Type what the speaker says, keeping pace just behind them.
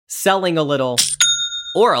Selling a little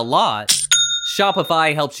or a lot,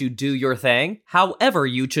 Shopify helps you do your thing, however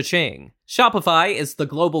you cha-ching. Shopify is the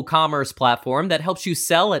global commerce platform that helps you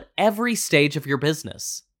sell at every stage of your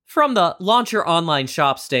business. From the launch your online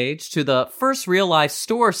shop stage to the first real-life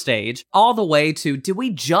store stage, all the way to do we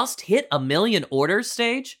just hit 1 million orders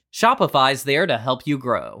stage, Shopify's there to help you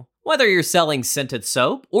grow. Whether you're selling scented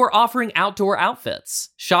soap or offering outdoor outfits,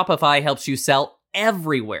 Shopify helps you sell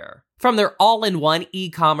everywhere. From their all-in-one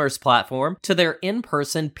e-commerce platform to their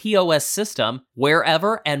in-person POS system,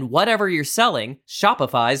 wherever and whatever you're selling,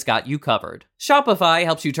 Shopify's got you covered. Shopify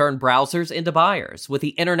helps you turn browsers into buyers with the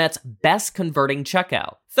internet's best converting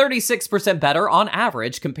checkout, 36% better on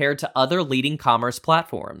average compared to other leading commerce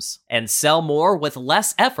platforms. And sell more with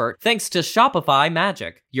less effort thanks to Shopify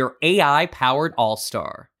Magic, your AI-powered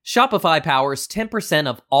all-star. Shopify powers 10%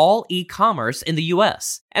 of all e-commerce in the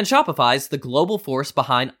US, and Shopify's the global force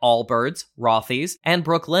behind Allbirds, Rothy's, and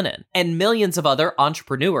Brooklinen, and millions of other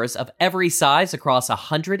entrepreneurs of every size across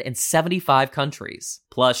 175 countries.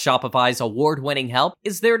 Plus, Shopify's award-winning help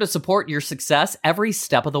is there to support your success every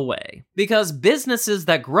step of the way. Because businesses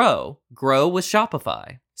that grow with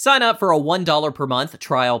Shopify. Sign up for a $1 per month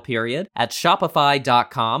trial period at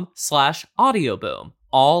shopify.com/audioboom,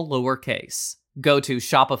 all lowercase. Go to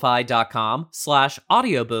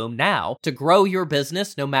shopify.com/audioboom now to grow your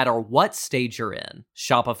business no matter what stage you're in.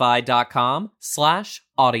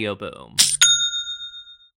 Shopify.com/audioboom.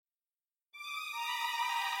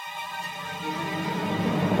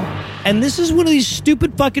 And this is one of these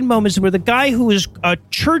stupid fucking moments where the guy who is a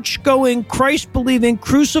church-going, Christ-believing,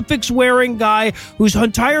 crucifix-wearing guy whose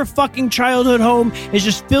entire fucking childhood home is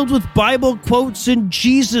just filled with Bible quotes and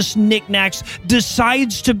Jesus knickknacks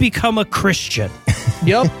decides to become a Christian.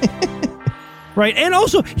 Yep. Right? And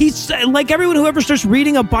also, he's like everyone who ever starts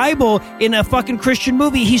reading a Bible in a fucking Christian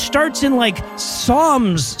movie, he starts in like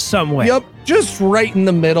Psalms somewhere. Yep. Just right in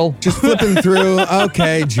the middle. Just flipping through.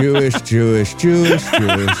 Okay, Jewish. Here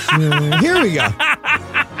we go.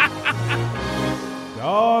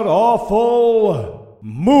 God awful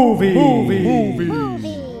movie.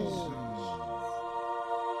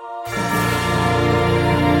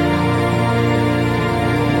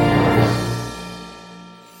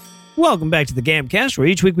 Welcome back to the Gamcast, where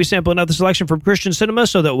each week we sample another selection from Christian cinema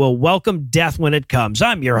so that we'll welcome death when it comes.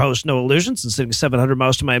 I'm your host, Noah Lugeons, and sitting 700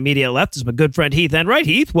 miles to my immediate left is my good friend Heath Enright.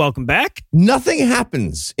 Heath, welcome back. Nothing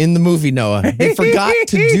happens in the movie, Noah. They forgot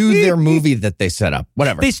to do their movie that they set up.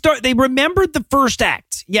 Whatever. They remembered the first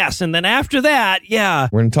act, yes, and then after that, yeah.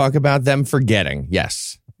 We're going to talk about them forgetting,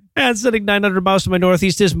 yes. And sitting 900 miles to my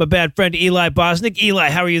northeast is my bad friend Eli Bosnick. Eli,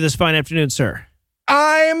 how are you this fine afternoon, sir?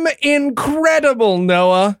 I'm incredible,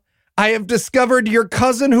 Noah. I have discovered your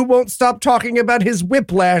cousin who won't stop talking about his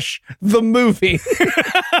Whiplash, the movie.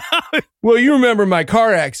 Well, you remember my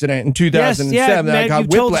car accident in 2007. Yes, yeah, man, I got you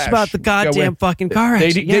Whiplash. told us about the goddamn fucking car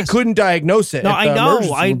accident. They couldn't diagnose it. No, I know.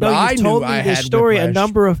 You told me this story Whiplash. a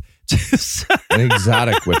number of... An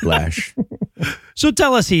exotic Whiplash. So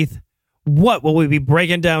tell us, Heath, what will we be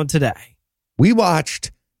breaking down today? We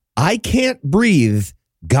watched I Can't Breathe,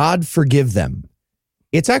 God Forgive Them.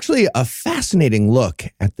 It's actually a fascinating look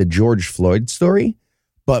at the George Floyd story,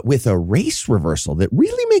 but with a race reversal that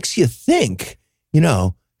really makes you think,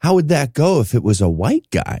 how would that go if it was a white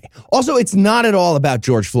guy? Also, it's not at all about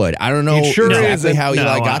George Floyd. I don't know exactly how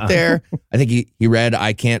Eli got there. I think he read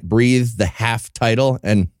I Can't Breathe, the half title,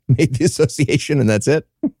 and made the association, and that's it.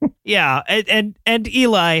 Yeah, and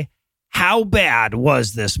Eli, how bad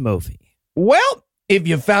was this movie? Well, if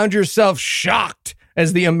you found yourself shocked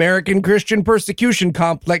as the American Christian persecution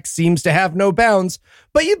complex seems to have no bounds,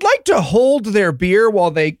 but you'd like to hold their beer while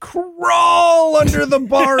they crawl under the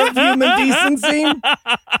bar of human decency,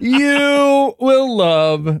 you will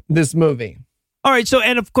love this movie. All right, so,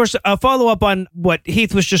 and of course, a follow-up on what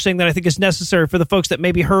Heath was just saying that I think is necessary for the folks that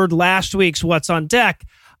maybe heard last week's What's on Deck.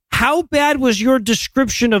 How bad was your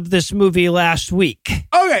description of this movie last week?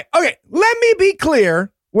 Okay, let me be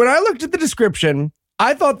clear. When I looked at the description,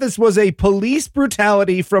 I thought this was a police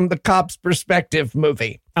brutality from the cop's perspective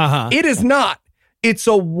movie. It is not. It's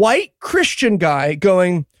a white Christian guy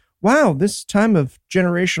going, wow, this time of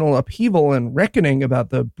generational upheaval and reckoning about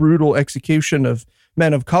the brutal execution of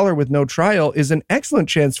men of color with no trial is an excellent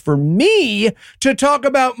chance for me to talk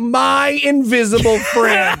about my invisible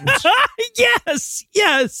friend.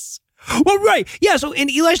 Yes. Well, right. Yeah, so in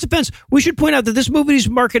Eli's defense, we should point out that this movie's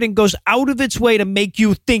marketing goes out of its way to make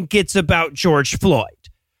you think it's about George Floyd.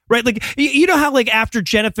 Right? Like, you know how, like, after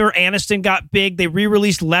Jennifer Aniston got big, they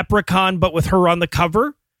re-released Leprechaun, but with her on the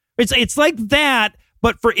cover? It's like that,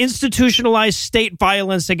 but for institutionalized state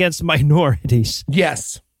violence against minorities.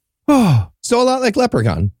 Yes. So a lot like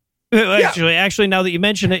Leprechaun. Actually, now that you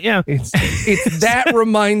mention it, yeah. It's that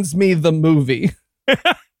reminds me the movie.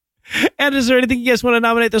 And is there anything you guys want to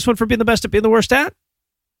nominate this one for being the best at being the worst at?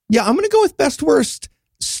 Yeah, I'm going to go with best worst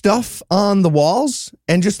stuff on the walls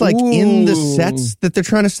and just like in the sets that they're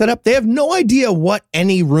trying to set up. They have no idea what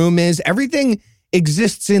any room is. Everything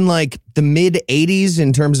exists in like the mid 80s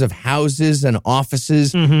in terms of houses and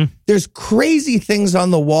offices. Mm-hmm. There's crazy things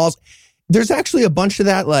on the walls. There's actually a bunch of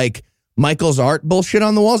that like Michael's art bullshit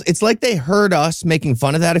on the walls. It's like they heard us making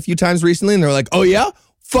fun of that a few times recently and they're like, oh yeah?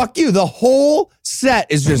 Fuck you. The whole set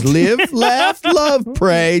is just live, laugh, love,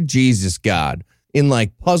 pray, Jesus God, in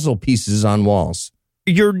like puzzle pieces on walls.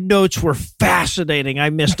 Your notes were fascinating. I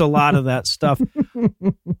missed a lot of that stuff.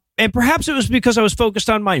 And perhaps it was because I was focused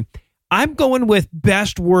on mine. I'm going with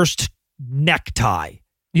best worst necktie.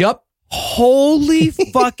 Yep. Holy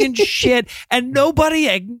fucking shit. And nobody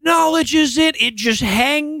acknowledges it. It just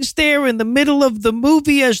hangs there in the middle of the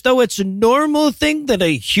movie as though it's a normal thing that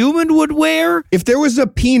a human would wear. If there was a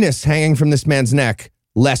penis hanging from this man's neck,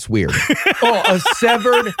 less weird. A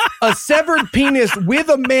severed penis with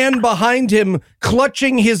a man behind him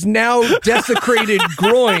clutching his now desecrated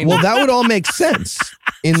groin. Well, that would all make sense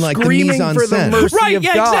in like Screaming the mise en for the scène. mercy Right, of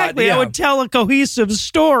yeah, God. exactly. Yeah. I would tell a cohesive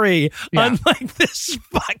story, Yeah. unlike this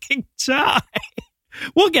fucking tie.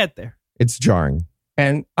 We'll get there. It's jarring.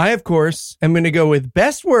 And I, of course, am going to go with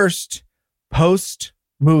best worst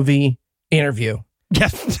post-movie interview.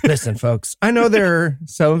 Yes. Listen, folks, I know there are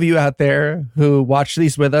some of you out there who watch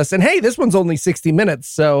these with us. And hey, this one's only 60 minutes,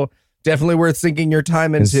 so definitely worth sinking your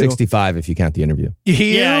time into. It's 65 if you count the interview.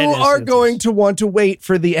 You are going to want to wait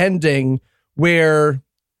for the ending where,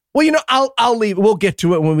 well, you know, I'll leave. We'll get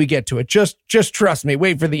to it when we get to it. Just trust me.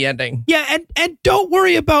 Wait for the ending. Yeah, and don't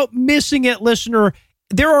worry about missing it, listener.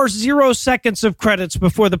 There are 0 seconds of credits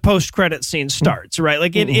before the post-credit scene starts, right?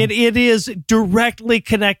 Like it is directly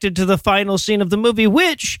connected to the final scene of the movie,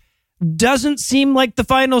 which doesn't seem like the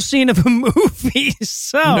final scene of a movie.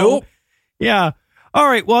 So, Nope. Yeah. All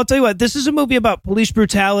right. Well, I'll tell you what. This is a movie about police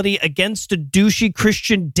brutality against a douchey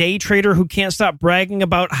Christian day trader who can't stop bragging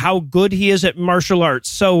about how good he is at martial arts.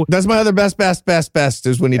 So That's my other best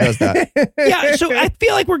is when he does that. yeah, so I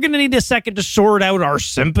feel like we're going to need a second to sort out our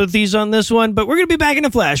sympathies on this one, but we're going to be back in a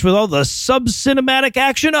flash with all the sub-cinematic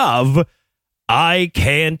action of I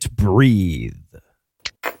Can't Breathe.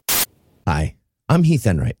 Hi, I'm Heath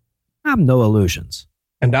Enright. I'm No Illusions.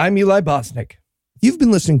 And I'm Eli Bosnick. If you've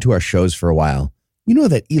been listening to our shows for a while, you know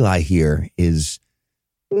that Eli here is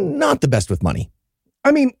not the best with money.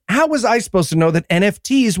 I mean, how was I supposed to know that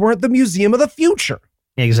NFTs weren't the museum of the future?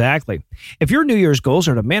 Exactly. If your New Year's goals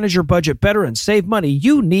are to manage your budget better and save money,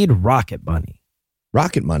 you need Rocket Money.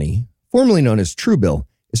 Rocket Money, formerly known as Truebill,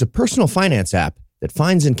 is a personal finance app that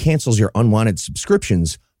finds and cancels your unwanted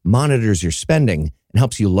subscriptions, monitors your spending, and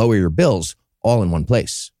helps you lower your bills all in one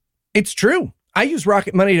place. It's true. I use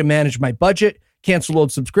Rocket Money to manage my budget, cancel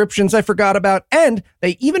old subscriptions I forgot about, and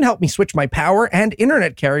they even help me switch my power and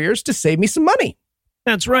internet carriers to save me some money.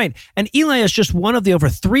 That's right. And Eli is just one of the over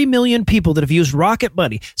 3 million people that have used Rocket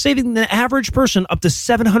Money, saving the average person up to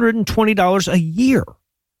 $720 a year.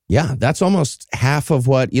 Yeah, that's almost half of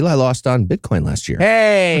what Eli lost on Bitcoin last year.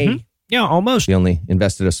 Hey. Mm-hmm. Yeah, almost. He only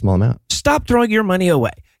invested a small amount. Stop throwing your money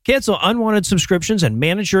away. Cancel unwanted subscriptions and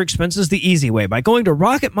manage your expenses the easy way by going to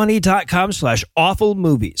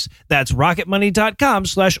rocketmoney.com/awfulmovies. That's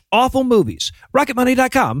rocketmoney.com/awfulmovies.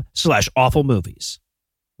 rocketmoney.com/awfulmovies.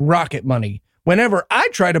 Rocket Money. Whenever I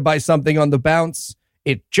try to buy something on the bounce,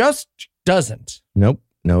 it just doesn't. Nope.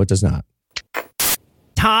 No, it does not.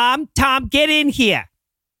 Tom, get in here.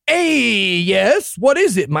 Hey, yes? What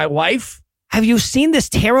is it, my wife? Have you seen this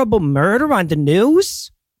terrible murder on the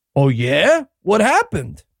news? Oh, yeah? What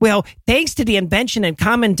happened? Well, thanks to the invention and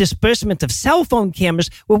common disbursement of cell phone cameras,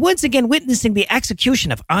 we're once again witnessing the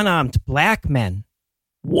execution of unarmed black men.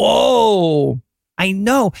 Whoa. I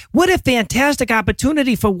know. What a fantastic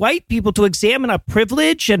opportunity for white people to examine our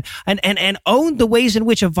privilege and own the ways in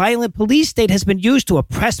which a violent police state has been used to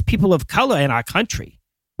oppress people of color in our country.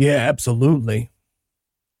 Yeah, absolutely.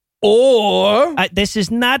 Or this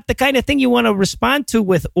is not the kind of thing you want to respond to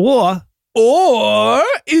with or. Or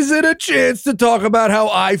is it a chance to talk about how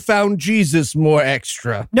I found Jesus more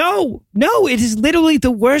extra? No, it is literally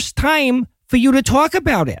the worst time for you to talk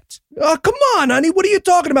about it. Oh, come on, honey. What are you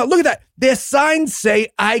talking about? Look at that. Their signs say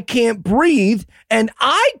I can't breathe, and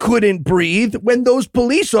I couldn't breathe when those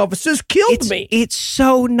police officers killed me. It's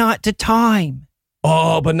so not the time.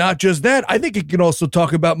 Oh, but not just that. I think it can also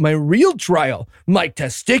talk about my real trial, my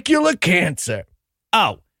testicular cancer.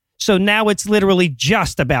 Oh, so now it's literally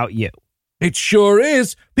just about you. It sure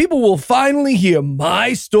is. People will finally hear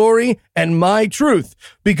my story and my truth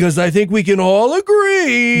because I think we can all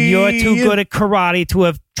agree. You're too good at karate to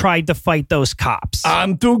have tried to fight those cops.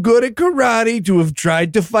 I'm too good at karate to have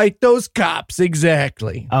tried to fight those cops.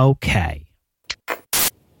 Exactly. Okay.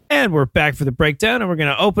 And we're back for the breakdown, and we're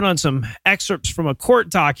going to open on some excerpts from a court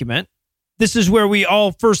document. This is where we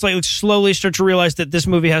all first slowly start to realize that this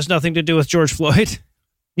movie has nothing to do with George Floyd.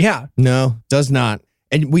 Yeah. No, does not.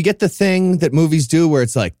 And we get the thing that movies do where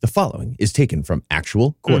it's like the following is taken from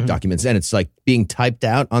actual court documents and it's like being typed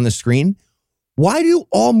out on the screen. Why do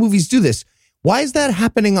all movies do this? Why is that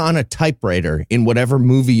happening on a typewriter in whatever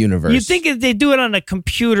movie universe? You'd think if they do it on a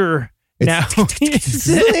computer now. Sling,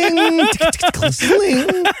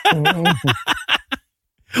 sling.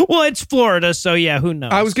 Well, it's Florida, so yeah, who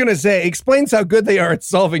knows? I was going to say, explains how good they are at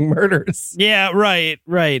solving murders. Yeah, right.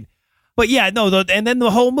 But yeah, no, and then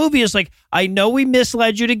the whole movie is like, I know we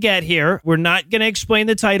misled you to get here. We're not going to explain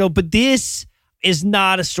the title, but this is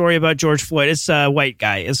not a story about George Floyd. It's a white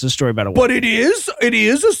guy. It's a story about a white guy. But it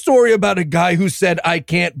is a story about a guy who said, I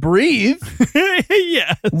can't breathe.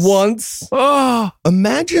 Yes. Once. Oh,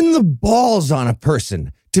 Imagine the balls on a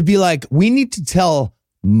person to be like, we need to tell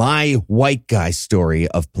my white guy story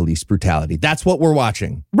of police brutality. That's what we're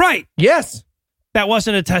watching. right. Yes. That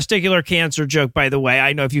wasn't a testicular cancer joke, by the way.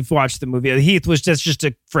 I know if you've watched the movie. That's just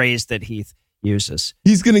a phrase that Heath uses.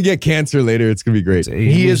 He's going to get cancer later. It's going to be great.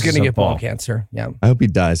 He is going to a get ball cancer. Yeah. I hope he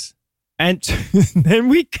dies. And then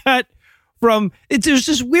we cut from, there's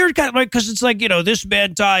this weird kind of, like, because it's like, this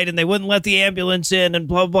man died and they wouldn't let the ambulance in and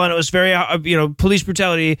blah, blah, and it was very, police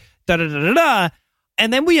brutality, da-da-da-da-da.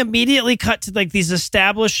 And then we immediately cut to like these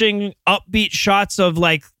establishing upbeat shots of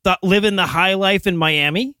like living the high life in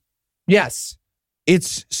Miami. Yes.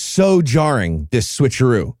 It's so jarring, this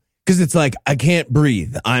switcheroo. Because it's like, I can't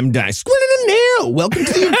breathe. I'm dying. Squirrel, welcome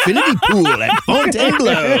to the infinity pool at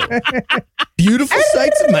Fontainebleau. Beautiful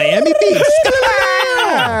sights of Miami Beach.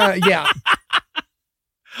 Yeah.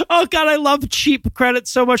 Oh, God, I love cheap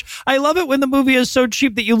credits so much. I love it when the movie is so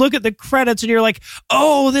cheap that you look at the credits and you're like,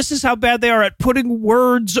 oh, this is how bad they are at putting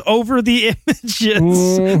words over the images.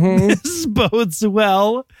 Mm-hmm. This bodes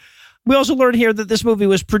well. We also learn here that this movie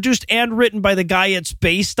was produced and written by the guy it's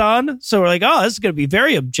based on. So we're like, oh, this is going to be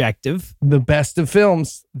very objective. The best of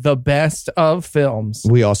films. The best of films.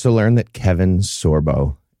 We also learned that Kevin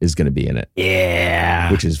Sorbo is going to be in it.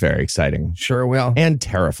 Yeah. Which is very exciting. Sure will. And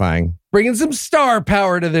terrifying. Bringing some star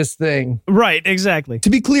power to this thing. Right, exactly. To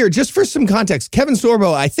be clear, just for some context, Kevin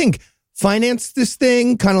Sorbo, I think, financed this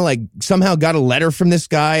thing, kind of like somehow got a letter from this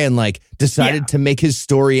guy and like decided to make his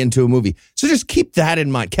story into a movie. So just keep that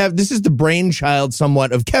in mind. This is the brainchild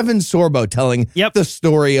somewhat of Kevin Sorbo telling the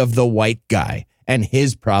story of the white guy and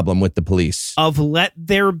his problem with the police. Of Let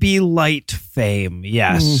There Be Light fame,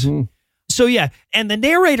 yes. Mm-hmm. So yeah, and the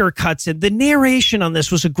narrator cuts in. The narration on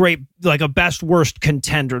this was a great, like a best worst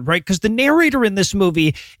contender, right? Because the narrator in this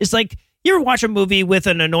movie is like, you ever watch a movie with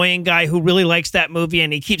an annoying guy who really likes that movie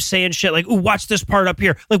and he keeps saying shit like, ooh, watch this part up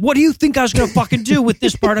here. Like, what do you think I was going to fucking do with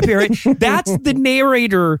this part up here? Right? That's the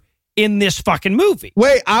narrator in this fucking movie.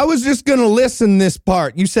 Wait, I was just going to listen this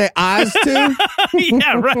part. You say eyes too?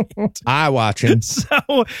 Yeah, right. Eye watching.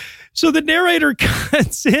 So the narrator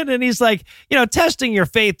cuts in and he's like, testing your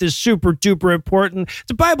faith is super duper important.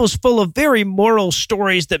 The Bible's full of very moral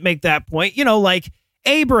stories that make that point, like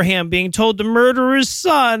Abraham being told to murder his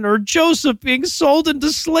son or Joseph being sold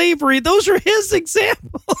into slavery. Those are his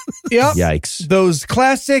examples. Yep. Yikes. Those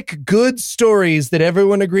classic good stories that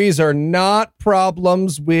everyone agrees are not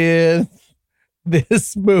problems with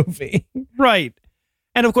this movie. Right.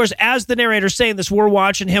 And of course, as the narrator's saying this, we're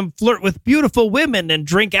watching him flirt with beautiful women and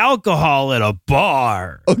drink alcohol at a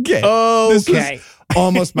bar. Okay. This is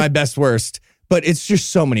almost my best worst, but it's just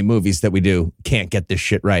so many movies that we do can't get this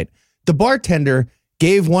shit right. The bartender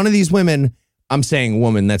gave one of these women, I'm saying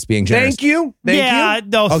woman, that's being generous. Thank you.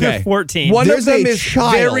 No, they're 14. One There's of them a is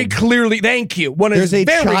child. very clearly, thank you. One There's is a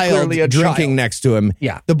very child clearly a drinking child. next to him.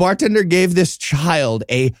 Yeah. The bartender gave this child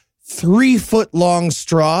a 3-foot-long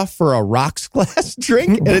straw for a rocks glass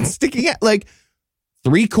drink, and it's sticking out like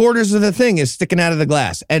 3/4 of the thing is sticking out of the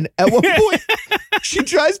glass. And at one point, she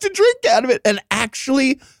tries to drink out of it and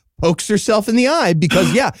actually pokes herself in the eye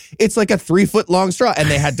because, it's like a 3-foot-long straw, and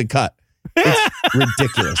they had to cut. It's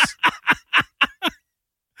ridiculous.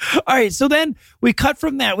 All right, so then we cut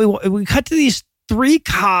from that. We cut to these 3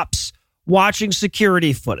 cops watching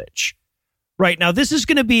security footage. Right now, this is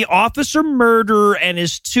going to be Officer Murder and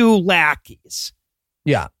his 2 lackeys.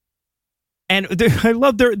 Yeah. And I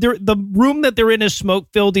love the room that they're in is smoke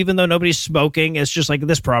filled, even though nobody's smoking. It's just like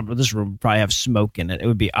this room would probably have smoke in it. It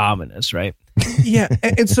would be ominous, right? Yeah.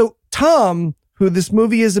 And so Tom, who this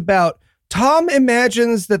movie is about, Tom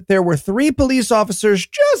imagines that there were 3 police officers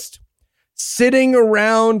just sitting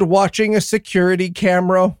around watching a security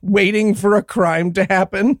camera, waiting for a crime to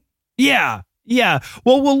happen. Yeah. Yeah.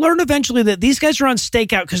 Well, we'll learn eventually that these guys are on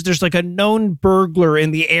stakeout because there's like a known burglar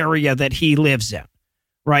in the area that he lives in.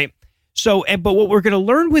 Right. So, but what we're going to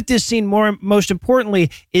learn with this scene most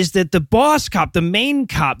importantly is that the boss cop, the main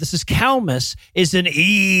cop, this is Calmus, is an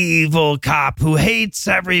evil cop who hates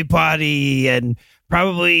everybody and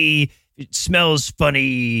probably smells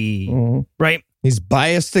funny. Right. He's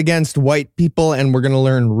biased against white people, and we're going to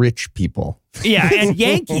learn rich people. Yeah, and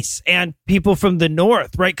Yankees and people from the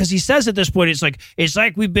North, right? Because he says at this point, it's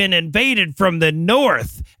like we've been invaded from the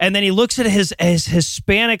North. And then he looks at his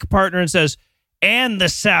Hispanic partner and says, and the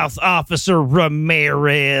South, Officer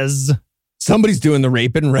Ramirez. Somebody's doing the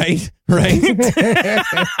raping, right? Right?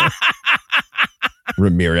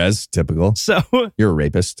 Ramirez, typical. So you're a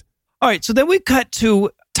rapist. All right, so then we cut to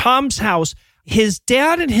Tom's house. His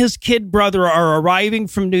dad and his kid brother are arriving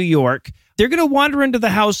from New York. They're going to wander into the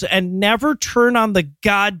house and never turn on the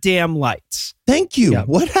goddamn lights. Thank you. Yeah.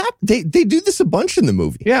 What happened? They do this a bunch in the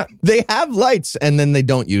movie. Yeah. They have lights and then they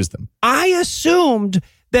don't use them. I assumed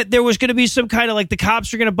that there was going to be some kind of like the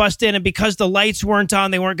cops are going to bust in, and because the lights weren't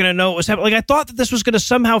on, they weren't going to know what was happening. Like I thought that this was going to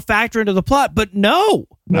somehow factor into the plot, but no.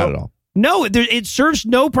 Not at all. No, it serves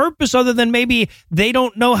no purpose other than maybe they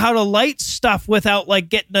don't know how to light stuff without like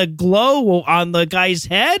getting a glow on the guy's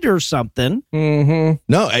head or something. Mm-hmm.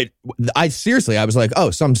 No, I seriously, I was like,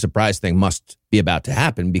 oh, some surprise thing must be about to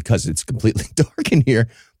happen because it's completely dark in here.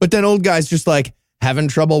 But then old guy's just like having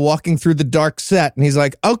trouble walking through the dark set. And he's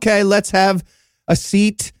like, okay, let's have a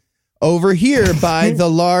seat over here by the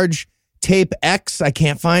large tape X. I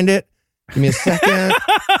can't find it. Give me a second.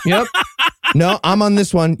 Yep. No, I'm on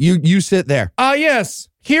this one. You sit there. Yes.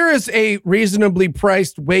 Here is a reasonably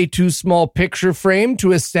priced, way too small picture frame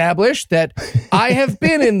to establish that I have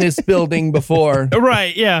been in this building before.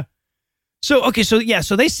 Right, yeah. So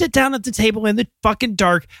they sit down at the table in the fucking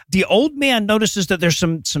dark. The old man notices that there's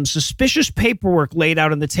some suspicious paperwork laid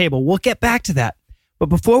out on the table. We'll get back to that. But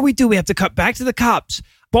before we do, we have to cut back to the cops.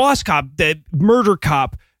 Boss cop, the murder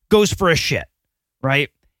cop, goes for a shit, right?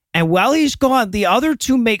 And while he's gone, the other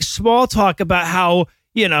two make small talk about how,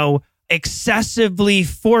 excessively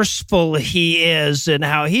forceful he is and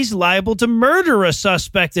how he's liable to murder a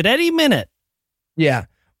suspect at any minute. Yeah.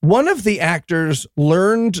 One of the actors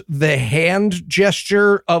learned the hand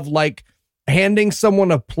gesture of like handing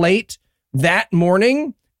someone a plate that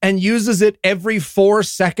morning and uses it every 4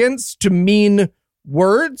 seconds to mean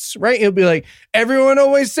words, right? He'll be like, everyone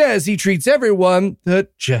always says he treats everyone the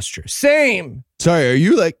gesture same. Sorry,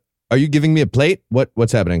 are you giving me a plate?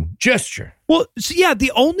 What's happening? Gesture. Well, so yeah,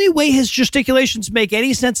 the only way his gesticulations make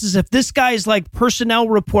any sense is if this guy's like personnel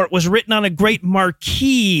report was written on a great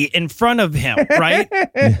marquee in front of him, right?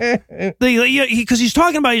 Because he's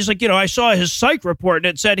talking about, he's like, I saw his psych report and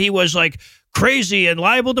it said he was like crazy and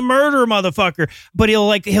liable to murder a motherfucker. But he'll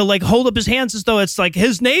hold up his hands as though it's like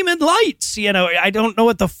his name in lights. I don't know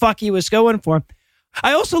what the fuck he was going for.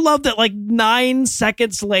 I also love that like 9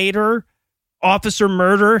 seconds later, Officer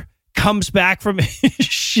Murder comes back from his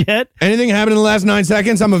shit. Anything happened in the last 9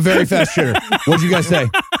 seconds? I'm a very fast shitter. What'd you guys say?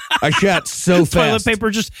 I shat so fast. Toilet paper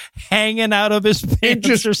just hanging out of his pants. It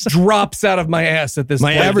just drops out of my ass at this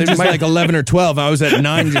point. My average is like 11 or 12. I was at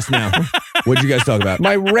 9 just now. What'd you guys talk about?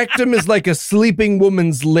 My rectum is like a sleeping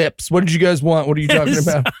woman's lips. What did you guys want? What are you talking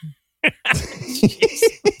about?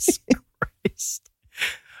 Jesus Christ.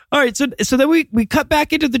 All right, so then we cut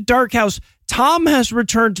back into the dark house. Tom has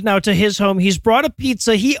returned now to his home. He's brought a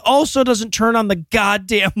pizza. He also doesn't turn on the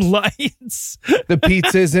goddamn lights. The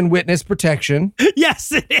pizza is in witness protection.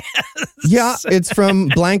 Yes, it is. Yeah, it's from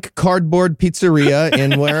Blank Cardboard Pizzeria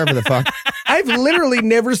in wherever the fuck. I've literally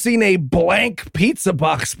never seen a blank pizza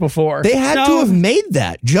box before. They had to have made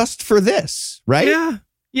that just for this, right? Yeah.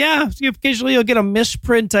 Yeah, occasionally you'll get a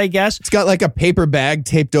misprint, I guess. It's got like a paper bag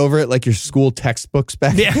taped over it like your school textbooks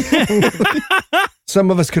back. Yeah. Some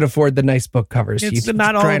of us could afford the nice book covers. It's you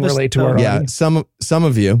not all try and of us, relate to our Yeah, audience. some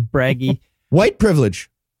of you. Braggy. White privilege.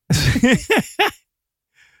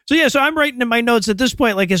 So I'm writing in my notes at this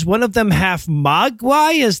point, like, is one of them half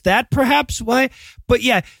Mogwai? Is that perhaps why? But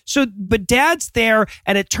yeah, but Dad's there,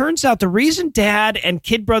 and it turns out the reason Dad and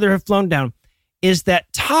kid brother have flown down is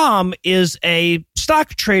that Tom is a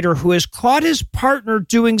stock trader who has caught his partner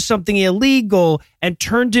doing something illegal and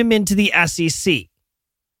turned him into the SEC.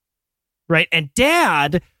 Right? And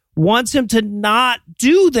Dad wants him to not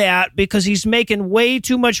do that because he's making way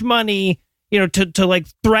too much money, to like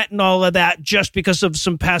threaten all of that just because of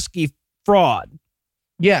some pesky fraud.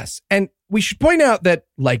 Yes. And we should point out that,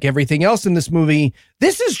 like everything else in this movie,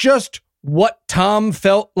 this is just what Tom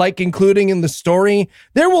felt like including in the story.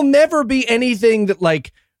 There will never be anything that,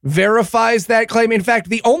 like, verifies that claim. In fact,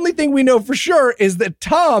 the only thing we know for sure is that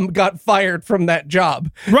Tom got fired from that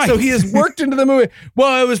job. Right. So he has worked into the movie.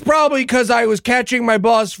 Well, it was probably because I was catching my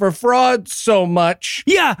boss for fraud so much.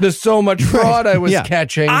 Yeah. There's so much fraud I was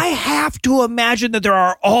catching. I have to imagine that there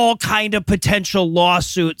are all kind of potential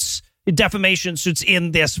lawsuits, defamation suits in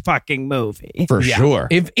this fucking movie. For sure.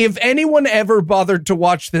 If anyone ever bothered to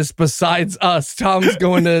watch this besides us, Tom's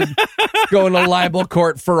going to libel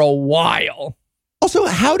court for a while. Also,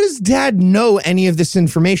 how does Dad know any of this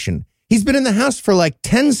information? He's been in the house for like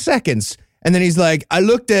 10 seconds, and then he's like, I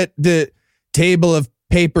looked at the table of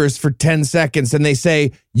papers for 10 seconds, and they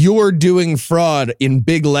say, you're doing fraud in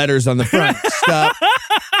big letters on the front.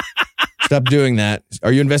 Stop doing that.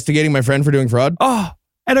 Are you investigating my friend for doing fraud? Oh,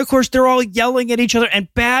 and of course, they're all yelling at each other, and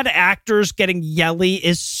bad actors getting yelly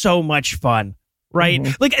is so much fun. Right?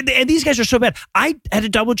 Mm-hmm. Like, and these guys are so bad. I had to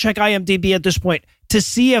double check IMDb at this point to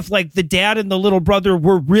see if, like, the dad and the little brother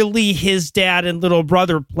were really his dad and little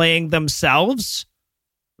brother playing themselves.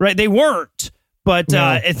 Right? They weren't, but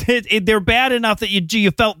they're bad enough that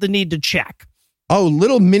you felt the need to check. Oh,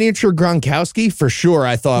 little miniature Gronkowski for sure.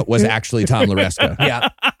 I thought was actually Tom Laresca. Yeah.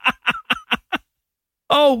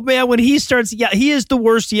 Oh, man, when he starts, he is the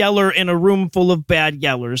worst yeller in a room full of bad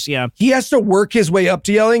yellers, yeah. He has to work his way up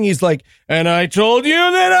to yelling. He's like, and I told you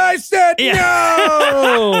that I said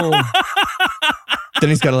no! Then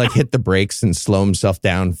he's got to, like, hit the brakes and slow himself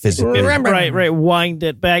down physically. Right. Wind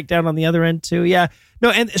it back down on the other end, too, yeah. No,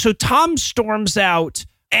 and so Tom storms out,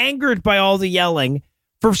 angered by all the yelling.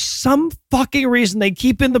 For some fucking reason, they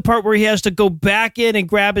keep in the part where he has to go back in and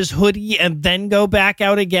grab his hoodie and then go back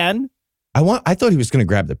out again. I thought he was going to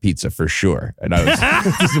grab the pizza for sure, and I was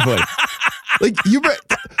disappointed. Like,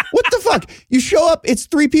 what the fuck? You show up, it's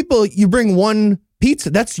 3 people, you bring 1 pizza.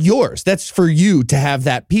 That's yours. That's for you to have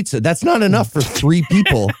that pizza. That's not enough for 3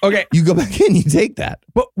 people. Okay. You go back in, you take that.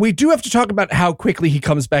 But we do have to talk about how quickly he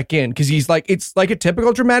comes back in, because he's like, it's like a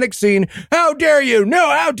typical dramatic scene. How dare you? No,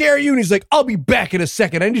 how dare you? And he's like, I'll be back in a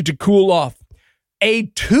second. I need to cool off. A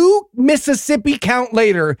 2 Mississippi count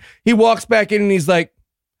later, he walks back in and he's like,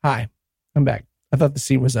 hi. I'm back. I thought the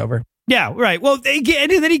scene was over. Yeah, right. Well, and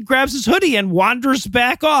then he grabs his hoodie and wanders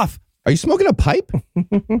back off. Are you smoking a pipe?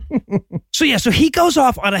 So he goes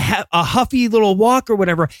off on a huffy little walk or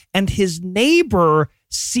whatever, and his neighbor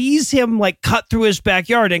sees him, like, cut through his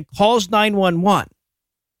backyard and calls 911.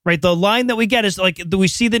 Right? The line that we get is, like, we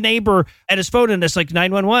see the neighbor at his phone, and it's like,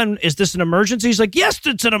 911, is this an emergency? He's like, yes,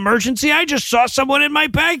 it's an emergency. I just saw someone in my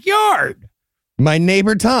backyard. My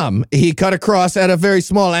neighbor Tom, he cut across at a very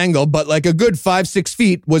small angle, but like a good 5-6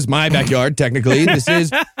 feet was my backyard. Technically, this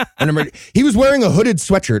is an emergency. He was wearing a hooded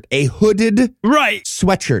sweatshirt,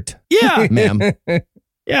 sweatshirt. Yeah, ma'am.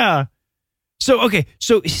 Yeah. So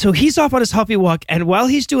he's off on his huffy walk, and while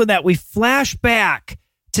he's doing that, we flash back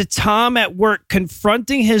to Tom at work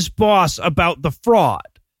confronting his boss about the fraud.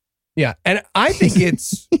 Yeah, and I think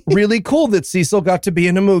it's really cool that Cecil got to be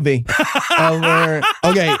in a movie. I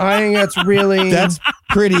think that's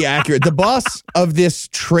pretty accurate. The boss of this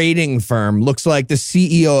trading firm looks like the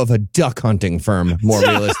CEO of a duck hunting firm, more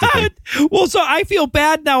realistically. Well, so I feel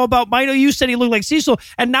bad now about mine. You said he looked like Cecil,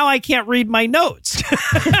 and now I can't read my notes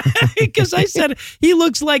because I said he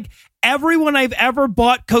looks like everyone I've ever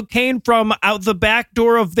bought cocaine from out the back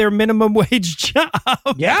door of their minimum wage job.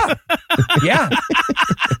 Yeah.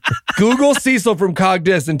 Google Cecil from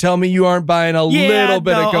Cogdis and tell me you aren't buying a little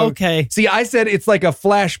bit of coke. Okay. See, I said it's like a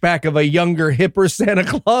flashback of a younger, hipper Santa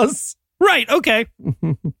Claus. Right. Okay.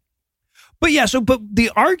 But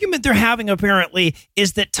the argument they're having apparently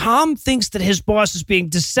is that Tom thinks that his boss is being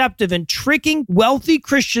deceptive and tricking wealthy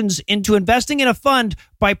Christians into investing in a fund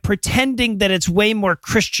by pretending that it's way more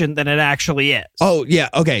Christian than it actually is. Oh, yeah.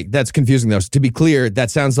 Okay. That's confusing, though. So to be clear, that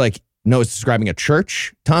sounds like Noah's describing a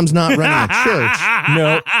church. Tom's not running a church.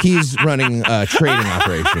 No, he's running a trading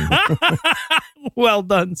operation. Well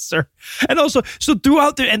done, sir. And also, so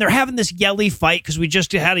throughout there, and they're having this yelly fight because we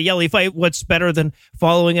just had a yelly fight. What's better than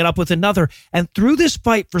following it up with another? And through this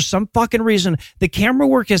fight, for some fucking reason, the camera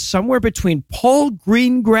work is somewhere between Paul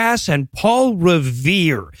Greengrass and Paul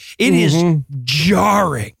Revere. It is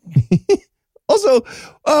jarring. Also,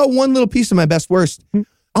 one little piece of my best worst.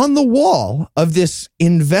 On the wall of this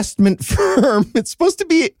investment firm, it's supposed to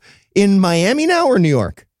be in Miami now or New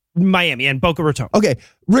York? Miami and Boca Raton. Okay,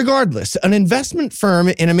 regardless, an investment firm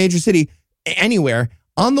in a major city, anywhere,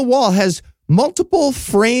 on the wall has multiple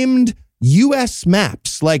framed U.S.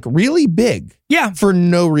 maps, like really big. Yeah. For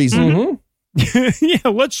no reason. Yeah,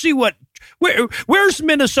 let's see what Where's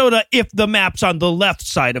Minnesota if the map's on the left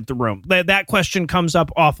side of the room? That question comes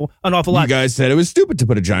up an awful lot. You guys said it was stupid to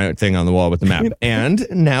put a giant thing on the wall with the map. And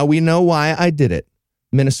now we know why I did it.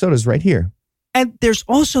 Minnesota's right here. And there's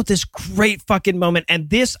also this great fucking moment. And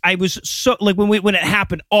this, I was so like, when it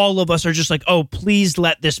happened, all of us are just like, oh, please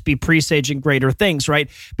let this be presaging greater things, right?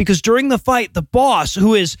 Because during the fight, the boss,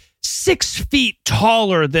 who is 6 feet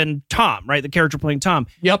taller than Tom, right? The character playing Tom.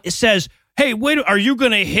 Yep. It says, hey, wait, are you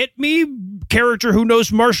going to hit me? Character who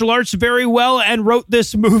knows martial arts very well and wrote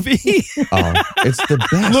this movie. Oh, it's the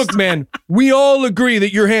best. Look, man, we all agree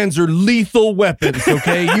that your hands are lethal weapons,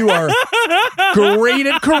 okay? You are great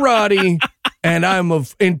at karate, and I'm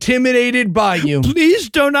intimidated by you. Please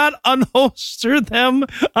do not unholster them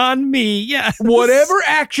on me. Yes. Whatever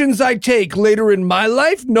actions I take later in my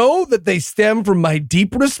life, know that they stem from my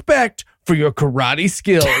deep respect for your karate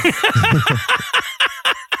skills.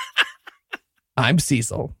 I'm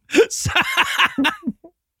Cecil.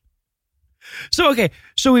 So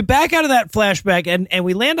we back out of that flashback and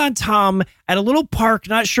we land on Tom at a little park,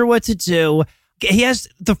 not sure what to do. He has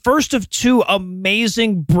the first of 2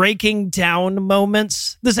 amazing breaking down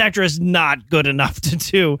moments. This actor is not good enough to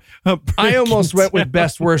do. I almost went with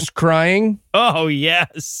best worst crying. Oh,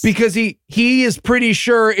 yes. Because he is pretty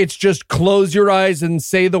sure it's just close your eyes and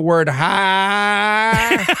say the word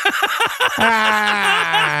ha.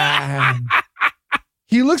 Ha.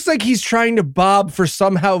 He looks like he's trying to bob for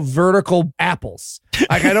somehow vertical apples.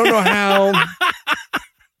 Like, I don't know how.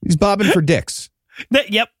 He's bobbing for dicks.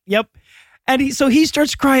 Yep. And he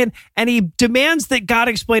starts crying and he demands that God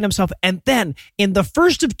explain himself. And then in the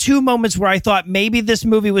first of 2 moments where I thought maybe this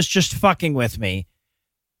movie was just fucking with me,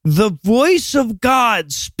 the voice of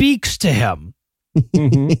God speaks to him.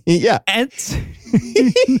 Mm-hmm. Yeah. And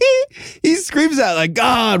he screams out like,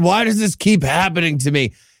 God, why does this keep happening to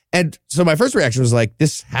me? And so my first reaction was like,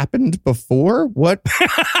 this happened before? What?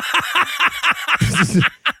 This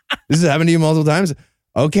has happened to you multiple times?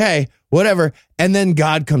 Okay, whatever. And then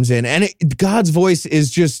God comes in and God's voice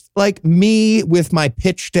is just like me with my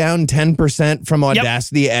pitch down 10% from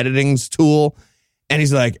Audacity editing's tool. And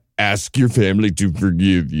he's like, ask your family to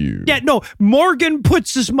forgive you. Yeah, no, Morgan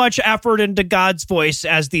puts as much effort into God's voice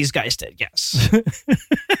as these guys did, yes.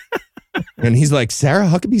 And he's like, Sarah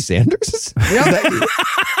Huckabee Sanders? Yeah.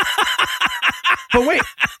 But wait,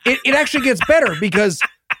 it actually gets better because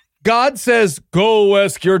God says, go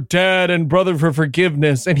ask your dad and brother for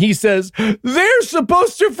forgiveness. And he says, they're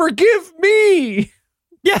supposed to forgive me.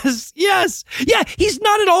 Yes. Yeah, he's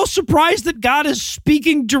not at all surprised that God is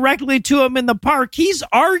speaking directly to him in the park. He's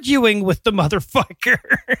arguing with the motherfucker.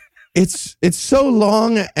 It's so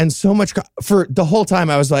long and so much. For the whole time,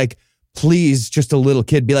 I was like, please, just a little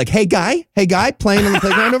kid be like, hey, guy, playing on the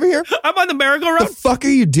playground over here. I'm on the merry-go-round. The fuck are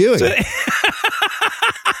you doing?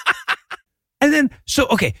 And then, so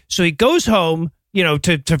he goes home,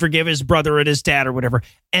 to forgive his brother and his dad or whatever.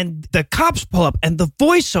 And the cops pull up and the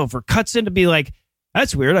voiceover cuts in to be like,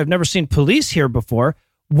 that's weird. I've never seen police here before.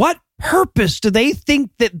 What purpose do they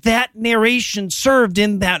think that narration served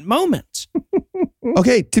in that moment?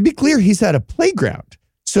 Okay, to be clear, he's at a playground.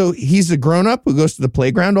 So he's a grown-up who goes to the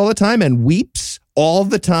playground all the time and weeps all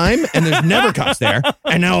the time, and there's never cops there.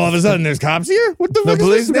 And now all of a sudden there's cops here? What the fuck? The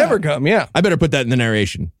police never come, yeah. I better put that in the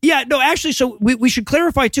narration. Yeah, no, actually, so we should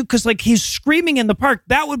clarify, too, because, he's screaming in the park.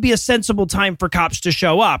 That would be a sensible time for cops to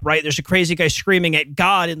show up, right? There's a crazy guy screaming at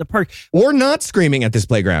God in the park. Or not screaming at this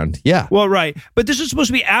playground, yeah. Well, right. But this is supposed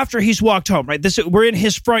to be after he's walked home, right? We're in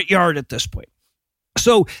his front yard at this point.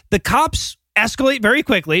 So the cops escalate very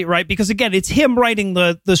quickly, right? Because again, it's him writing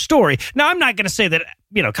the story. Now, I'm not going to say that,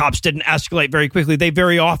 cops didn't escalate very quickly. They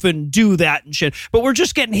very often do that and shit. But we're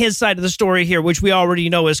just getting his side of the story here, which we already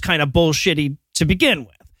know is kind of bullshitty to begin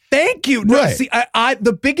with. Thank you. No, Right. see, I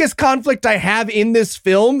the biggest conflict I have in this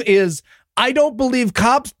film is I don't believe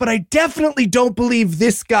cops, but I definitely don't believe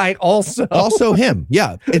this guy also. Also him,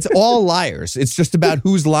 yeah. It's all liars. It's just about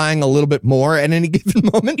who's lying a little bit more at any given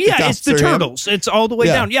moment. Yeah, it's the turtles. It's all the way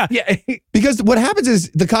down. Yeah. Yeah. Because what happens is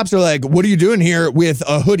the cops are like, what are you doing here with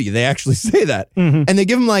a hoodie? They actually say that. Mm-hmm. And they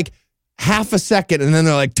give him like half a second and then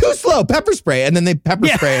they're like, too slow, pepper spray. And then they pepper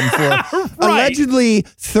spray him for Right. allegedly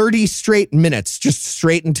 30 straight minutes, just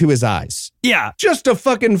straight into his eyes. Yeah. Just a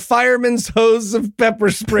fucking fireman's hose of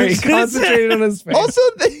pepper spray concentrated on his face. Also,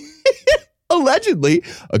 allegedly,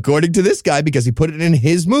 according to this guy, because he put it in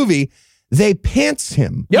his movie, they pants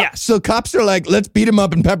him. Yes. So cops are like, let's beat him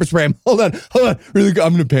up and pepper spray him. Hold on. Really,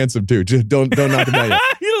 I'm going to pants him too. Just don't knock him out yet.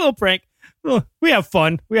 You little prank. we have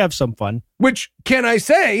fun. We have some fun. Which, can I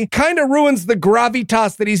say, kind of ruins the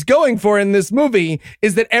gravitas that he's going for in this movie,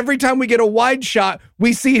 is that every time we get a wide shot,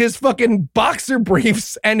 we see his fucking boxer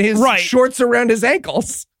briefs and his shorts around his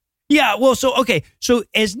ankles. Yeah, well, so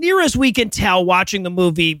as near as we can tell watching the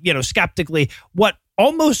movie, skeptically, what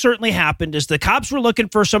almost certainly happened is the cops were looking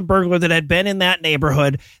for some burglar that had been in that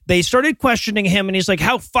neighborhood. They started questioning him, and he's like,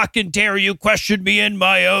 how fucking dare you question me in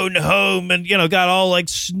my own home? And, got all like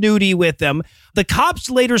snooty with them. The cops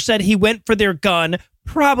later said he went for their gun.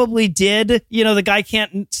 Probably did. The guy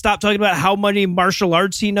can't stop talking about how many martial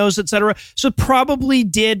arts he knows, etc. So probably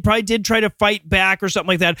did try to fight back or something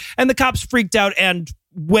like that. And the cops freaked out and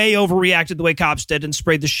way overreacted the way cops did and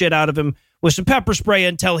sprayed the shit out of him with some pepper spray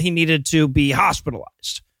until he needed to be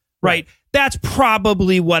hospitalized. Right? That's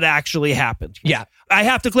probably what actually happened. Yeah. I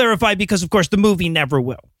have to clarify because, of course, the movie never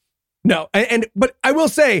will. No, but I will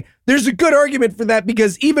say there's a good argument for that,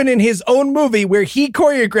 because even in his own movie where he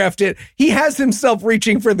choreographed it, he has himself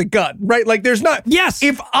reaching for the gun, right? Like there's not. Yes.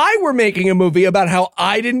 If I were making a movie about how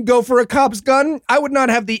I didn't go for a cop's gun, I would not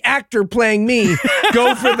have the actor playing me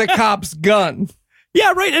go for the cop's gun.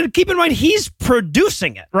 Yeah, right. And keep in mind, he's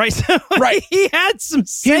producing it, right? Right. He had some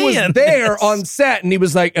say He was in there this. on set, and he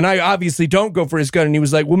was like, and I obviously don't go for his gun, and he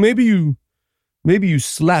was like, well, maybe you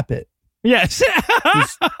slap it. Yes.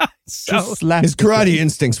 Just slap His karate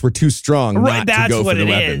instincts were too strong not to go for the weapon.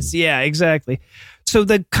 That's what it is. Yeah, exactly. So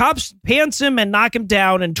the cops pants him and knock him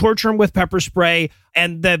down and torture him with pepper spray,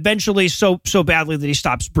 and eventually so badly that he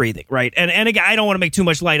stops breathing, right? And again, I don't want to make too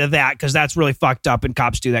much light of that because that's really fucked up, and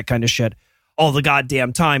cops do that kind of shit all the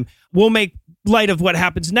goddamn time. We'll make light of what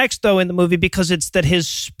happens next, though, in the movie, because it's that his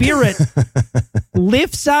spirit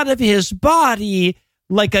lifts out of his body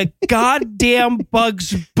like a goddamn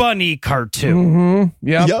Bugs Bunny cartoon. Mm-hmm.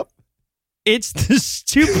 Yep. It's the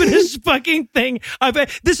stupidest fucking thing I've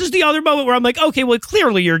had. This is the other moment where I'm like, okay, well,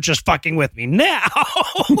 clearly you're just fucking with me now.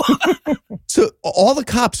 So all the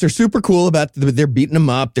cops are super cool about they're beating him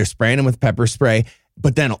up. They're spraying him with pepper spray.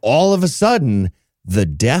 But then all of a sudden, the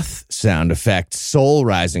death sound effect, soul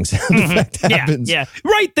rising sound effect happens. Yeah.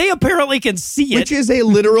 Right. They apparently can see it. Which is a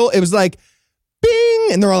literal, it was like, bing,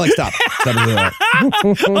 and they're all like, stop. I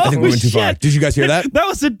think we went too far. Did you guys hear that? That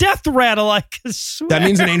was a death rattle, I can swear. That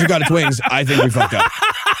means an angel got its wings. I think we fucked up.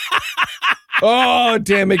 Oh,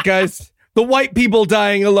 damn it, guys. The white people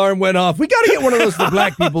dying alarm went off. We got to get one of those for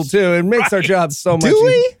black people, too. It makes our job so much easier. Do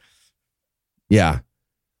we? Yeah.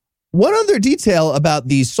 One other detail about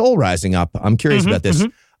the soul rising up, I'm curious about this.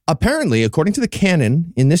 Apparently, according to the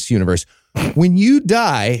canon in this universe, when you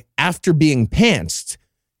die after being pantsed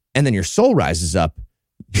and then your soul rises up,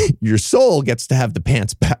 your soul gets to have the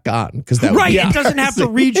pants back on. Because that would be it doesn't have to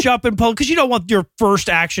reach up and pull, because you don't want your first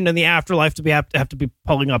action in the afterlife to have to be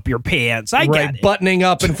pulling up your pants. I get it. Buttoning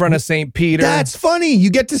up in front of St. Peter. That's funny. You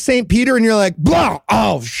get to St. Peter and you're like, blah,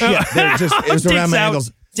 oh, shit. It was around my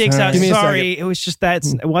ankles. Digs out. Give me a Sorry, it was just that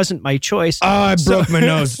it wasn't my choice. Oh, I broke my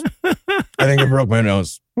nose. I think I broke my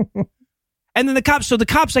nose. And then the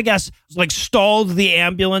cops, I guess, like stalled the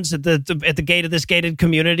ambulance at the gate of this gated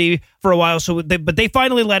community for a while. But they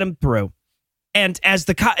finally let him through. And as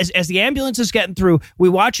the ambulance is getting through, we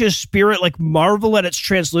watch his spirit like marvel at its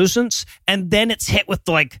translucence, and then it's hit with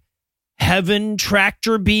like heaven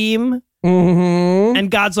tractor beam. Mm-hmm.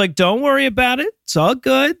 And God's like, don't worry about it. It's all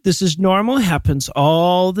good. This is normal. It happens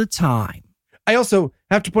all the time. I also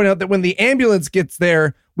have to point out that when the ambulance gets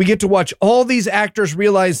there, we get to watch all these actors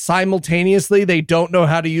realize simultaneously they don't know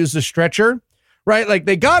how to use a stretcher, right? Like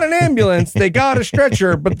they got an ambulance, they got a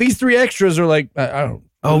stretcher, but these three extras are like, I don't.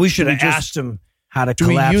 Oh, we should have asked him how to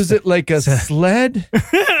collapse. Do we use it like a sled?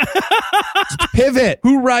 Pivot.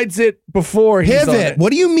 Who rides it before he's on it?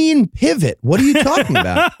 What do you mean pivot? What are you talking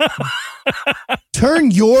about?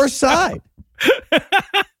 Turn your side.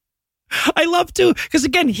 I love to, because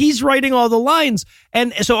again, he's writing all the lines.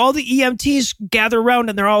 And so all the EMTs gather around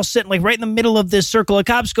and they're all sitting like right in the middle of this circle of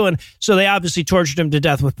cops going, so they obviously tortured him to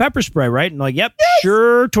death with pepper spray, right? And like, yep,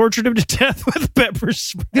 sure, tortured him to death with pepper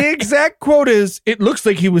spray. The exact quote is, it looks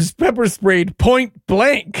like he was pepper sprayed point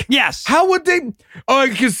blank. Yes. How would they? Oh, I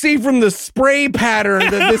could see from the spray pattern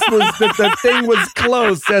that that the thing was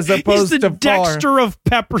close as opposed He's the to Dexter far. of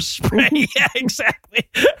pepper spray. Yeah, exactly.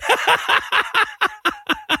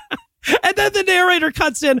 And then the narrator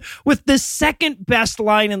cuts in with the second best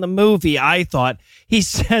line in the movie, I thought. He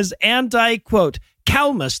says, and I quote,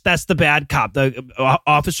 Kalmus, that's the bad cop, the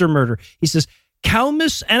officer murder. He says,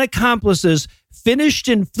 Kalmus and accomplices finished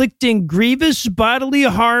inflicting grievous bodily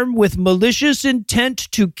harm with malicious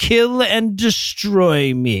intent to kill and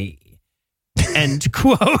destroy me. End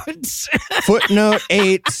quote. Footnote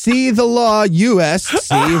 8, see the law,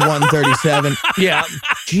 USC 137. Yeah.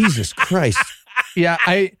 Jesus Christ. Yeah,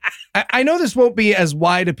 I know this won't be as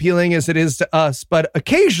wide appealing as it is to us, but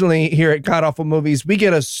occasionally here at God Awful Movies, we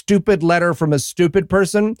get a stupid letter from a stupid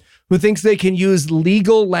person who thinks they can use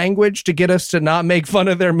legal language to get us to not make fun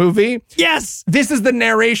of their movie. Yes. This is the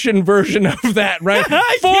narration version of that, right?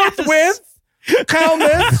 Forthwith,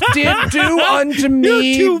 Calmus did do unto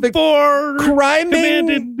me the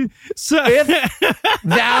criming if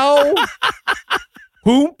thou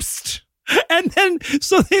hoopst. And then,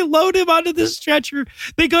 so they load him onto the stretcher.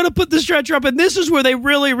 They go to put the stretcher up. And this is where they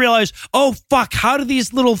really realize, oh, fuck, how do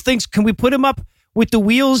these little things, can we put him up with the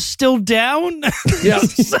wheels still down? Yeah.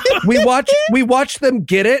 we watch them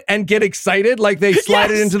get it and get excited. Like they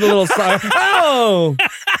slide it into the little slide. Oh,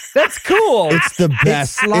 that's cool. It's the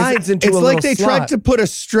best. It slides into it's a like little they slot. tried to put a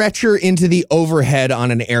stretcher into the overhead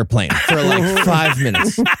on an airplane for like 5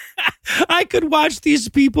 minutes. I could watch these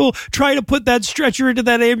people try to put that stretcher into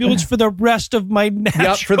that ambulance for the rest of my natural.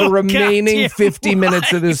 Yep, for the remaining 50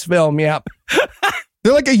 minutes of this film. Yep.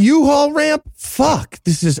 They're like a U-Haul ramp. Fuck.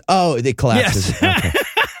 This is, they collapsed. Yes.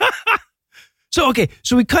 Okay.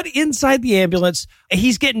 So we cut inside the ambulance.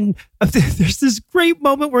 He's getting, there's this great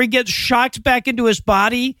moment where he gets shocked back into his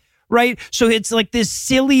body, right? So it's like this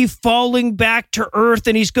silly falling back to earth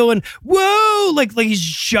and he's going, whoa, like he's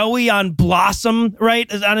Joey on Blossom,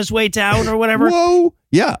 right? On his way down or whatever. Whoa.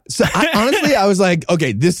 Yeah. So honestly, I was like,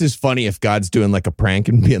 okay, this is funny if God's doing like a prank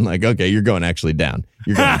and being like, okay, you're going actually down.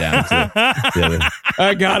 You're going down too.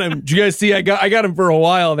 I got him. Did you guys see? I got him for a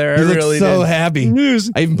while there. He I really so did. happy.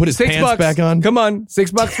 I even put his pants back on. Come on,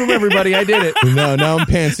 $6 from everybody. I did it. No, now I'm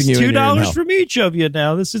pantsing you. $2 from each of you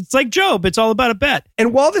now. It's like Job. It's all about a bet.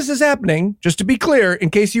 And while this is happening, just to be clear, in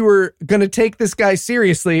case you were going to take this guy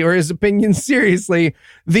seriously or his opinion seriously,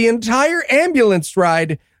 the entire ambulance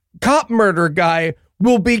ride, cop murder guy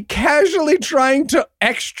will be casually trying to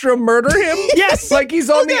extra murder him. Yes. Like he's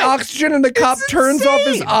on the oxygen and the cop turns off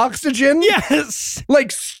his oxygen. Yes. Like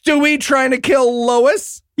Stewie trying to kill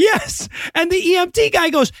Lois. Yes. And the EMT guy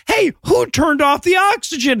goes, hey, who turned off the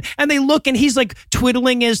oxygen? And they look and he's like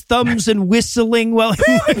twiddling his thumbs and whistling while he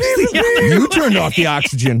looks the other You way. turned off the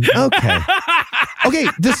oxygen. Okay. Okay,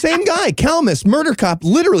 the same guy, Calmus, murder cop,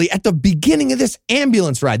 literally at the beginning of this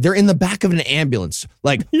ambulance ride. They're in the back of an ambulance,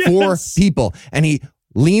 like 4 people. And he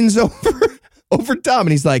leans over Tom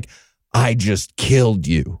and he's like, I just killed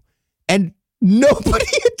you. And nobody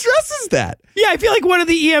addresses that. Yeah, I feel like one of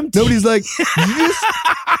the EMTs. Nobody's like,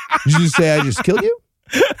 did you just say I just killed you?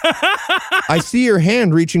 I see your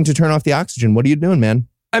hand reaching to turn off the oxygen. What are you doing, man?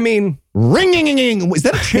 I mean, ring. Is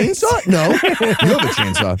that a chainsaw? No, you have a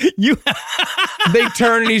chainsaw. They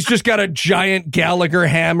turn and he's just got a giant Gallagher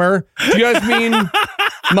hammer. Do you guys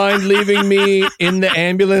mind leaving me in the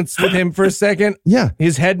ambulance with him for a second? Yeah.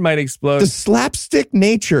 His head might explode. The slapstick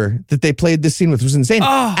nature that they played this scene with was insane.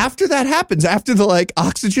 Oh. After that happens, after the like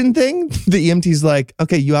oxygen thing, the EMT's like,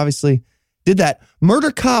 okay, you obviously did that.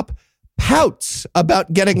 Murder cop pouts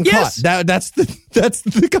about getting caught. That's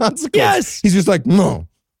the consequence. Yes. He's just like, no.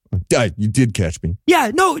 You did catch me.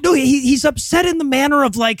 Yeah, no, he's upset in the manner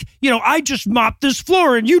of like, I just mopped this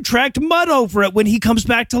floor and you tracked mud over it when he comes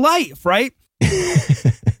back to life, right?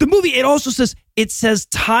 The movie, it says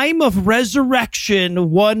time of resurrection,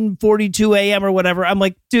 1:42 a.m. or whatever. I'm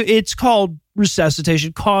like, dude, it's called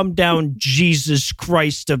resuscitation. Calm down, Jesus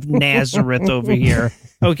Christ of Nazareth over here.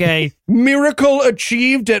 Okay. Miracle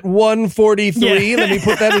achieved at 1:43. Let me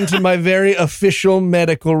put that into my very official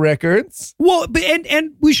medical records. Well,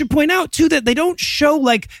 and we should point out too that they don't show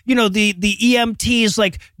like, the EMTs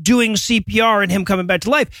like doing CPR and him coming back to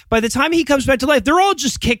life. By the time he comes back to life, they're all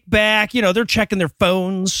just kicked back. They're checking their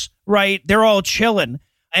phones, right? They're all chilling.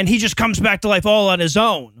 And he just comes back to life all on his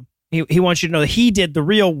own. He wants you to know that he did the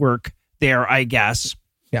real work there, I guess.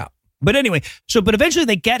 Yeah. But anyway, but eventually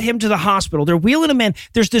they get him to the hospital. They're wheeling him in.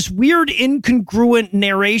 There's this weird incongruent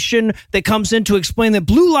narration that comes in to explain that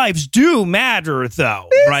blue lives do matter, though,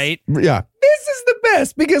 right? Yeah. This is the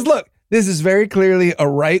best because look, this is very clearly a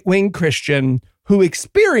right-wing Christian who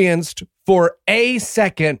experienced for a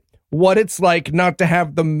second what it's like not to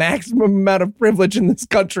have the maximum amount of privilege in this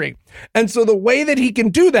country. And so the way that he can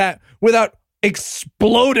do that without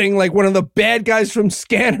exploding like one of the bad guys from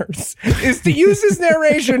Scanners is to use his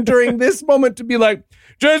narration during this moment to be like,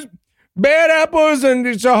 just bad apples and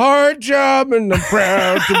it's a hard job and I'm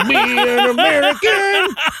proud to be an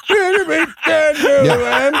American.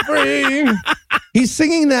 I'm free. He's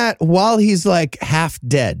singing that while he's like half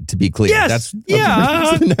dead, to be clear. Yes.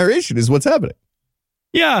 That's the narration is what's happening.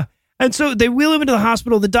 Yeah. And so they wheel him into the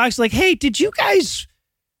hospital. The doc's like, hey, did you guys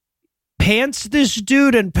pants this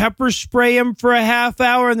dude and pepper spray him for a half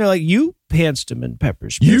hour, and they're like, you pantsed him and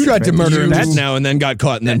pepper spray. You tried to murder him That's just now and then got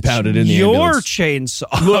caught and then pouted in the your ambulance.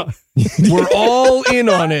 chainsaw. Look, we're all in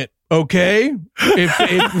on it, okay?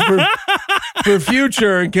 For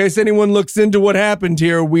future, in case anyone looks into what happened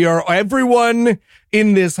here, we are everyone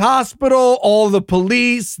in this hospital, all the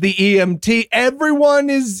police, the EMT,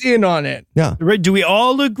 everyone is in on it. Yeah. Right, do we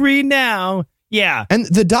all agree now? Yeah. And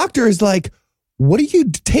the doctor is like, what do you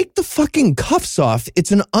take the fucking cuffs off?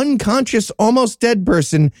 It's an unconscious, almost dead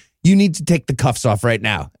person. You need to take the cuffs off right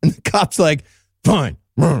now. And the cop's like, fine.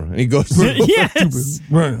 And he goes, Yes.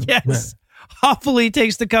 Yes. Huffily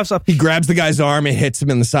takes the cuffs off. He grabs the guy's arm and hits him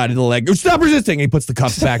in the side of the leg. Stop resisting. And he puts the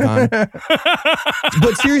cuffs back on.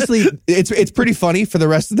 But seriously, it's pretty funny. For the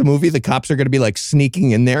rest of the movie, the cops are going to be like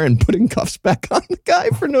sneaking in there and putting cuffs back on the guy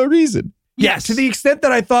for no reason. Yes. To the extent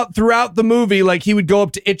that I thought throughout the movie, like he would go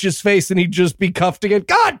up to Itch's face and he'd just be cuffed again.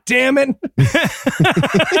 God damn it.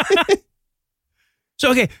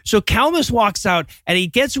 So Kalmus walks out and he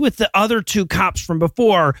gets with the other two cops from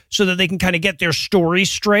before so that they can kind of get their story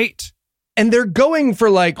straight. And they're going for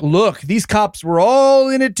like, look, these cops were all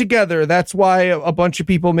in it together. That's why a bunch of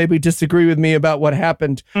people maybe disagree with me about what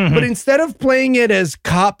happened. Mm-hmm. But instead of playing it as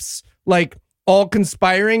cops, like all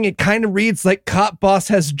conspiring, it kind of reads like cop boss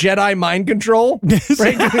has Jedi mind control.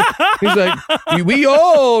 Right? He's like, we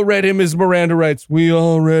all read him his Miranda rights. We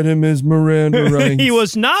all read him his Miranda rights. He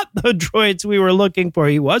was not the droids we were looking for.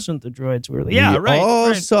 He wasn't the droids we were looking for. We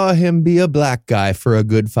all saw him be a black guy for a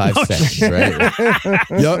good 5 seconds, right?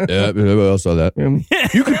 Yep, I all saw that.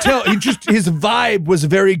 You could tell his vibe was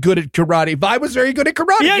very good at karate. Vibe was very good at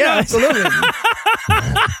karate. Yeah, absolutely.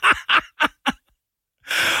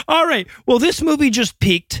 All right. Well, this movie just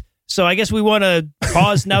peaked. So I guess we want to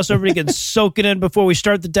pause now so everybody can soak it in before we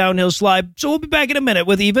start the downhill slide. So we'll be back in a minute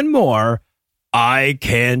with even more I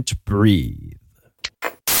Can't Breathe.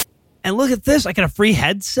 And look at this. I got a free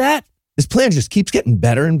headset. This plan just keeps getting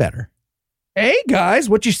better and better. Hey, guys,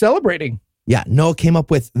 what you celebrating? Yeah, Noah came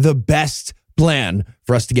up with the best plan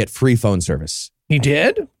for us to get free phone service. He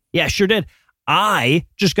did? Yeah, sure did. I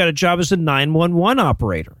just got a job as a 911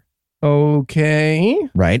 operator. Okay.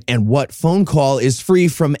 Right. And what phone call is free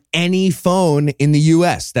from any phone in the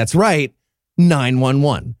U.S.? That's right.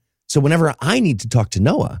 911. So whenever I need to talk to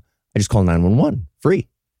Noah, I just call 911 free.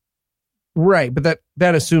 Right. But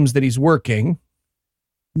that assumes that he's working.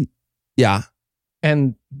 Yeah.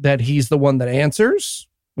 And that he's the one that answers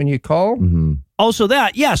when you call. Mm-hmm. Also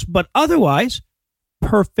that, yes. But otherwise,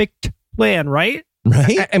 perfect plan, right?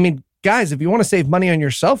 Right. I mean, guys, if you want to save money on your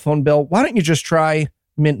cell phone bill, why don't you just try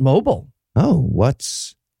Mint Mobile? Oh,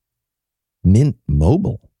 what's Mint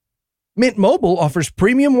Mobile? Mint Mobile offers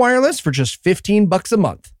premium wireless for just $15 a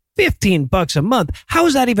month. $15 a month? How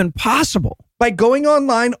is that even possible? By going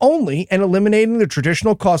online only and eliminating the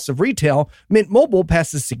traditional costs of retail, Mint Mobile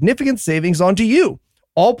passes significant savings on to you.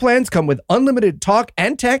 All plans come with unlimited talk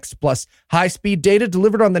and text, plus high-speed data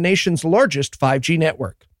delivered on the nation's largest 5G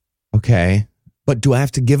network. Okay. But do I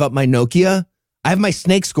have to give up my Nokia? I have my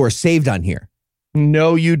Snake score saved on here.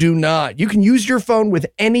 No, you do not. You can use your phone with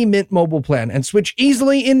any Mint Mobile plan and switch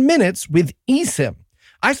easily in minutes with eSIM.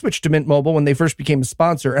 I switched to Mint Mobile when they first became a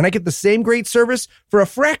sponsor, and I get the same great service for a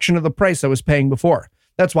fraction of the price I was paying before.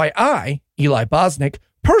 That's why I, Eli Bosnick,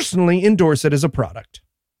 personally endorse it as a product.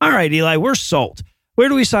 All right, Eli, we're sold. Where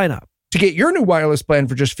do we sign up? To get your new wireless plan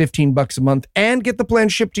for just $15 a month and get the plan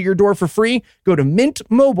shipped to your door for free, go to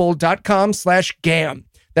mintmobile.com/gam.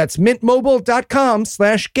 That's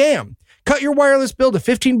mintmobile.com/gam. Cut your wireless bill to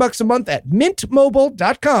 $15 a month at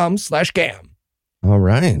mintmobile.com/gam. All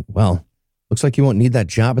right. Well, looks like you won't need that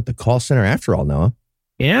job at the call center after all, Noah.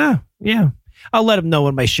 Yeah. I'll let him know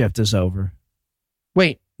when my shift is over.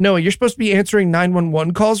 Wait, Noah, you're supposed to be answering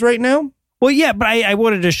 911 calls right now? Well, yeah, but I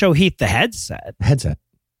wanted to show Heath the headset. Headset.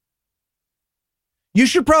 You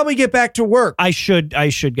should probably get back to work. I should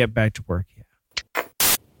get back to work. Yeah.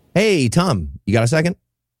 Hey, Tom, you got a second?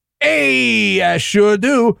 Hey, I sure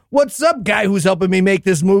do. What's up, guy who's helping me make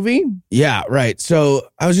this movie? Yeah, right. So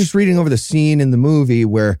I was just reading over the scene in the movie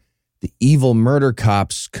where the evil murder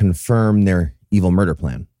cops confirm their evil murder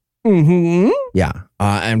plan. Mm-hmm. Yeah.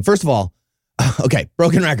 And first of all, okay,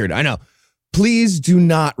 broken record, I know. Please do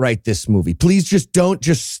not write this movie. Please don't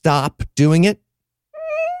stop doing it.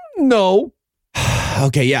 No.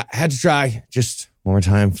 Okay, yeah, had to try just one more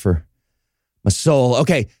time for my soul.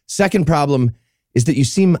 Okay, second problem is that you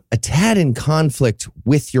seem a tad in conflict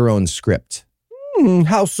with your own script.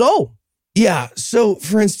 How so? Yeah, so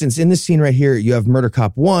for instance, in this scene right here, you have Murder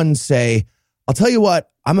Cop 1 say, I'll tell you what,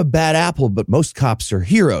 I'm a bad apple, but most cops are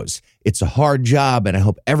heroes. It's a hard job, and I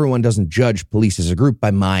hope everyone doesn't judge police as a group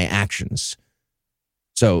by my actions.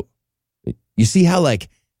 So, you see how, like,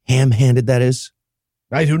 ham-handed that is?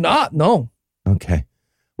 I do not, no. Okay.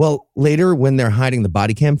 Well, later, when they're hiding the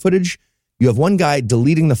body cam footage, you have one guy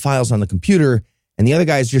deleting the files on the computer, and the other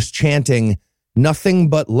guy is just chanting, "Nothing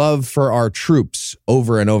but love for our troops,"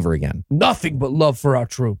 over and over again. Nothing but love for our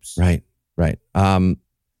troops. Right.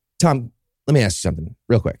 Tom, let me ask you something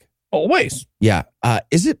real quick. Always. Yeah.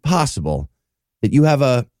 Is it possible that you have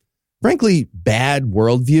a, frankly, bad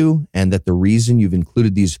worldview and that the reason you've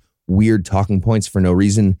included these weird talking points for no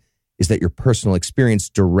reason is that your personal experience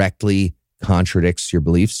directly contradicts your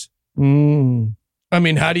beliefs? I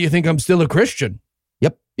mean, how do you think I'm still a Christian?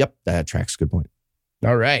 Yep. That tracks. Good point.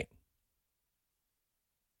 All right.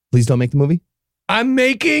 Please don't make the movie. I'm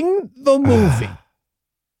making the movie.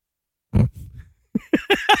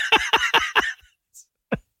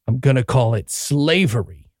 I'm going to call it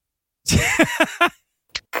Slavery.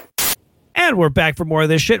 And we're back for more of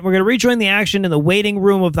this shit. We're going to rejoin the action in the waiting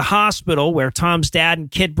room of the hospital where Tom's dad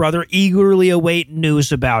and kid brother eagerly await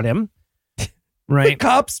news about him. Right.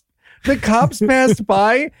 The cops passed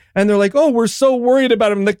by and they're like, "Oh, we're so worried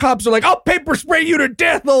about him." And the cops are like, "I'll paper spray you to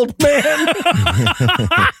death, old man."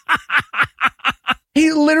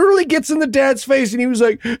 He literally gets in the dad's face and he was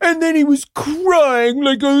like, and then he was crying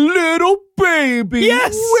like a little baby.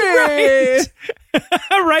 Yes, right.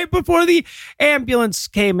 Right before the ambulance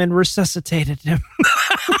came and resuscitated him.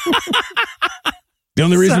 The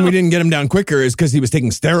only reason we didn't get him down quicker is because he was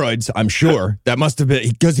taking steroids, I'm sure. That must have been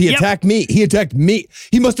because he attacked me. He attacked me.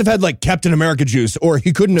 He must have had like Captain America juice, or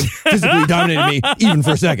he couldn't have physically dominated me even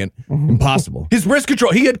for a second. Impossible. His wrist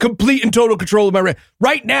control. He had complete and total control of my wrist.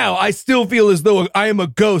 Right now, I still feel as though I am a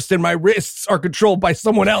ghost and my wrists are controlled by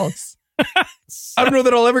someone else. I don't know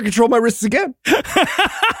that I'll ever control my wrists again.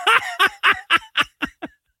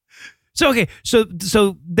 So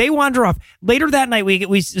they wander off. Later that night,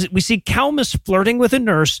 we see Kalmus flirting with a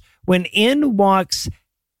nurse when in walks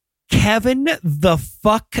Kevin the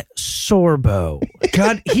fuck Sorbo.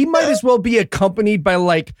 God, he might as well be accompanied by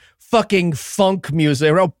like fucking funk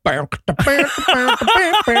music.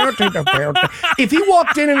 If he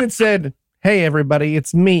walked in and it said, "Hey everybody,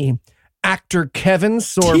 it's me, actor Kevin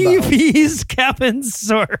Sorbo." TV's Kevin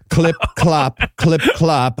Sorbo. Clip, clop,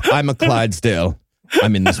 I'm a Clydesdale.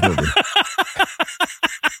 I'm in this movie.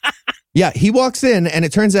 Yeah, he walks in and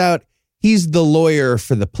it turns out he's the lawyer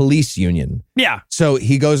for the police union. Yeah. So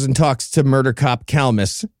he goes and talks to murder cop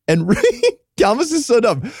Kalmus, and Kalmus is so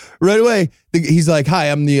dumb. Right away, he's like, "Hi,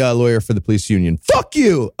 I'm the lawyer for the police union." Fuck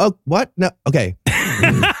you. Oh, what? No. Okay.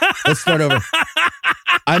 Let's start over.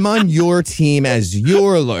 "I'm on your team as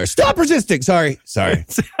your lawyer." Stop resisting. Sorry.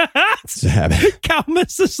 It's a habit.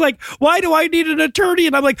 Kalmus is like, "Why do I need an attorney?"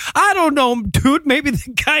 And I'm like, "I don't know, dude. Maybe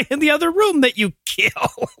the guy in the other room that you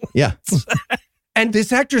kill." Yeah. And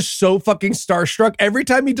this actor's so fucking starstruck. Every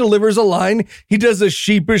time he delivers a line, he does a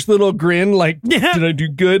sheepish little grin like, "Did I do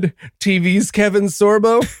good? TV's Kevin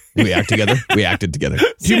Sorbo." We acted together.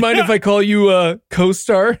 Do you mind if I call you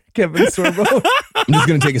co-star Kevin Sorbo? I'm just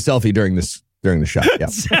going to take a selfie during the shot. Yeah.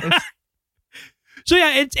 So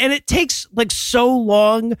yeah, it takes like so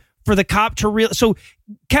long for the cop to realize. So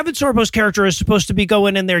Kevin Sorbo's character is supposed to be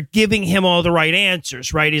going in there giving him all the right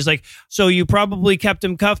answers, right? He's like, "So you probably kept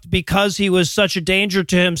him cuffed because he was such a danger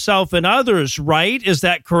to himself and others, right? Is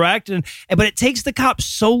that correct?" But it takes the cop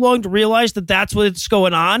so long to realize that that's what's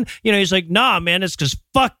going on. You know, he's like, "Nah, man, it's because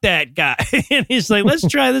fuck that guy." And he's like, "Let's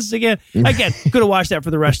try this again." Again, could have watched that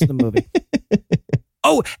for the rest of the movie.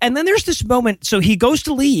 Oh, and then there's this moment. So he goes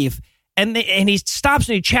to leave. And he stops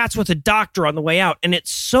and he chats with a doctor on the way out. And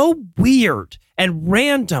it's so weird and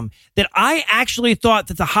random that I actually thought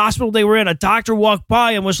that the hospital they were in, a doctor walked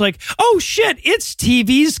by and was like, "Oh shit, it's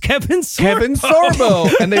TV's Kevin Sorbo." Kevin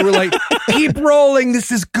Sorbo. And they were like, "Keep rolling.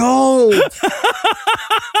 This is gold."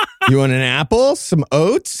 You want an apple, some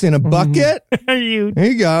oats in a bucket? Are you There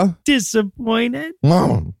you go. disappointed?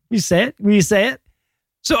 Mom. You say it? Will you say it?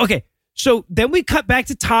 So, okay. So then we cut back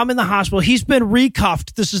to Tom in the hospital. He's been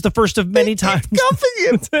recuffed. This is the first of many times. Cuffing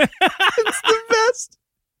him. It's the best.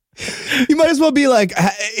 You might as well be like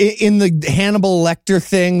in the Hannibal Lecter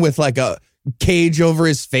thing with like a cage over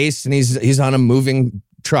his face and he's on a moving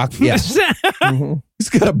truck. Yeah. He's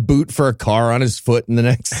got a boot for a car on his foot in the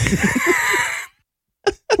next.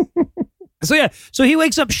 So he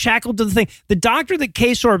wakes up shackled to the thing. The doctor that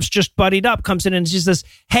K-Sorb's just buddied up comes in and she says,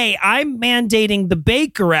 "Hey, I'm mandating the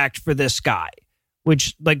Baker Act for this guy,"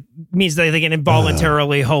 which like means that they can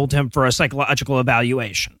involuntarily hold him for a psychological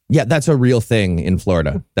evaluation. Yeah, that's a real thing in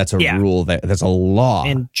Florida. That's a rule. That's a law.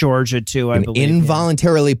 In Georgia, too, I believe.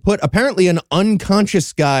 Involuntarily put, apparently, an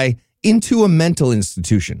unconscious guy into a mental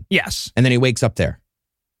institution. Yes. And then he wakes up there.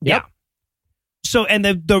 Yep. So, and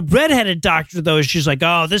the redheaded doctor, though, she's like,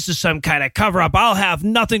 oh, this is some kind of cover-up. I'll have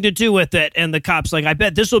nothing to do with it. And the cop's like, I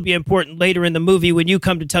bet this will be important later in the movie when you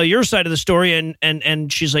come to tell your side of the story.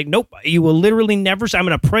 And she's like, nope, you will literally never see. I'm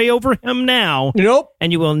going to pray over him now. Nope.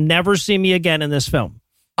 And you will never see me again in this film.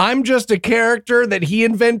 I'm just a character that he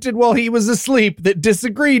invented while he was asleep that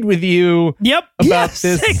disagreed with you. Yep. About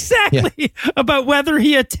this. Exactly. Yeah. About whether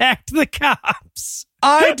he attacked the cops.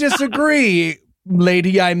 I disagree.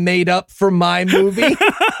 Lady I made up for my movie.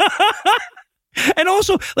 And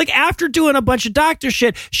also, like, after doing a bunch of doctor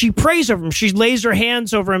shit, she prays over him. She lays her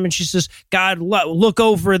hands over him and she says, God, look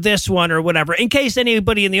over this one or whatever, in case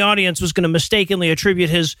anybody in the audience was going to mistakenly attribute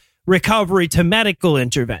his recovery to medical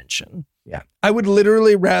intervention. Yeah. I would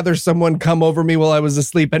literally rather someone come over me while I was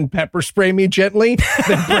asleep and pepper spray me gently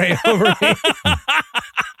than pray over me.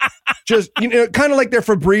 Just, kind of like they're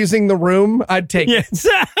Febrezing the room. I'd take it.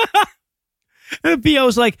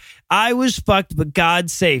 P.O.'s like, I was fucked, but God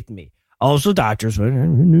saved me. Also, doctors.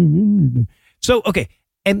 So, okay.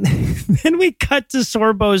 And then we cut to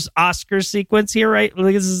Sorbo's Oscar sequence here, right?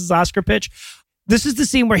 Like, this is his Oscar pitch. This is the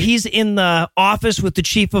scene where he's in the office with the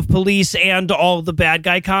chief of police and all the bad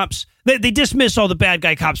guy cops. They dismiss all the bad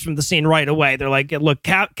guy cops from the scene right away. They're like, look,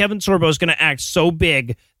 Kevin Sorbo's going to act so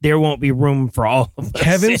big, there won't be room for all of us.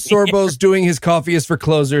 Kevin Sorbo's doing his coffee is for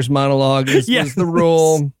closers monologue. This was the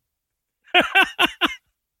rule.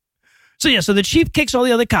 So the chief kicks all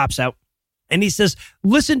the other cops out and he says,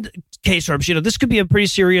 listen, K-Sorbs, this could be a pretty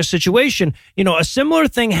serious situation. A similar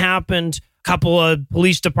thing happened a couple of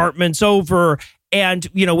police departments over. And,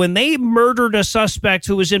 when they murdered a suspect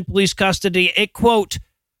who was in police custody, it, quote,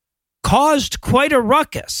 caused quite a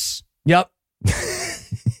ruckus. Yep.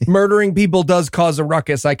 Murdering people does cause a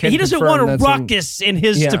ruckus. He doesn't want a ruckus in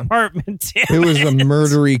his department. It was a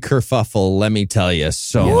murdery kerfuffle, let me tell you.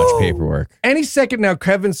 So much paperwork. Any second now,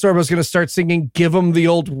 Kevin Sorbo's going to start singing Give Him the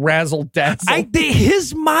Old Razzle Dazzle.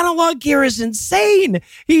 His monologue here is insane.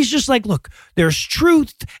 He's just like, look, there's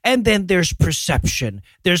truth and then there's perception.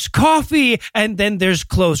 There's coffee and then there's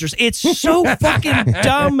closers. It's so fucking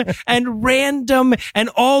dumb and random and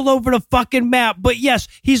all over the fucking map. But yes,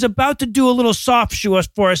 he's about to do a little soft shoe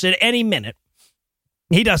for us at any minute.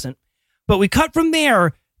 He doesn't. But we cut from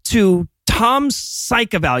there to Tom's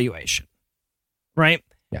psych evaluation. Right?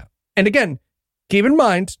 Yeah. And again, keep in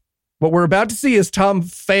mind, what we're about to see is Tom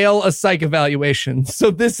fail a psych evaluation. So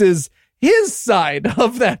this is his side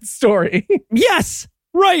of that story. Yes.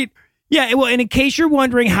 Right. Yeah. Well, and in case you're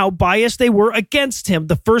wondering how biased they were against him,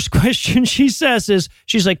 the first question she says is,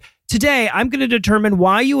 she's like, today, I'm going to determine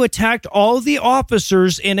why you attacked all the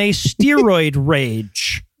officers in a steroid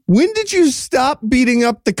rage. When did you stop beating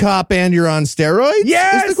up the cop and you're on steroids?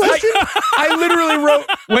 Yes! Is the question? I literally wrote,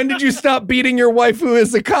 when did you stop beating your wife who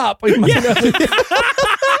is a cop?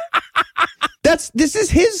 This is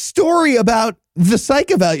his story about the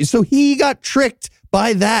psych evaluation. So he got tricked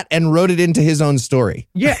by that and wrote it into his own story.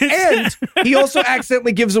 Yeah, and he also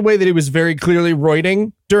accidentally gives away that he was very clearly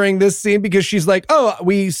roiding during this scene because she's like, oh,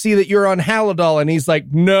 we see that you're on Halidol. And he's like,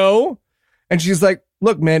 no. And she's like,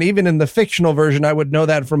 look, man, even in the fictional version, I would know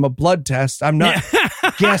that from a blood test. I'm not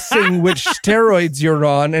guessing which steroids you're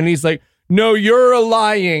on. And he's like, no, you're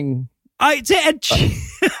lying.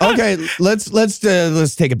 Okay, let's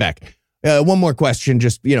take it back. One more question,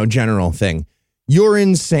 just, general thing. You're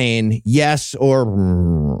insane, yes or...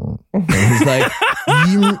 And he's like...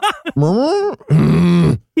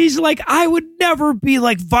 He's like, I would never be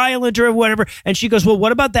like violent or whatever. And she goes, well,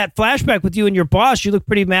 what about that flashback with you and your boss? You look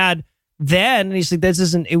pretty mad then. And he's like,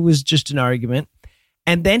 it was just an argument.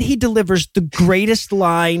 And then he delivers the greatest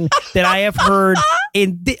line that I have heard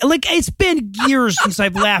it's been years since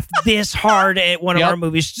I've laughed this hard at one of our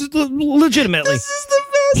movies. Legitimately. This is the best.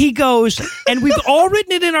 He goes, and we've all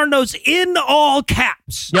written it in our notes in all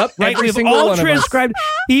caps. Yep. Right. We've all transcribed.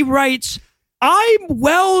 He writes, I'm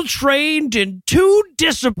well trained in 2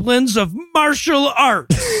 disciplines of martial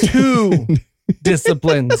arts. 2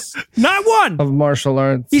 disciplines. Not one. Of martial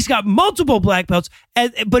arts. He's got multiple black belts.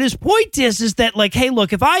 But his point is that, like, hey,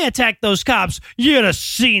 look, if I attack those cops, you'd have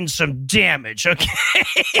seen some damage, okay?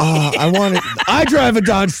 I drive a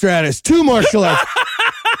Dodge Stratus, 2 martial arts.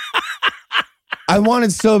 I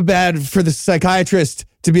wanted so bad for the psychiatrist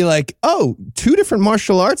to be like, oh, 2 different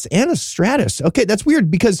martial arts and a Stratus. Okay, that's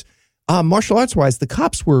weird because martial arts wise, the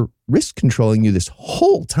cops were risk controlling you this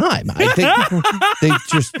whole time. I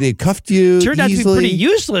think they cuffed you. Turned out to be easily. pretty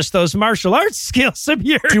useless, those martial arts skills of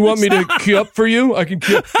yours. Do you want me to queue up for you? I can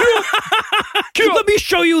queue up. Let me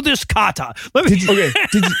show you this kata.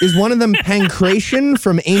 Is one of them pancration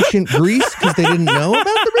from ancient Greece because they didn't know about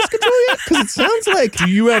the risk control yet? Because it sounds like Do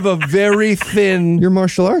you have a very thin your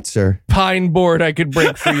martial arts, sir. pine board I could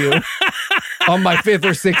break for you on my 5th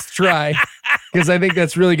or 6th try? Because I think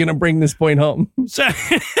that's really going to bring this point home. So,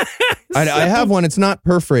 I have one. It's not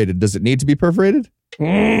perforated. Does it need to be perforated?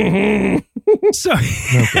 so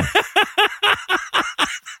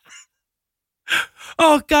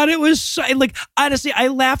oh God, it was so, like, honestly, I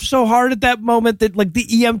laughed so hard at that moment that like the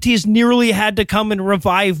EMTs nearly had to come and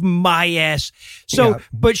revive my ass. So,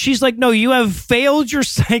 but she's like, no, you have failed your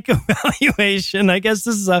psych evaluation. I guess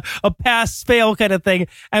this is a pass fail kind of thing.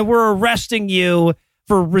 And we're arresting you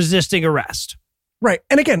for resisting arrest. Right.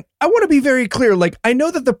 And again, I want to be very clear. Like, I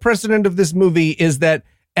know that the precedent of this movie is that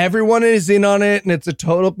everyone is in on it and it's a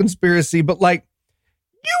total conspiracy, but like,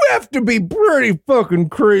 you have to be pretty fucking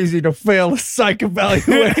crazy to fail a psych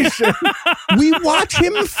evaluation. We watch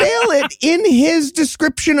him fail it in his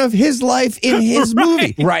description of his life in his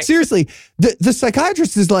movie. Right. Seriously, the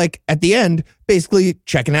psychiatrist is like, at the end, basically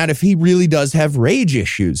checking out if he really does have rage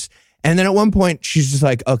issues. And then at one point, she's just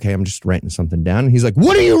like, okay, I'm just writing something down. And he's like,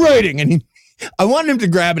 what are you writing? And I wanted him to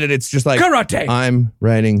grab it, and it's just like, karate. I'm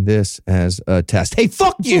writing this as a test. Hey,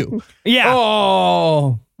 fuck you. Yeah.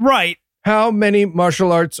 Oh, right. How many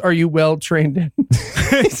martial arts are you well trained in?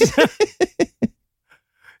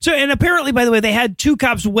 So, and apparently, by the way, they had 2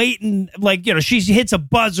 cops waiting, like, you know, she hits a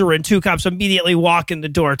buzzer and 2 cops immediately walk in the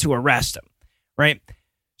door to arrest him, right?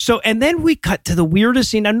 So, and then we cut to the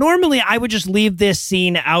weirdest scene. Now, normally I would just leave this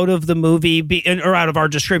scene out of the movie, or out of our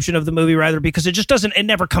description of the movie, rather, because it just doesn't, it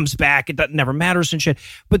never comes back. It never matters and shit.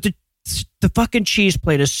 But the fucking cheese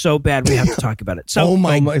plate is so bad, we have to talk about it. So, oh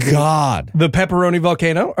my God. The pepperoni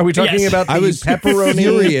volcano? Are we talking about the pepperoni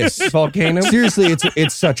furious. volcano? Seriously,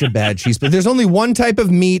 it's such a bad cheese plate. There's only one type of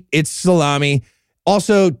meat. It's salami.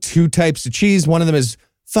 Also, 2 types of cheese. One of them is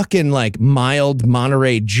fucking like mild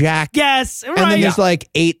Monterey Jack. yes, right. And then there's like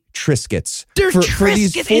 8 Triscuits. They're For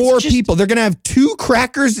these Triscuits. 4 It's just- people. They're going to have 2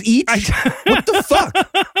 crackers each? What the fuck?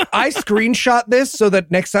 I screenshot this so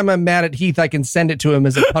that next time I'm mad at Heath, I can send it to him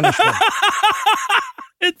as a punishment.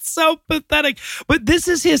 It's so pathetic. But this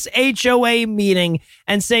is his HOA meeting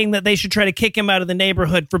and saying that they should try to kick him out of the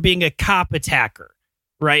neighborhood for being a cop attacker,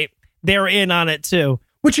 right? They're in on it too.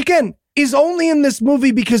 Which again is only in this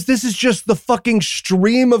movie because this is just the fucking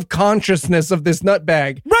stream of consciousness of this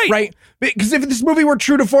nutbag. Right. Because if this movie were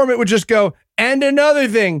true to form, it would just go, and another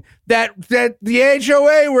thing, that the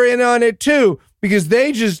HOA were in on it too, because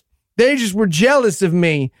they just were jealous of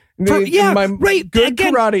me. Right. Good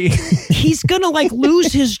Again, karate. He's gonna like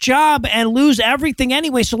lose his job and lose everything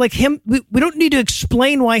anyway. So like him, we don't need to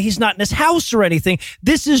explain why he's not in his house or anything.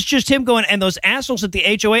 This is just him going, and those assholes at the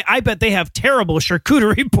HOA, I bet they have terrible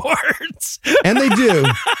charcuterie boards. And they do.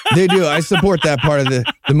 They do. I support that part of the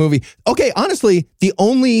movie. Okay, honestly, the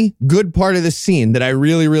only good part of the scene that I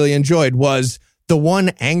really, really enjoyed was the one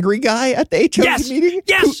angry guy at the HOA meeting.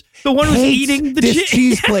 Yes, the one who's eating the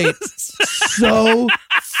cheese plate so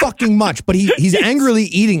fucking much, but he's angrily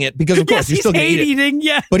eating it because of course you're still gonna eat it. Eating,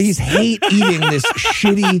 yes. But he's hate eating this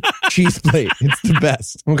shitty cheese plate. It's the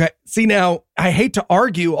best. Okay. See, now, I hate to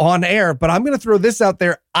argue on air, but I'm going to throw this out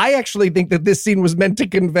there. I actually think that this scene was meant to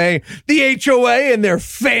convey the HOA and their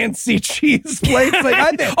fancy cheese plates. Like,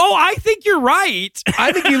 I think you're right.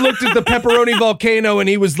 I think he looked at the pepperoni volcano and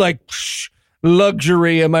he was like,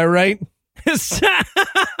 luxury, am I right?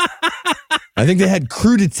 I think they had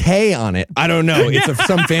crudité on it. I don't know. It's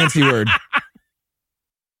some fancy word.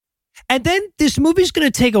 And then this movie's going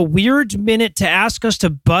to take a weird minute to ask us to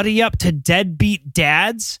buddy up to deadbeat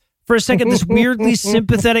dads for a second. This weirdly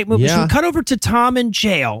sympathetic movie. Yeah. So we cut over to Tom in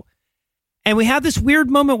jail. And we have this weird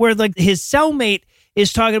moment where like his cellmate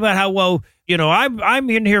is talking about how, well, you know, I'm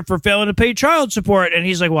in here for failing to pay child support. And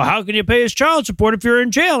he's like, well, how can you pay his child support if you're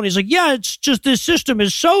in jail? And he's like, yeah, it's just this system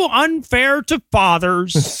is so unfair to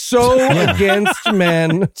fathers. So against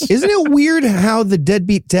men. Isn't it weird how the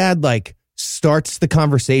deadbeat dad like starts the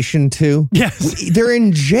conversation too? Yes. They're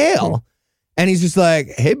in jail. And he's just like,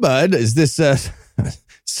 hey, bud, is this a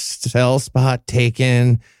cell spot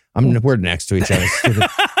taken? We're next to each other.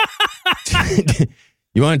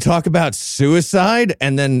 You want to talk about suicide?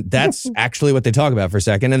 And then that's actually what they talk about for a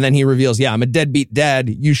second. And then he reveals, yeah, I'm a deadbeat dad.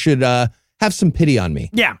 You should have some pity on me.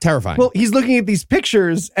 Yeah. Terrifying. Well, he's looking at these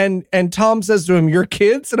pictures and Tom says to him, "Your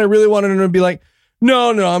kids?" And I really wanted him to be like, no,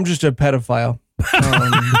 I'm just a pedophile.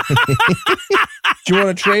 Do you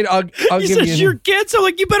want to trade? I'll he give says you. your kid, so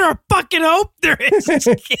like you better fucking hope there is a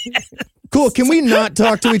kid. Cool. Can we not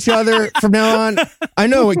talk to each other from now on? I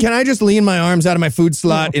know. Can I just lean my arms out of my food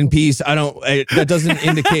slot in peace? That doesn't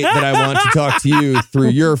indicate that I want to talk to you through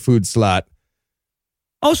your food slot.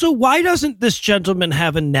 Also, why doesn't this gentleman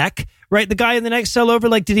have a neck? Right, the guy in the next cell over.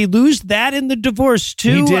 Like, did he lose that in the divorce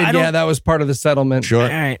too? He did. Yeah, that was part of the settlement. Sure.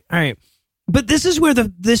 All right. But this is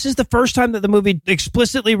the first time that the movie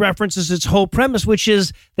explicitly references its whole premise, which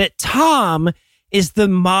is that Tom is the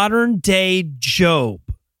modern day Job.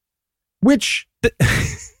 Which,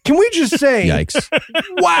 can we just say, Yikes.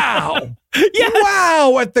 Wow. Yes.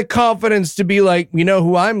 Wow, at the confidence to be like, you know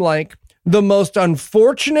who I'm like? The most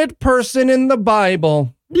unfortunate person in the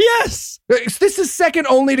Bible. Yes. This is second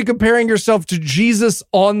only to comparing yourself to Jesus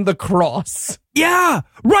on the cross. Yeah.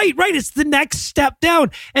 Right. It's the next step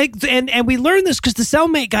down. And we learn this because the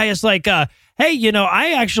cellmate guy is like, hey,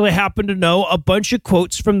 I actually happen to know a bunch of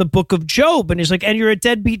quotes from the book of Job. And he's like, and you're a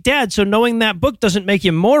deadbeat dad, so knowing that book doesn't make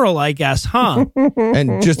you moral, I guess, huh?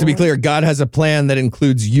 And just to be clear, God has a plan that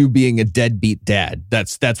includes you being a deadbeat dad.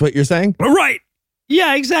 That's what you're saying? Right.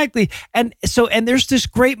 Yeah, exactly. And there's this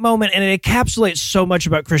great moment, and it encapsulates so much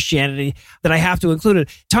about Christianity that I have to include it.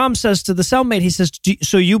 Tom says to the cellmate, he says,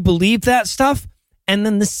 so you believe that stuff? And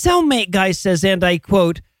then the cellmate guy says, and I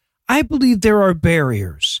quote, I believe there are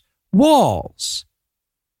barriers, walls.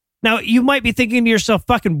 Now, you might be thinking to yourself,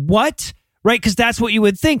 fucking what? Right? Because that's what you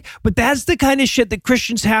would think. But that's the kind of shit that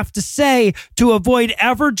Christians have to say to avoid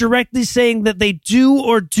ever directly saying that they do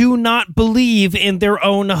or do not believe in their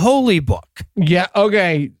own holy book. Yeah,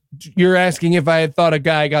 okay. You're asking if I had thought a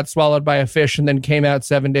guy got swallowed by a fish and then came out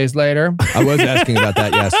 7 days later? I was asking about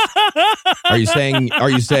that, yes. Are you saying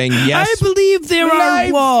yes? I believe there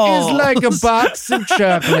are walls. Life is like a box of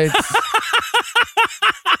chocolates.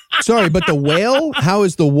 Sorry, but the whale? How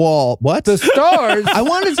is the wall? What? The stars? I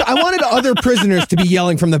wanted other prisoners to be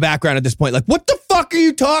yelling from the background at this point. Like, what the fuck are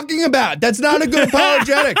you talking about? That's not a good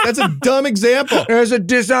apologetic. That's a dumb example. There's a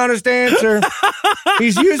dishonest answer.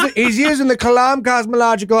 He's using the Kalam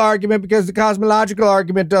cosmological argument because the cosmological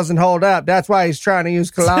argument doesn't hold up. That's why he's trying to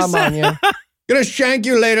use Kalam on you. Gonna shank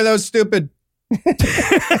you later. That was stupid.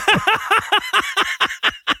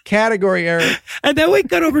 Category error. And then we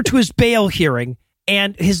got over to his bail hearing.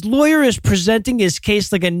 And his lawyer is presenting his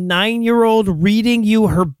case like a 9-year-old reading you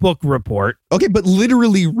her book report. Okay, but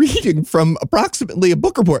literally reading from approximately a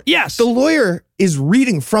book report. Yes. The lawyer is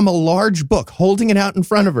reading from a large book, holding it out in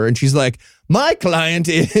front of her. And she's like, my client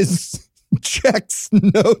is, checks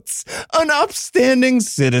notes, an upstanding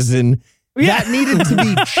citizen that needed to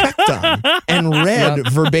be checked on and read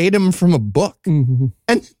verbatim from a book. Mm-hmm.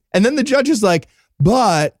 And then the judge is like,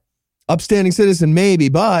 but upstanding citizen, maybe,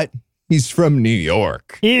 but he's from New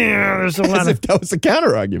York. Yeah, there's a lot As if that was a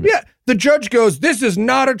counter argument. Yeah, the judge goes, this is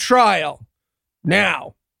not a trial.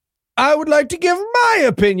 Now, I would like to give my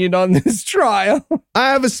opinion on this trial. I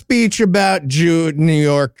have a speech about New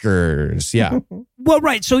Yorkers. Yeah. Well,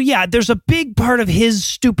 right. So, yeah, there's a big part of his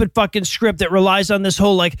stupid fucking script that relies on this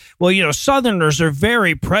whole, like, well, Southerners are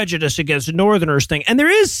very prejudiced against Northerners thing. And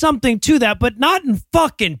there is something to that, but not in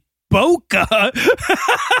fucking Boca.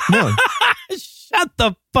 No. Shut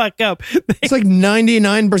the fuck up. It's like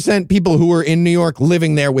 99% people who were in New York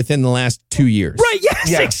living there within the last 2 years. Right, yes,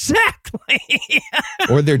 Yeah. exactly.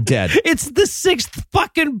 Or they're dead. It's the 6th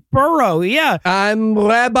fucking borough, yeah. I'm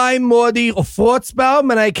Rabbi Mordi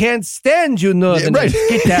Fortzbaum, and I can't stand you, Northerners. Yeah,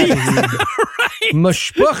 right. Get out of here. Right.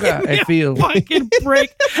 Mashpucha, I feel. Fucking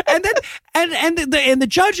break. And then the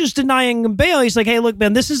judge is denying him bail. He's like, hey, look,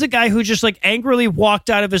 man, this is a guy who just like angrily walked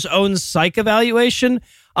out of his own psych evaluation.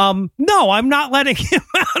 No, I'm not letting him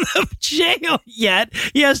out of jail yet.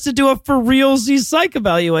 He has to do a for realsy psych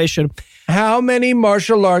evaluation. How many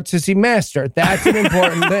martial arts has he mastered? That's an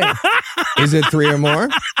important thing. Is it 3 or more?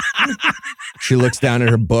 She looks down at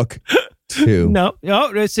her book. 2. No,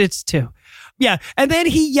 it's 2. Yeah, and then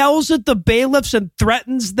he yells at the bailiffs and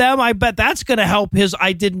threatens them. I bet that's going to help his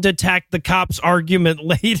I didn't attack the cops argument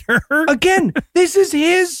later. Again, this is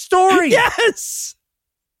his story. Yes.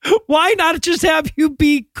 Why not just have you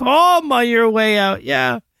be calm on your way out?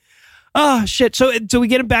 Yeah. Oh, shit. So we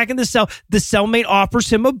get him back in the cell. The cellmate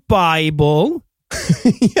offers him a Bible.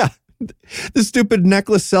 Yeah. The stupid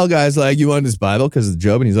necklace cell guy's like, you want this Bible because of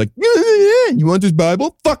Job? And he's like, yeah, you want this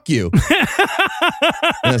Bible? Fuck you.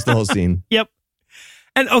 And that's the whole scene. Yep.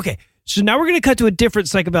 And okay, so now we're going to cut to a different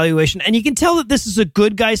psych evaluation. And you can tell that this is a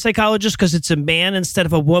good guy psychologist because it's a man instead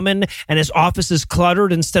of a woman. And his office is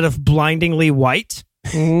cluttered instead of blindingly white.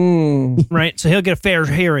 Right? So he'll get a fair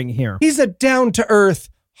hearing here. He's a down-to-earth,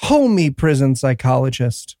 homey prison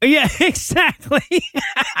psychologist. Yeah, exactly.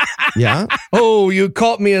 Yeah. Oh, you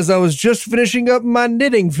caught me as I was just finishing up my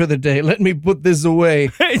knitting for the day. Let me put this away.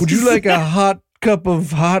 Would you like a hot cup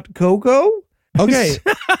of hot cocoa? Okay.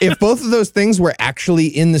 If both of those things were actually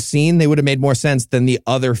in the scene, they would have made more sense than the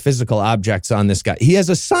other physical objects on this guy. He has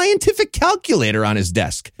a scientific calculator on his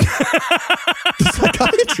desk. The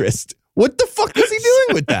psychiatrist. What the fuck is he doing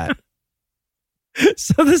with that?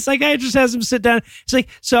 So the psychiatrist has him sit down. He's like,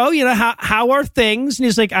 so, how are things? And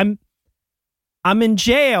he's like, I'm in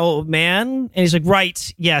jail, man. And he's like,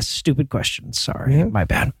 right. Yes. Stupid question. Sorry. My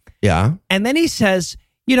bad. Yeah. And then he says,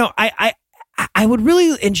 I would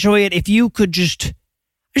really enjoy it if you could just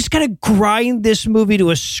kind of grind this movie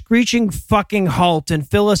to a screeching fucking halt and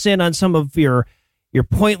fill us in on some of your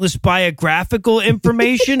pointless biographical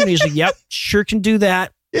information. And he's like, yep, sure can do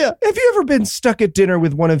that. Yeah. Have you ever been stuck at dinner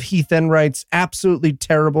with one of Heath Enright's absolutely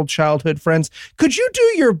terrible childhood friends? Could you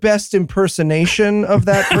do your best impersonation of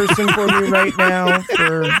that person for me right now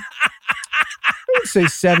for, I would say,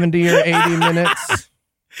 70 or 80 minutes?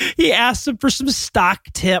 He asks him for some stock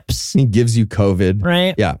tips. He gives you COVID.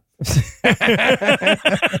 Right? Yeah.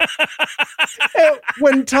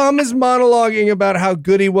 When Tom is monologuing about how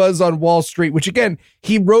good he was on Wall Street, which again,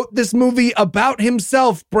 he wrote this movie about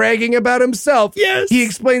himself, bragging about himself. Yes. He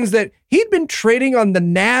explains that he'd been trading on the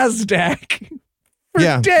NASDAQ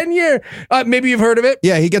for 10 years. Maybe you've heard of it.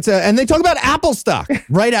 Yeah, he gets and they talk about Apple stock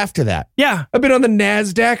right after that. Yeah. I've been on the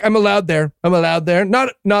NASDAQ. I'm allowed there.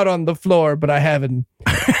 Not on the floor, but I haven't.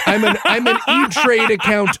 I'm an E-Trade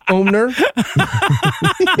account owner.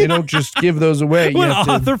 They don't just give those away. What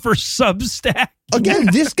author for Substack? Again,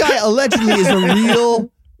 this guy allegedly is a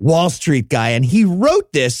real Wall Street guy, and he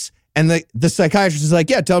wrote this. And the psychiatrist is like,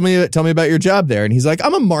 "Yeah, tell me about your job there." And he's like,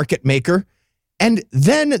 "I'm a market maker." And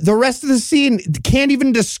then the rest of the scene can't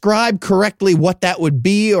even describe correctly what that would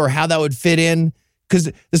be or how that would fit in,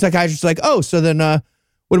 because the psychiatrist is like, "Oh, so then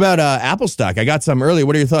what about Apple stock? I got some early.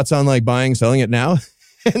 What are your thoughts on like buying, selling it now?"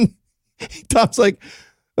 And Tom's like,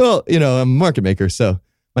 "Well, I'm a market maker, so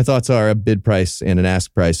my thoughts are a bid price and an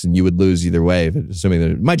ask price, and you would lose either way, assuming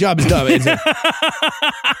that my job is done."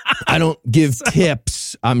 I don't give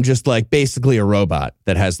tips. I'm just like basically a robot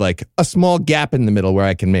that has like a small gap in the middle where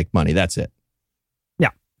I can make money. That's it.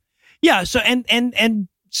 Yeah. So and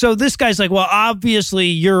so this guy's like, well, obviously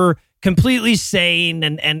you're completely sane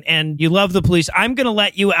and you love the police. I'm going to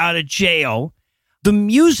let you out of jail. The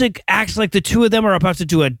music acts like the two of them are about to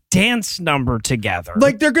do a dance number together.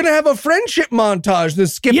 Like they're going to have a friendship montage. They're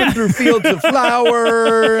skipping through fields of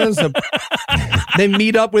flowers. They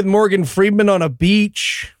meet up with Morgan Freeman on a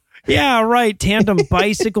beach. Yeah, right. Tandem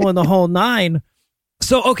bicycle and the whole nine.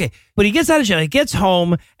 So, okay, but he gets out of jail. He gets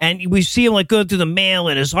home, and we see him like going through the mail,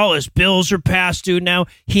 and all his bills are past due now.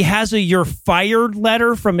 He has a "you're fired"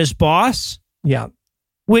 letter from his boss. Yeah.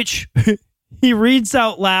 Which he reads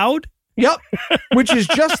out loud. Yep. Which is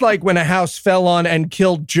just like when a house fell on and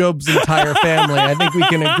killed Job's entire family. I think we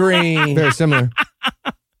can agree. Very similar.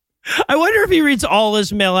 I wonder if he reads all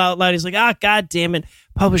his mail out loud. He's like, God damn it.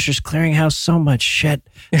 Publishers Clearinghouse, so much shit.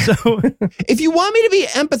 So if you want me to be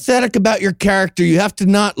empathetic about your character, you have to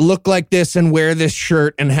not look like this and wear this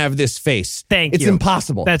shirt and have this face. It's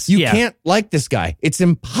impossible. You can't like this guy. It's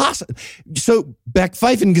impossible. So Beck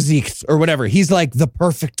Pfeifengesicht or whatever, he's like the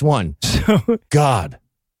perfect one. God.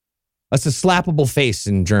 That's a slappable face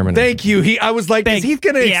in German. Thank you. I was like, is he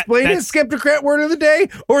going to explain his Skeptocrat word of the day?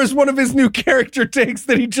 Or is one of his new character takes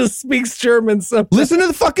that he just speaks German sometimes? Listen to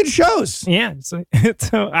the fucking shows. Yeah. So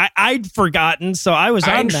I'd forgotten, so I was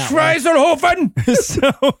on that Schreiserhofen.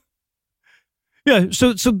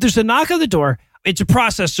 So there's a knock on the door. It's a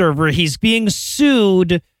process server. He's being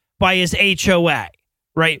sued by his HOA,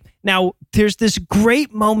 right? Now, there's this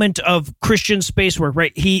great moment of Christian space work,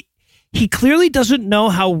 right? He clearly doesn't know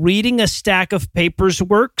how reading a stack of papers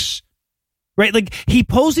works, right? Like, he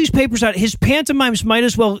pulls these papers out. His pantomimes might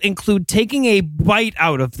as well include taking a bite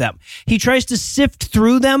out of them. He tries to sift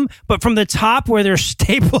through them, but from the top where they're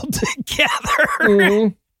stapled together.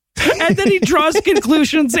 Mm-hmm. And then he draws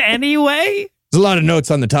conclusions anyway. There's a lot of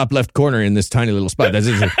notes on the top left corner in this tiny little spot. That's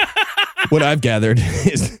what I've gathered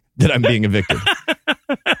is that I'm being evicted.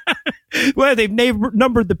 Well, they've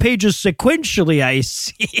numbered the pages sequentially, I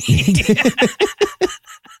see.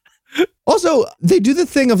 Also, they do the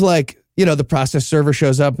thing of like, the process server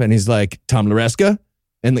shows up and he's like, Tom Lareska.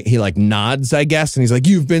 And he like nods, I guess. And he's like,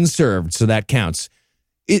 you've been served. So that counts.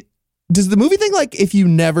 Does the movie think like if you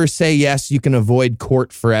never say yes, you can avoid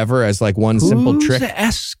court forever as like one simple trick?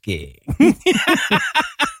 Asking?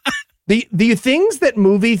 The things that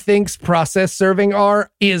movie thinks process serving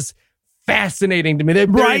is fascinating to me. They're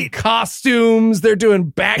wearing costumes. They're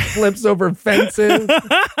doing backflips over fences.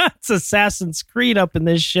 It's Assassin's Creed up in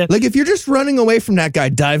this shit. Like, if you're just running away from that guy,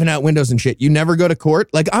 diving out windows and shit, you never go to court?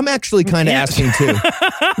 Like, I'm actually kind of asking, too.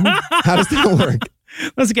 How does that work?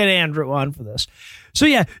 Let's get Andrew on for this.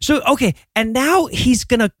 Okay. And now he's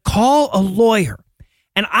going to call a lawyer.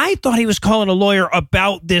 And I thought he was calling a lawyer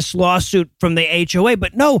about this lawsuit from the HOA,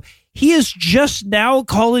 but no, he is just now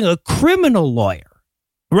calling a criminal lawyer.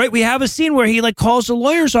 Right, we have a scene where he calls the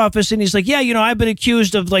lawyer's office and he's like, "Yeah, I've been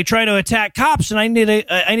accused of trying to attack cops, and I need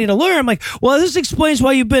a lawyer." I'm like, "Well, this explains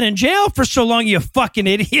why you've been in jail for so long, you fucking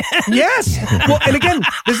idiot." Yes. Well, and again,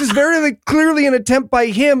 this is very clearly an attempt by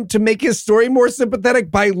him to make his story more sympathetic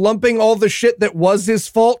by lumping all the shit that was his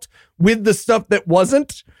fault with the stuff that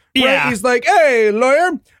wasn't. Yeah. Right? He's like, "Hey,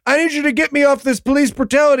 lawyer, I need you to get me off this police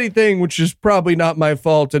brutality thing, which is probably not my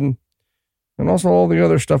fault, and also all the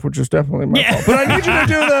other stuff, which is definitely my fault. But I need you to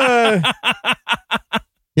do the..."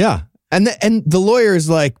 Yeah. And the lawyer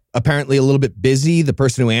is apparently a little bit busy. The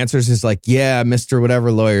person who answers is like, "Yeah, Mr.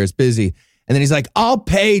 Whatever lawyer is busy." And then he's like, "I'll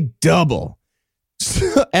pay double."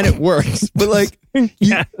 And it works. But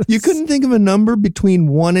you couldn't think of a number between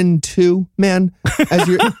 1 and 2, man. As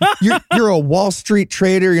you're a Wall Street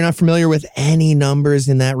trader, you're not familiar with any numbers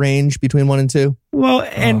in that range between 1 and 2. Well,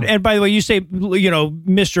 and by the way, you say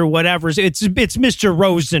Mr. Whatever's. It's Mr.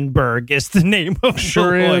 Rosenberg is the name of the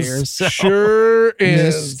lawyer. So. Sure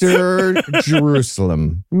is. Mr.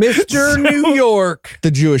 Jerusalem. Mr. New York.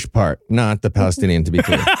 The Jewish part, not the Palestinian, to be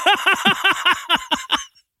clear.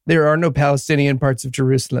 There are no Palestinian parts of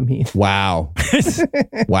Jerusalem, Heath. Wow.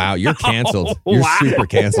 Wow, you're canceled. You're super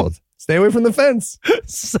canceled. Stay away from the fence.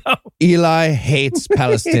 So Eli hates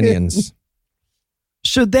Palestinians.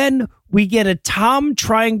 So then we get a Tom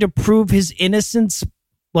trying to prove his innocence,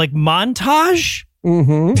 montage.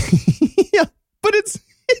 Mm-hmm. Yeah, but it's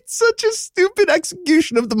such a stupid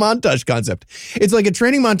execution of the montage concept. It's like a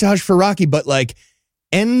training montage for Rocky, but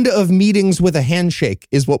end of meetings with a handshake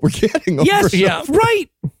is what we're getting. Yes, right.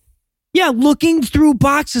 Yeah, looking through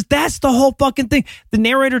boxes. That's the whole fucking thing. The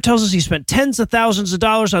narrator tells us he spent tens of thousands of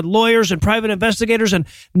dollars on lawyers and private investigators, and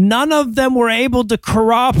none of them were able to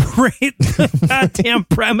corroborate the goddamn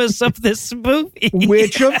premise of this movie.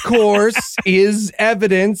 Which, of course, is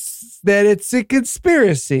evidence that it's a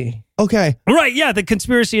conspiracy. Okay. Right, yeah, the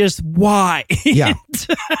conspiracy is why. Yeah.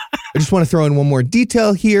 I just want to throw in one more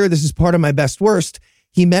detail here. This is part of my best worst.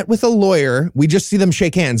 He met with a lawyer. We just see them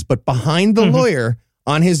shake hands, but behind the lawyer,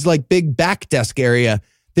 on his big back desk area,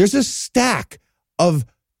 there's a stack of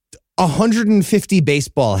 150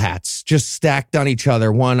 baseball hats just stacked on each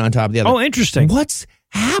other, one on top of the other. Oh, interesting. What's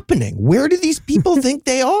happening? Where do these people think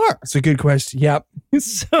they are? It's a good question. Yep.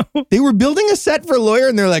 So they were building a set for a lawyer,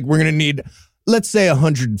 and they're like, "We're going to need, let's say,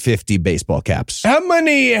 150 baseball caps." How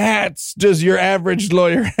many hats does your average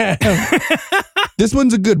lawyer have? This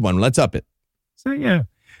one's a good one. Let's up it. So, yeah.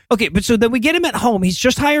 Okay, but so then we get him at home. He's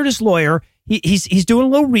just hired his lawyer. He's doing a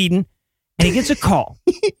little reading, and he gets a call.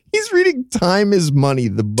 He's reading Time is Money,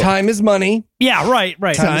 the book. Time is money. Yeah, right.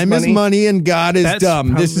 Time is money and God is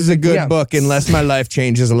dumb. This is a good book unless my life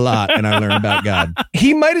changes a lot and I learn about God.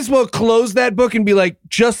 He might as well close that book and be like,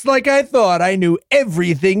 "Just like I thought, I knew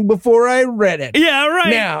everything before I read it." Yeah, right.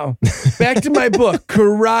 Now, back to my book,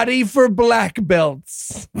 Karate for Black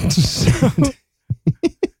Belts.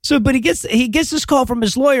 So, but he gets this call from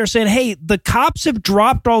his lawyer saying, "Hey, the cops have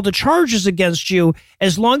dropped all the charges against you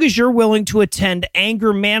as long as you're willing to attend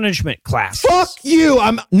anger management classes." Fuck you!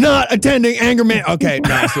 I'm not attending anger man. Okay,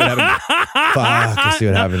 no, I see what happened. Fuck, I see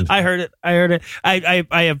what happened. I heard it.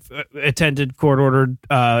 I have attended court-ordered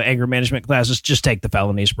anger management classes. Just take the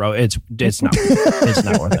felonies, bro. It's not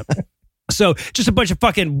worth it. So just a bunch of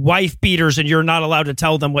fucking wife beaters, and you're not allowed to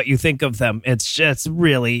tell them what you think of them. It's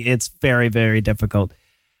very, very difficult.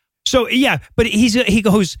 So, yeah, but he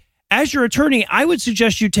goes, "As your attorney, I would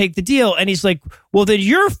suggest you take the deal." And he's like, "Well, then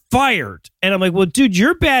you're fired." And I'm like, "Well, dude,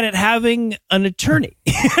 you're bad at having an attorney."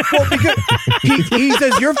 Well, because he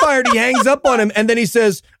says, "You're fired." He hangs up on him. And then he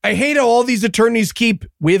says, "I hate how all these attorneys keep,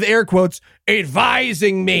 with air quotes,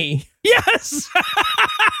 advising me." Yes.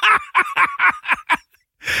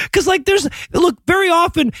 Because very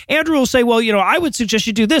often Andrew will say, "Well, I would suggest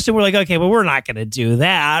you do this." And we're like, "Okay, well, we're not going to do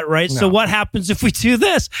that. Right. No. So what happens if we do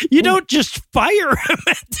this?" You don't just fire him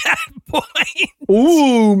at that point.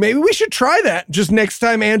 Ooh, maybe we should try that. Just next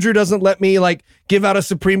time Andrew doesn't let me give out a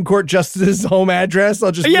Supreme Court justice's home address,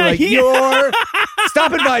 I'll just be like, "You're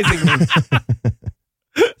stop advising me."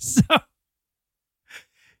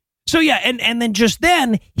 So yeah. And then just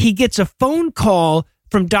then he gets a phone call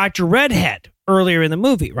from Dr. Redhead earlier in the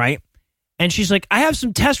movie, right? And she's like, "I have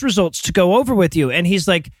some test results to go over with you." And he's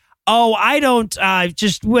like, oh, I don't,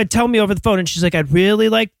 just would tell me over the phone. And she's like, I'd really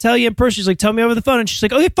like to tell you in person. She's like, tell me over the phone. And she's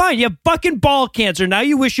like, okay, fine. You have fucking ball cancer. Now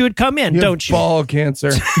you wish you would come in, don't you? Ball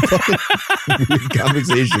cancer. Weird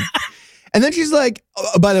conversation. And then she's like,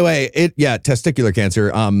 oh, by the way, testicular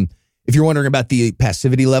cancer. If you're wondering about the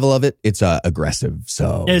passivity level of it, it's aggressive.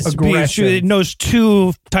 So it's aggressive. It knows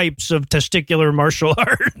 2 types of testicular martial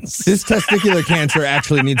arts. This testicular cancer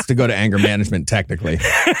actually needs to go to anger management, technically.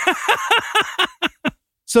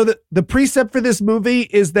 So the precept for this movie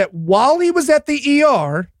is that while he was at the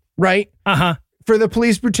ER, right? For the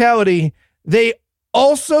police brutality, they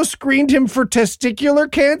also screened him for testicular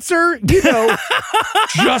cancer,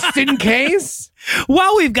 just in case.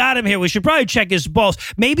 While we've got him here, we should probably check his balls.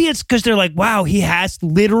 Maybe it's because they're like, wow, he has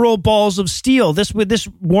literal balls of steel. This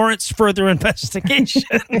warrants further investigation.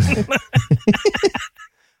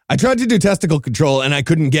 I tried to do testicle control and I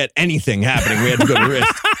couldn't get anything happening. We had to go to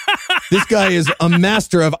wrist. This guy is a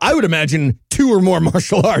master of, I would imagine, 2 or more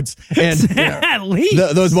martial arts. And at least.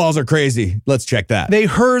 Those balls are crazy. Let's check that. They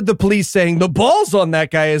heard the police saying the balls on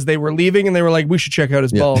that guy as they were leaving, and they were like, we should check out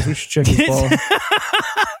his balls. We should check his balls.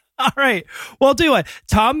 All right. Well, I'll tell you what.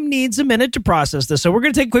 Tom needs a minute to process this, so we're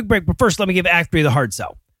going to take a quick break. But first, let me give Act 3 the hard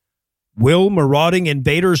sell. Will marauding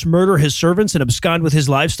invaders murder his servants and abscond with his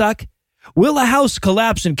livestock? Will a house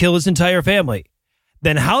collapse and kill his entire family?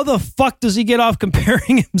 Then how the fuck does he get off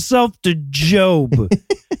comparing himself to Job?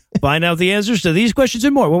 Find out the answers to these questions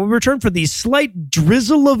and more when we return for the slight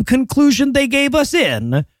drizzle of conclusion they gave us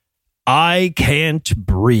in I Can't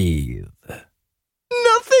Breathe.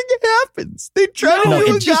 Nothing happens. They try to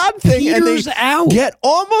do a God thing and they get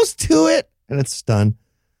almost to it and it's done.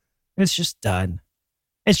 It's just done.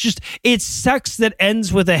 It's sex that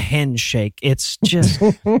ends with a handshake. It's just...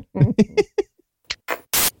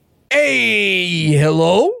 Hey,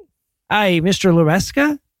 hello? Hi, Mr.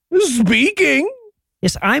 Loreska? Speaking.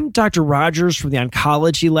 Yes, I'm Dr. Rogers from the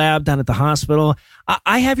oncology lab down at the hospital.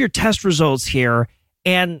 I have your test results here,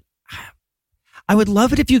 and I would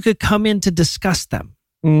love it if you could come in to discuss them.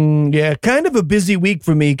 Yeah, kind of a busy week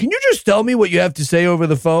for me. Can you just tell me what you have to say over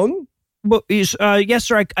the phone? Well, yes,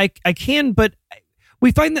 sir, I can, but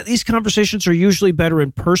we find that these conversations are usually better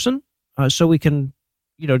in person, so we can,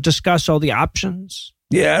 discuss all the options.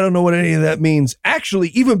 Yeah, I don't know what any of that means. Actually,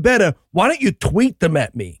 even better, why don't you tweet them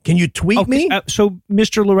at me? Can you tweet me? So,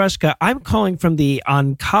 Mr. Loreska, I'm calling from the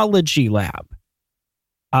oncology lab.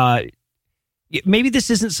 Maybe this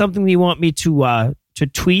isn't something you want me to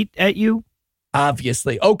tweet at you.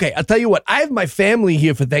 Obviously. Okay, I'll tell you what. I have my family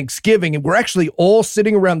here for Thanksgiving, and we're actually all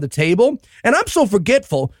sitting around the table, and I'm so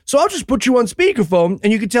forgetful, so I'll just put you on speakerphone,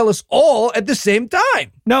 and you can tell us all at the same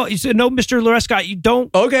time. No, Mr. Loreska, you don't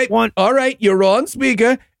want... All right, you're on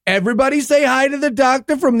speaker. Everybody say hi to the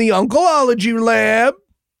doctor from the oncology lab.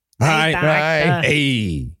 Hi. Hi.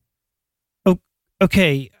 Hey.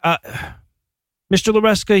 Okay, Mr.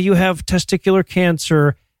 Loreska, you have testicular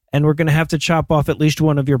cancer, and we're going to have to chop off at least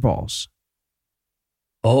one of your balls.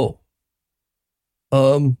 Oh.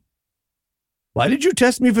 Why did you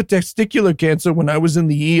test me for testicular cancer when I was in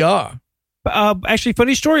the ER? Actually,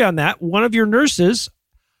 funny story on that. One of your nurses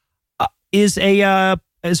is a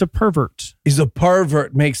pervert. He's a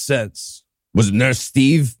pervert. Makes sense. Was it Nurse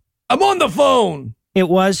Steve? I'm on the phone. It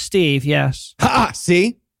was Steve, yes. Ha!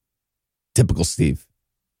 See? Typical Steve.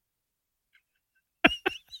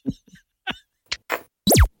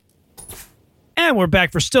 And we're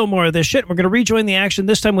back for still more of this shit. We're going to rejoin the action,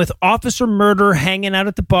 this time with Officer Murder hanging out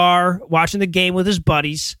at the bar, watching the game with his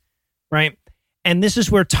buddies, right? And this is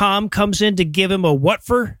where Tom comes in to give him a what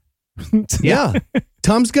for? Yeah.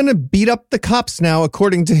 Tom's going to beat up the cops now,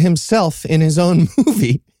 according to himself in his own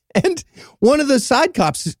movie. And one of the side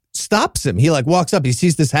cops stops him. He walks up, he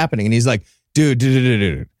sees this happening, and he's like,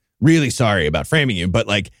 dude, really sorry about framing you, but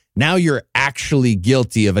now you're actually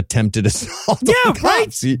guilty of attempted assault. Yeah,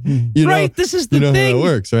 right. You know, right. This is the thing. How it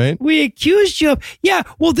works, right? We accused you of. Yeah.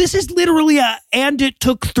 Well, this is literally and it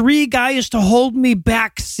took 3 guys to hold me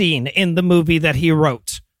back scene in the movie that he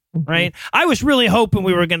wrote. Right. I was really hoping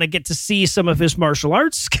we were going to get to see some of his martial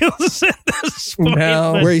arts skills at this point.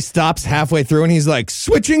 No. Where he stops halfway through and he's like,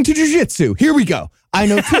 switching to jiu-jitsu. Here we go. I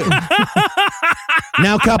know too.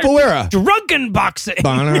 Now capoeira. Drunken boxing. You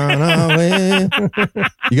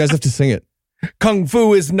guys have to sing it. Kung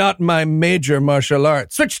Fu is not my major martial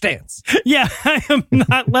art. Switch stance. Yeah, I am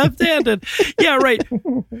not left-handed. Yeah, right.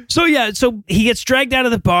 So he gets dragged out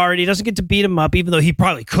of the bar and he doesn't get to beat him up, even though he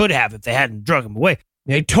probably could have if they hadn't drug him away.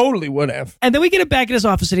 They totally would have. And then we get it back in his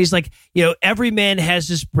office and he's like, every man has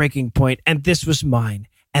his breaking point, and this was mine.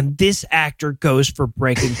 And this actor goes for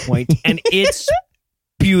breaking point, and it's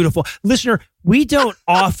beautiful. Listener, we don't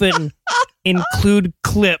often include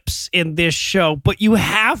clips in this show, but you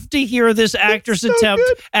have to hear this actor's attempt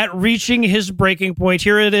at reaching his breaking point.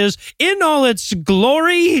 Here it is in all its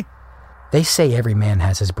glory. They say every man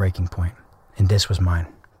has his breaking point, and this was mine.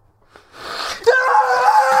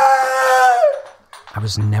 I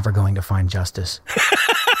was never going to find justice.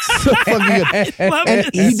 So fucking good. And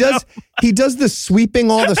he does the sweeping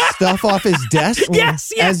all the stuff off his desk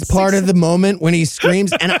as part of the moment when he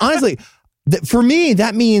screams. And honestly, for me,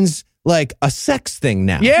 that means like a sex thing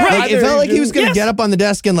now. Yeah. Like, it felt like he was going to get up on the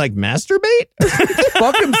desk and like masturbate.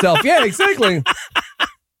 Fuck himself. Yeah, exactly.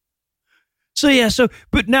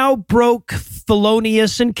 But now broke,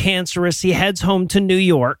 felonious, and cancerous, he heads home to New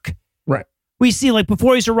York. Right. We see, like,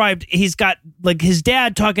 before he's arrived, he's got, like, his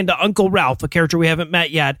dad talking to Uncle Ralph, a character we haven't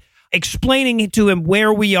met yet, explaining to him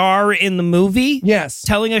where we are in the movie. Yes.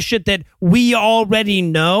 Telling us shit that we already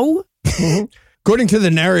know. According to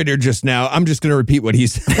the narrator just now, I'm just going to repeat what he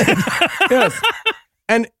said. Yes.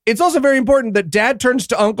 And it's also very important that Dad turns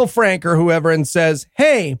to Uncle Frank or whoever and says,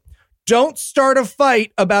 hey, don't start a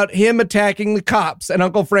fight about him attacking the cops. And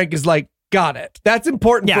Uncle Frank is like, got it. That's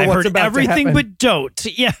important for what's about to happen. Everything but don't.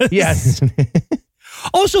 Yes. Yes.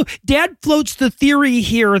 Also, Dad floats the theory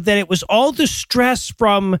here that it was all the stress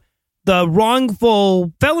from the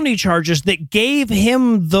wrongful felony charges that gave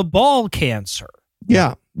him the ball cancer.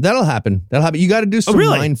 Yeah, that'll happen. You got to do some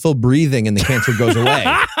mindful breathing and the cancer goes away.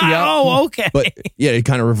 Oh, okay. But yeah, it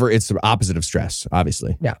kind of it's the opposite of stress,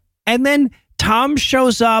 obviously. Yeah. And then Tom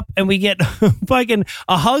shows up and we get fucking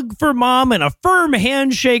a hug for Mom and a firm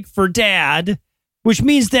handshake for Dad, which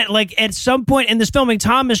means that, like, at some point in this filming,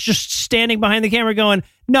 Tom is just standing behind the camera going,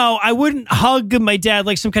 no, I wouldn't hug my dad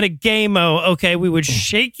like some kind of game-o. Okay, we would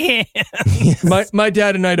shake hands. My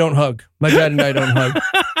dad and I don't hug.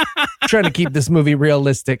 Trying to keep this movie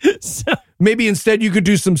realistic. So, maybe instead you could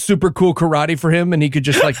do some super cool karate for him and he could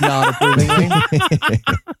just, like, nod approvingly.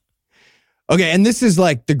 Okay, and this is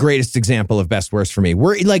like the greatest example of best worst for me.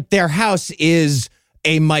 We're like, their house is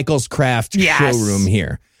a Michael's Craft showroom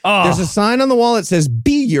here. Oh. There's a sign on the wall that says,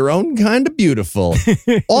 be your own kind of beautiful.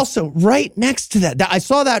 Also, right next to that, I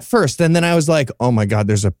saw that first, and then I was like, oh my God,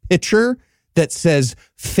 there's a picture that says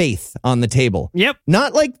faith on the table. Yep.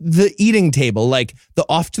 Not like the eating table, like the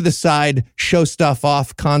off to the side, show stuff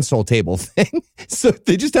off console table thing. So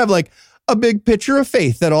they just have like a big picture of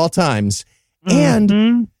faith at all times.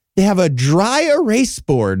 And they have a dry erase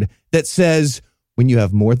board that says, when you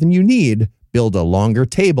have more than you need, build a longer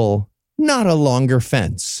table, not a longer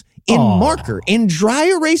fence. In dry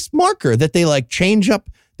erase marker that they like change up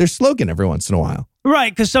their slogan every once in a while.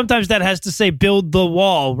 Right, because sometimes that has to say build the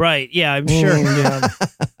wall. Right, yeah, I'm sure.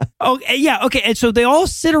 Okay, and so they all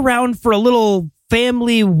sit around for a little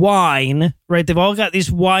family wine, right? They've all got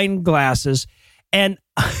these wine glasses. And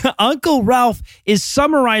Uncle Ralph is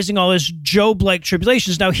summarizing all his Job-like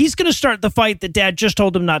tribulations. Now, he's going to start the fight that Dad just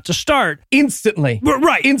told him not to start. Instantly.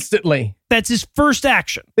 Right. Instantly. That's his first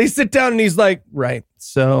action. They sit down and he's like, right,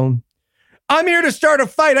 so I'm here to start a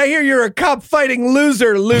fight. I hear you're a cop fighting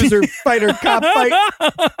loser fighter, cop fight.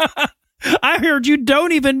 I heard you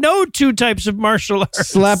don't even know two types of martial arts.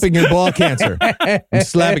 Slapping your ball cancer. I'm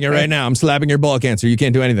slapping it right now. I'm slapping your ball cancer. You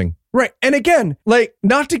can't do anything. Right. And again, like,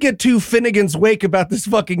 not to get too Finnegan's Wake about this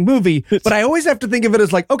fucking movie, but I always have to think of it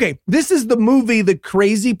as like, okay, this is the movie the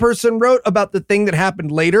crazy person wrote about the thing that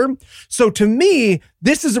happened later. So to me,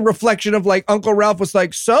 this is a reflection of like, Uncle Ralph was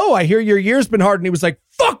like, so I hear your year's been hard. And he was like,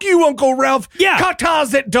 fuck you, Uncle Ralph. Yeah.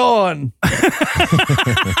 Katas at dawn.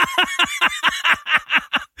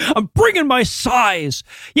 I'm bringing my size.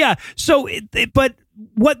 Yeah. So, but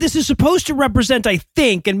what this is supposed to represent, I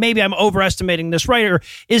think, and maybe I'm overestimating this writer,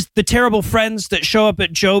 is the terrible friends that show up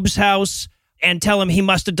at Job's house and tell him he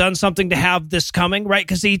must have done something to have this coming, right?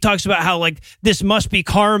 Because he talks about how, like, this must be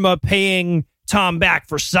karma paying Tom back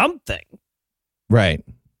for something. Right.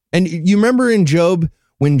 And you remember in Job,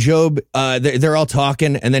 when Job, they're all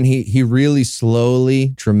talking, and then he really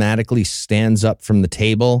slowly, dramatically stands up from the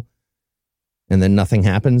table, and then nothing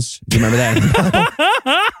happens. Do you remember that?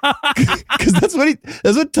 Because that's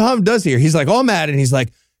what Tom does here. He's like all mad, and he's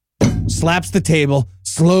like, slaps the table,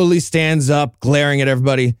 slowly stands up, glaring at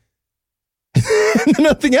everybody. And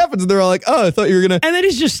nothing happens. And they're all like, oh, I thought you were going to. And then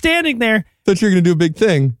he's just standing there. Thought you were going to do a big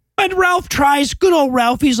thing. And Ralph tries, good old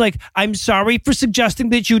Ralph. He's like, I'm sorry for suggesting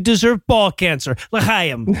that you deserve ball cancer.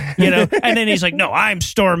 L'chaim, And then he's like, no, I'm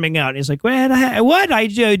storming out. And he's like, what?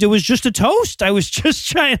 It was just a toast. I was just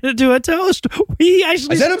trying to do a toast. I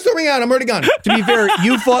said I'm storming out. I'm already gone. To be fair,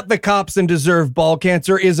 you fought the cops and deserve ball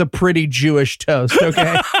cancer is a pretty Jewish toast,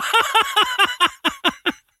 okay?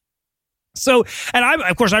 So, and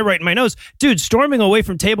of course, I write in my notes, dude, storming away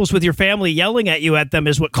from tables with your family, yelling at you at them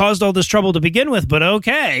is what caused all this trouble to begin with. But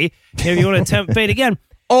okay, if you want to tempt fate again.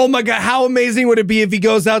 Oh my God, how amazing would it be if he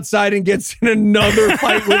goes outside and gets in another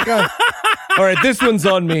fight with God? All right, this one's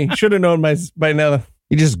on me. Should have known by now.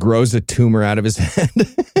 He just grows a tumor out of his head.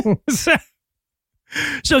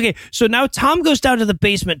 So now Tom goes down to the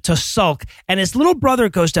basement to sulk, and his little brother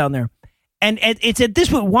goes down there. And it's at this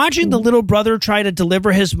point, watching the little brother try to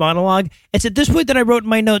deliver his monologue, it's at this point that I wrote in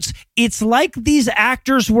my notes, it's like these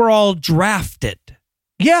actors were all drafted.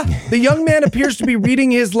 Yeah, the young man appears to be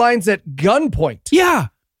reading his lines at gunpoint. Yeah.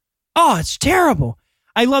 Oh, it's terrible.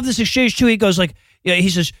 I love this exchange, too. He goes like, he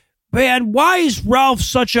says, man, why is Ralph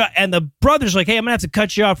such a... And the brother's like, hey, I'm going to have to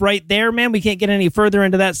cut you off right there, man. We can't get any further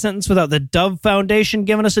into that sentence without the Dove Foundation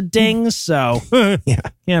giving us a ding, so yeah,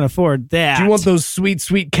 can't afford that. Do you want those sweet,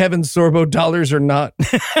 sweet Kevin Sorbo dollars or not?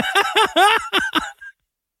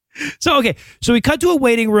 So we cut to a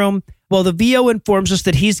waiting room. Well, the VO informs us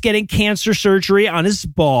that he's getting cancer surgery on his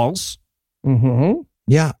balls. Mm-hmm.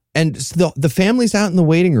 Yeah. And so the family's out in the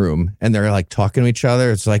waiting room, and they're like talking to each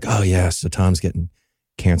other. It's like, oh, yeah, so Tom's getting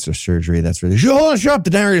cancer surgery. That's really... Hold on, shut up. The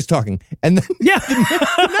narrator's talking. And then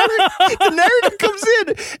the narrator comes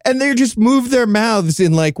in, and they just move their mouths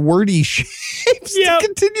in like wordy shapes to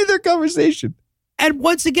continue their conversation. And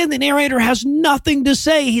once again, the narrator has nothing to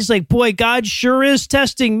say. He's like, boy, God sure is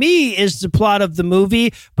testing me, is the plot of the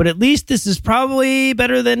movie. But at least this is probably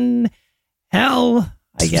better than hell,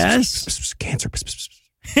 I guess. Cancer.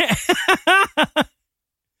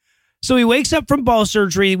 So he wakes up from ball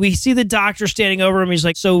surgery. We see the doctor standing over him. He's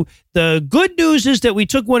like, so the good news is that we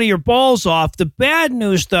took one of your balls off. The bad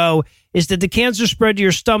news, though, is that the cancer spread to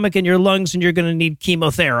your stomach and your lungs, and you're going to need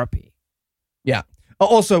chemotherapy. Yeah.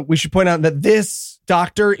 Also, we should point out that this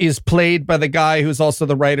doctor is played by the guy who's also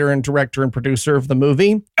the writer and director and producer of the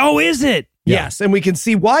movie. Oh, is it? Yes. And we can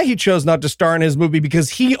see why he chose not to star in his movie, because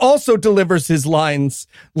he also delivers his lines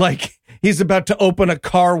like he's about to open a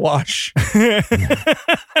car wash.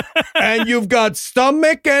 And you've got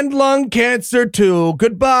stomach and lung cancer too.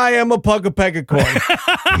 Goodbye, Emma Puggapegacorn.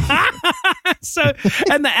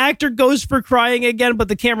 And the actor goes for crying again, but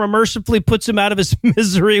the camera mercifully puts him out of his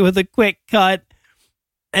misery with a quick cut.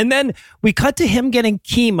 And then we cut to him getting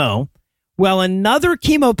chemo, while another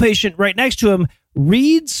chemo patient right next to him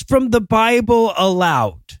reads from the Bible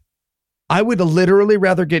aloud. I would literally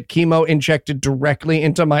rather get chemo injected directly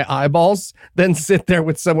into my eyeballs than sit there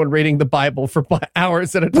with someone reading the Bible for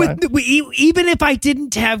hours at a time. Even if I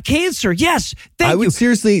didn't have cancer, yes. I would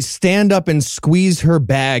seriously stand up and squeeze her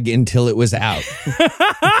bag until it was out.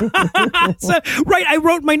 Right. I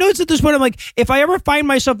wrote my notes at this point. I'm like, if I ever find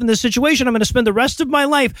myself in this situation, I'm going to spend the rest of my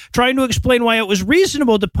life trying to explain why it was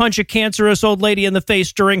reasonable to punch a cancerous old lady in the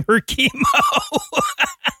face during her chemo.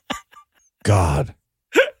 God.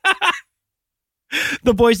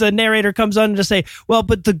 The narrator comes on to say, well,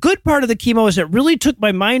 but the good part of the chemo is it really took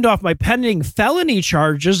my mind off my pending felony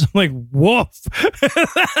charges. I'm like, woof.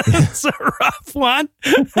 That's a rough one.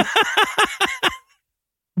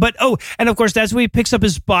 But, and of course, that's when he picks up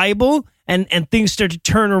his Bible and things start to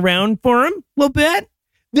turn around for him a little bit.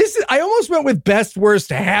 I almost went with best, worst,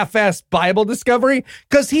 half-assed Bible discovery,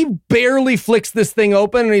 because he barely flicks this thing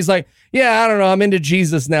open and he's like, yeah, I don't know, I'm into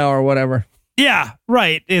Jesus now or whatever. Yeah,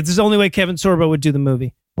 right. It's the only way Kevin Sorbo would do the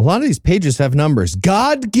movie. A lot of these pages have numbers.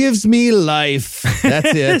 God gives me life.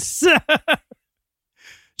 That's it.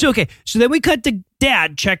 So then we cut to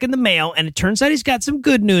Dad checking the mail, and it turns out he's got some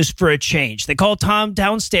good news for a change. They call Tom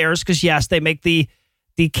downstairs because, yes, they make the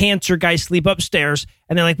cancer guy sleep upstairs,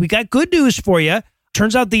 and they're like, we got good news for you.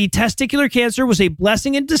 Turns out the testicular cancer was a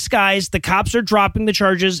blessing in disguise. The cops are dropping the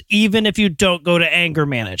charges even if you don't go to anger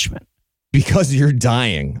management. Because you're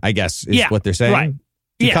dying, I guess, is what they're saying. Right.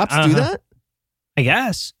 Do cops do that? I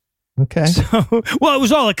guess. Okay. Well, it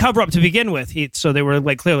was all a cover-up to begin with. So they were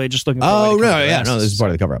like clearly just looking for no, yeah. No, this is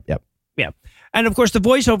part of the cover-up. Yep. Yeah. And of course, the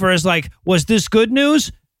voiceover is like, was this good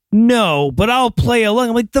news? No, but I'll play along.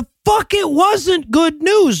 I'm like, the fuck it wasn't good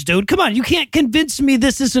news, dude. Come on, you can't convince me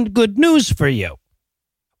this isn't good news for you.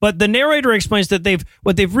 But the narrator explains that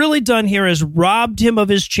what they've really done here is robbed him of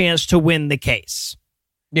his chance to win the case.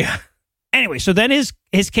 Yeah. Anyway, so then his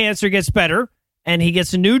cancer gets better and he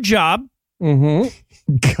gets a new job. Mm-hmm.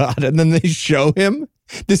 God, and then they show him.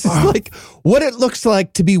 This is like what it looks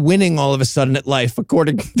like to be winning all of a sudden at life,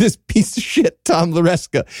 according to this piece of shit, Tom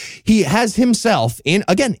Laresca. He has himself in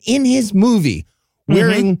his movie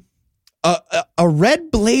wearing a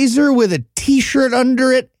red blazer with a t-shirt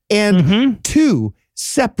under it and two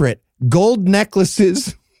separate gold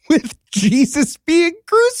necklaces with Jesus being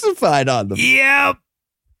crucified on them. Yep.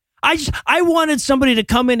 I wanted somebody to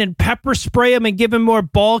come in and pepper spray him and give him more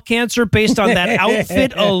ball cancer based on that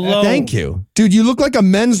outfit alone. Thank you. Dude, you look like a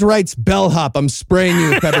men's rights bellhop. I'm spraying you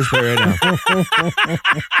with pepper spray right now.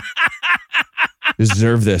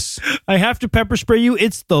 Deserve this. I have to pepper spray you.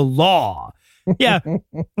 It's the law. Yeah.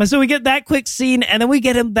 And so we get that quick scene, and then we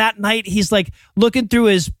get him that night. He's like looking through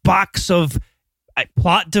his box of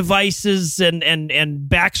plot devices and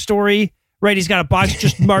backstory, right? He's got a box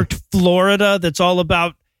just marked Florida that's all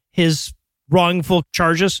about his wrongful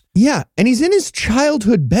charges. Yeah. And he's in his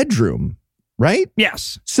childhood bedroom, right?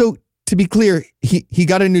 Yes. So to be clear, he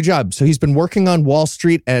got a new job. So he's been working on Wall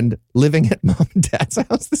Street and living at mom and dad's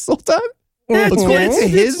house this whole time.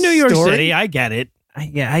 It's New York City. I get it.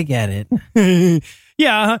 I get it.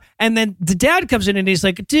 Yeah. And then the dad comes in and he's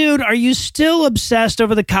like, dude, are you still obsessed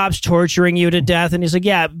over the cops torturing you to death? And he's like,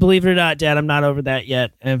 yeah, believe it or not, Dad, I'm not over that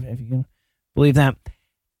yet. If you can believe that.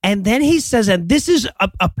 And then he says, and this is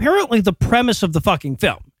apparently the premise of the fucking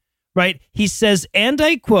film, right? He says, and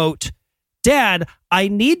I quote, Dad, I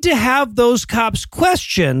need to have those cops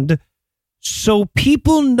questioned so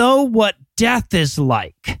people know what death is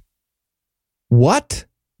like. What?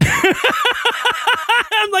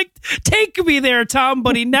 I'm like, take me there, Tom,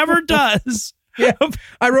 but he never does. Yeah.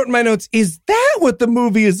 I wrote in my notes, is that what the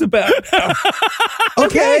movie is about?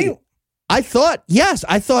 Okay. I thought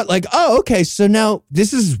like, oh, okay. So now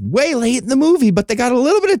this is way late in the movie, but they got a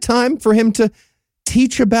little bit of time for him to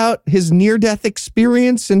teach about his near-death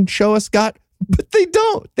experience and show us God. But they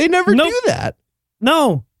don't. They never do that.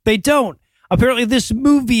 No, they don't. Apparently this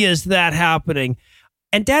movie is that happening.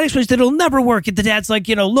 And Dad explains that it'll never work. And the dad's like,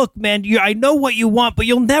 look, man, I know what you want, but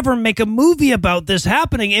you'll never make a movie about this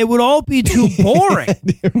happening. It would all be too boring.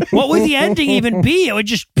 What would the ending even be? It would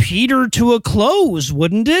just peter to a close,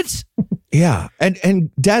 wouldn't it? Yeah.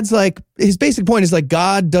 And Dad's like, his basic point is like,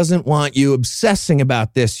 God doesn't want you obsessing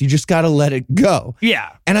about this. You just got to let it go.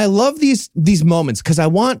 Yeah. And I love these moments because I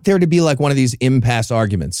want there to be like one of these impasse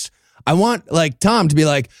arguments. I want like Tom to be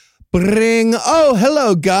like, oh,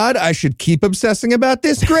 hello, God. I should keep obsessing about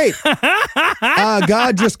this. Great.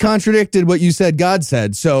 God just contradicted what you said God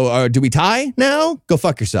said. So do we tie now? Go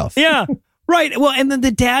fuck yourself. Yeah, right. Well, and then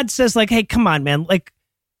the dad says like, hey, come on, man. Like,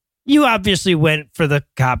 you obviously went for the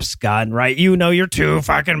cop's gun, right? You're too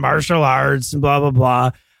fucking martial arts and blah, blah,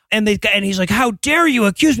 blah. And he's like, how dare you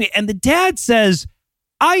accuse me? And the dad says,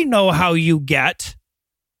 I know how you get.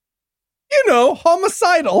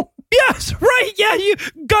 Homicidal. Yes, right. Yeah, you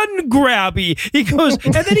gun grabby. He goes,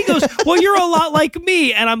 and then he goes, well, you're a lot like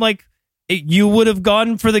me. And I'm like, you would have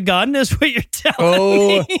gone for the gun, is what you're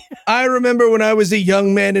telling me. I remember when I was a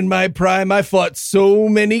young man in my prime, I fought so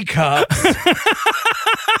many cops.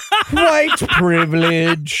 White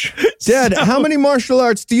privilege. Dad, how many martial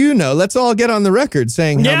arts do you know? Let's all get on the record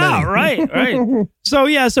saying how many. Right.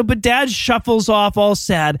 But Dad shuffles off all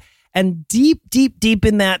sad. And deep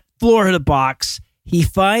in that Florida box, he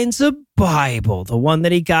finds a Bible, the one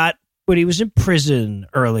that he got when he was in prison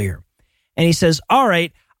earlier. And he says, all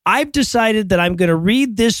right, I've decided that I'm going to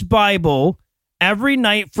read this Bible every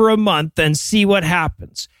night for a month and see what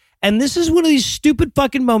happens. And this is one of these stupid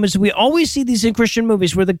fucking moments. We always see these in Christian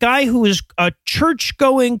movies where the guy who is a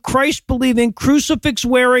church-going, Christ-believing,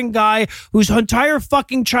 crucifix-wearing guy whose entire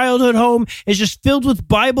fucking childhood home is just filled with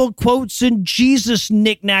Bible quotes and Jesus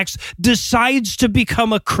knickknacks decides to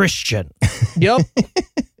become a Christian. Yep.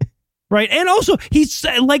 Right. And also, he's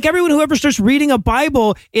like everyone who ever starts reading a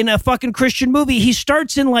Bible in a fucking Christian movie, he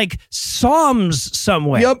starts in like Psalms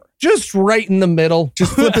somewhere. Yep. Just right in the middle.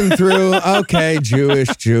 Just flipping through. Okay. Jewish.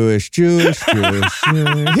 Here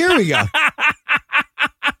we go.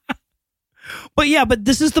 But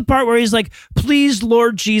this is the part where he's like, please,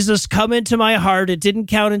 Lord Jesus, come into my heart. It didn't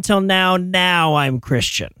count until now. Now I'm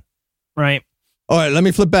Christian. Right. All right. Let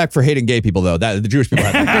me flip back for hating gay people, though. The Jewish people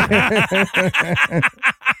have that.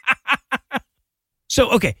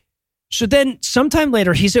 So then sometime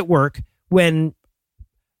later, he's at work when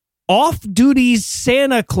off-duty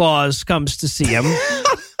Santa Claus comes to see him.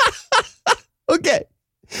 Okay.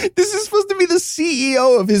 This is supposed to be the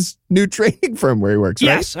CEO of his new training firm where he works,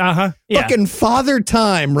 right? Yes, yeah. Fucking Father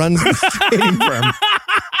Time runs this training firm.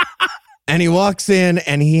 And he walks in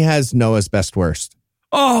and he has Noah's Best Worst.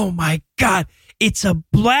 Oh, my God. It's a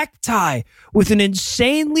black tie with an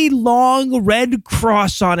insanely long red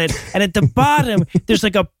cross on it. And at the bottom, there's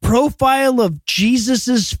like a profile of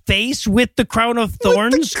Jesus's face with the crown of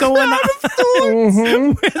thorns going on.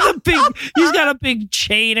 Mm-hmm. He's got a big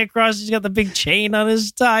chain across. He's got the big chain on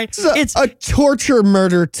his tie. It's a torture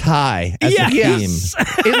murder tie as a theme.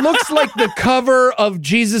 It looks like the cover of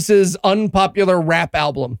Jesus's unpopular rap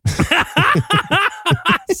album.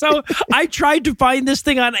 So I tried to find this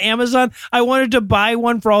thing on Amazon. I wanted to buy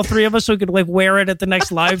one for all three of us so we could like wear it at the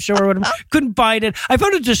next live show or whatever. Couldn't find it. I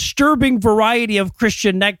found a disturbing variety of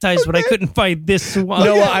Christian neckties, but I couldn't find this one.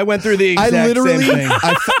 No, I went through the exact same thing.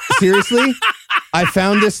 Seriously, I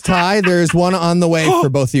found this tie. There's one on the way for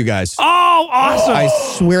both of you guys. Oh, awesome. I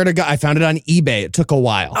swear to God, I found it on eBay. It took a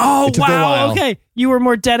while. Oh, it took a wow. while. Okay. You were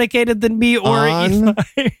more dedicated than me or En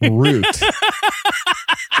route.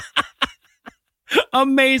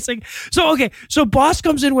 Amazing. So boss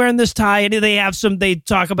comes in wearing this tie and they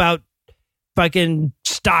talk about fucking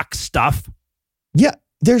stock stuff. Yeah,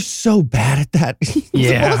 they're so bad at that.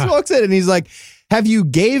 Yeah. The boss walks in and he's like, have you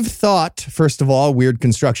gave thought, first of all, weird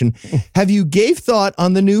construction, have you gave thought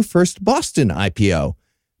on the new First Boston IPO?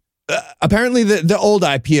 Apparently the old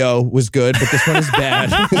IPO was good, but this one is bad.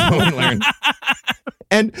 is what we learned.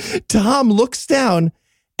 And Tom looks down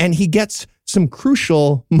and he gets some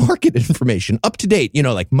crucial market information, up to date,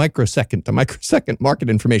 like microsecond to microsecond market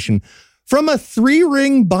information from a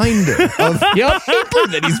 3-ring binder of paper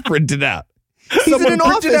that he's printed out. He's in an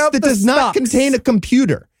office that does not contain a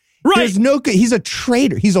computer. Right. He's a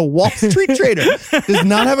trader. He's a Wall Street trader. Does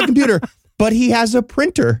not have a computer, but he has a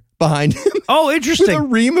printer behind him. Oh, interesting. With a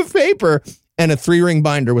ream of paper and a 3-ring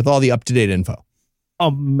binder with all the up-to-date info.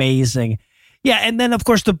 Amazing. Yeah, and then, of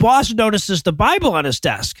course, the boss notices the Bible on his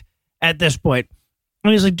desk at this point.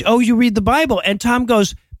 And he's like, oh, you read the Bible? And Tom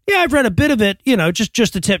goes, yeah, I've read a bit of it,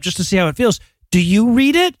 just a tip, just to see how it feels. Do you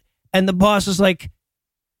read it? And the boss is like,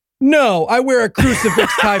 no, I wear a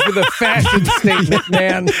crucifix tie for the fashion statement,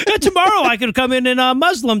 man. Tomorrow I could come in a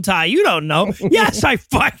Muslim tie. You don't know. Yes, I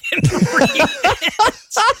fucking read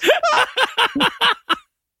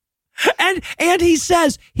it. And he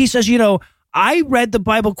says, I read the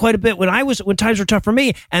Bible quite a bit when times were tough for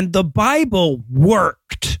me, and the Bible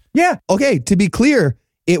worked. Yeah. Okay, to be clear,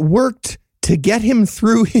 it worked to get him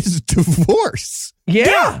through his divorce.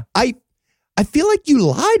 Yeah. I feel like you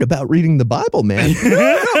lied about reading the Bible, man.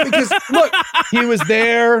 No, because look, he was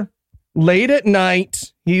there late at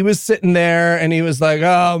night. He was sitting there and he was like,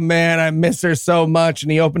 oh man, I miss her so much.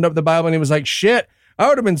 And he opened up the Bible and he was like, shit, I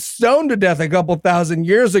would have been stoned to death a couple thousand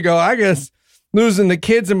years ago. I guess losing the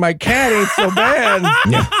kids and my cat ain't so bad.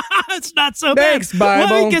 Yeah. It's not so Thanks, bad.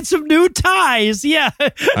 Bible. Let me get some new ties. Yeah.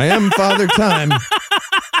 I am Father Time.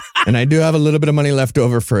 And I do have a little bit of money left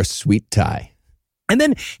over for a sweet tie. And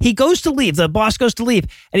then he goes to leave. The boss goes to leave.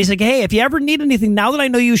 And he's like, hey, if you ever need anything, now that I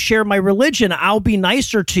know you share my religion, I'll be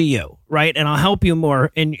nicer to you, right? And I'll help you more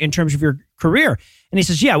in terms of your career. And he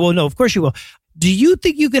says, yeah, well, no, of course you will. Do you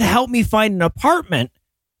think you could help me find an apartment,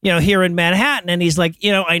 here in Manhattan? And he's like,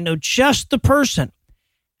 I know just the person.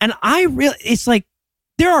 And it's like,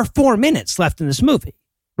 there are 4 minutes left in this movie.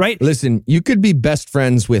 Right? Listen, you could be best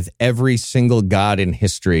friends with every single god in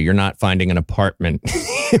history. You're not finding an apartment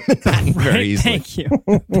very easily.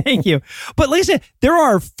 Thank you. But like I said, there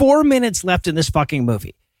are 4 minutes left in this fucking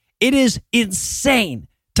movie. It is insane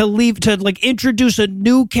to introduce a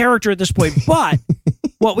new character at this point. But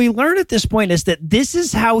what we learn at this point is that this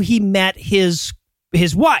is how he met his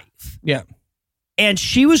wife. Yeah. And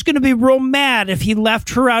she was going to be real mad if he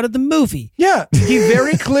left her out of the movie. Yeah, he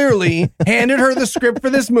very clearly handed her the script for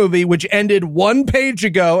this movie, which ended 1 page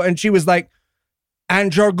ago, and she was like,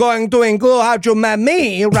 and you're going to include how you met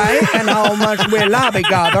me, right? And how much we love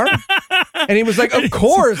each other. And he was like, of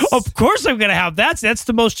course. Of course I'm going to have that. That's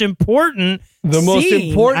the most important The most scene.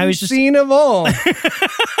 important scene of all.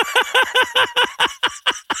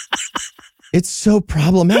 It's so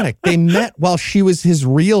problematic. They met while she was his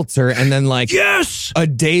realtor and then yes! A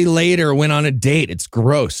day later went on a date. It's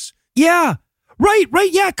gross. Yeah. Right.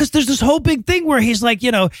 Yeah. Because there's this whole big thing where he's like,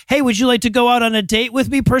 hey, would you like to go out on a date with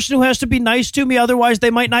me? Person who has to be nice to me. Otherwise,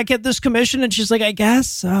 they might not get this commission. And she's like, I guess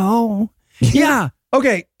so. Yeah.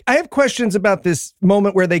 Okay. I have questions about this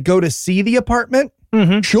moment where they go to see the apartment.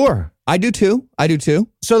 Mm-hmm. Sure. I do too.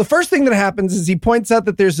 So the first thing that happens is he points out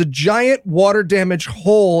that there's a giant water damage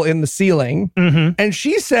hole in the ceiling. Mm-hmm. And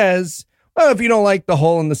she says, oh, if you don't like the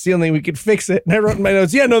hole in the ceiling, we could fix it. And I wrote in my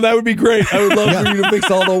notes, yeah, no, that would be great. I would love for you to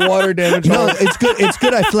fix all the water damage. No, it's good. It's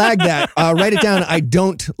good. I flagged that. Write it down. I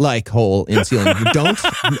don't like hole in ceiling. Don't.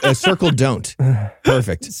 Circle don't.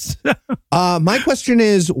 Perfect. My question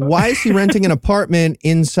is, why is he renting an apartment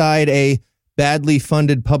inside a badly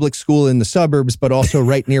funded public school in the suburbs, but also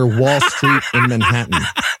right near Wall Street in Manhattan?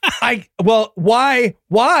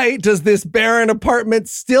 Why does this barren apartment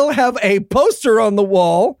still have a poster on the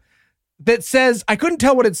wall that says, I couldn't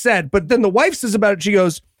tell what it said, but then the wife says about it, she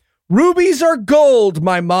goes, rubies are gold,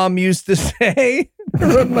 my mom used to say.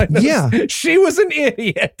 Yeah. She was an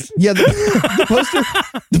idiot. Yeah, the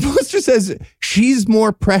poster says she's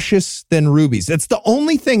more precious than rubies. That's the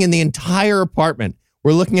only thing in the entire apartment.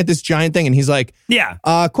 We're looking at this giant thing, and he's like, yeah.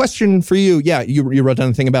 Question for you. Yeah, you wrote down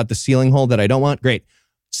the thing about the ceiling hole that I don't want. Great.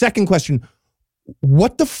 Second question,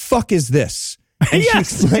 what the fuck is this? And she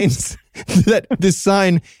explains that this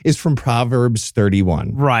sign is from Proverbs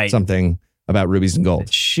 31. Right. Something about rubies and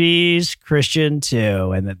gold. She's Christian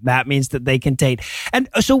too, and that means that they can date. And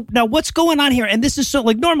so now what's going on here? And this is so,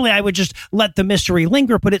 like, normally I would just let the mystery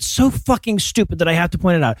linger, but it's so fucking stupid that I have to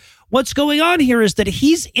point it out. What's going on here is that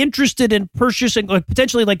he's interested in purchasing, like,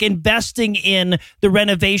 potentially like investing in the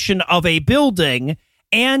renovation of a building,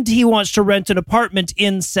 and he wants to rent an apartment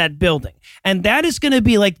in said building. And that is going to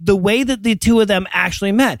be like the way that the two of them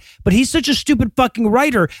actually met. But he's such a stupid fucking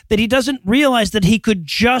writer that he doesn't realize that he could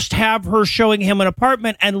just have her showing him an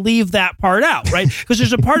apartment and leave that part out, right? Because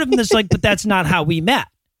there's a part of him that's like, but that's not how we met,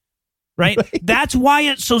 right? That's why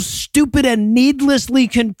it's so stupid and needlessly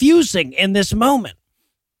confusing in this moment.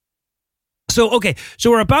 So, okay, so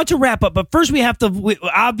we're about to wrap up, but first we have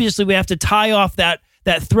to tie off that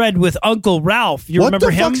thread with Uncle Ralph. You remember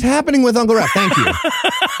him? What the fuck's happening with Uncle Ralph? Thank you.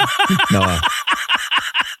 No,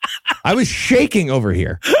 I was shaking over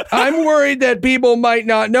here. I'm worried that people might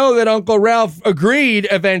not know that Uncle Ralph agreed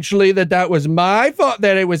eventually that was my fault,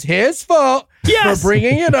 that it was his fault for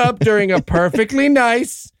bringing it up during a perfectly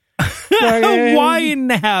nice wine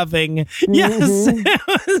having. Yes. It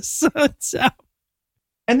was so tough.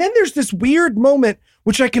 And then there's this weird moment,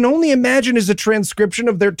 which I can only imagine is a transcription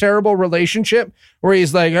of their terrible relationship, where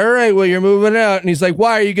he's like, all right, well, you're moving out. And he's like,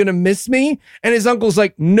 why, are you going to miss me? And his uncle's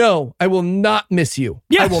like, no, I will not miss you.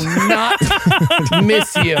 Yes. I will not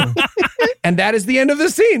miss you. And that is the end of the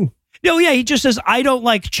scene. No, yeah, he just says, I don't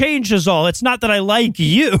like change is all. It's not that I like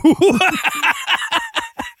you.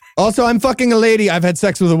 Also, I'm fucking a lady. I've had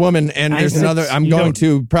sex with a woman, and there's another I'm going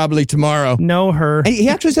to probably tomorrow. Know her. And he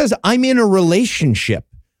actually says, I'm in a relationship.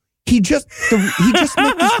 He just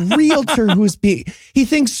met this realtor he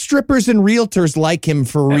thinks strippers and realtors like him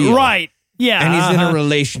for real. Right. Yeah. And he's in a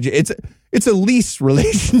relationship. It's a lease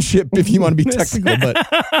relationship if you want to be technical, but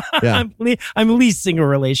yeah. I'm leasing a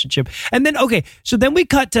relationship. And then, okay, so then we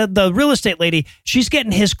cut to the real estate lady. She's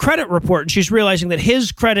getting his credit report, and she's realizing that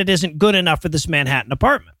his credit isn't good enough for this Manhattan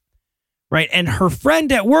apartment. Right. And her friend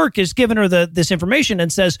at work is giving her this information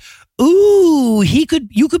and says, ooh, you could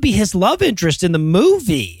be his love interest in the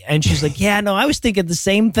movie. And she's like, yeah, no, I was thinking the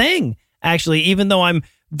same thing, actually, even though I'm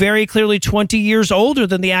very clearly 20 years older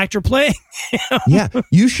than the actor playing. Yeah,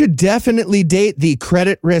 you should definitely date the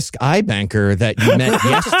credit risk iBanker that you met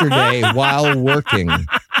yesterday while working.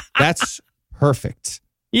 That's perfect.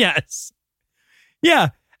 Yes.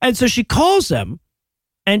 Yeah. And so she calls him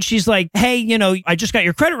and she's like, hey, I just got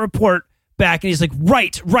your credit report back. And he's like,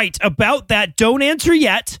 right, about that. Don't answer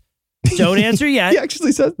yet. Don't answer yet. He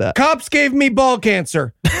actually said that. Cops gave me ball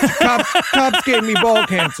cancer. Cops gave me ball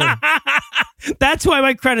cancer. That's why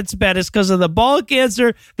my credit's bad, is because of the ball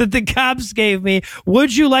cancer that the cops gave me.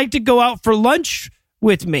 Would you like to go out for lunch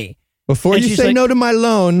with me? Before you say no to my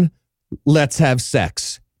loan, let's have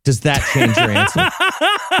sex. Does that change your answer?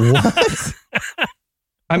 What?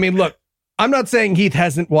 I mean, look, I'm not saying Heath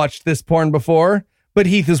hasn't watched this porn before, but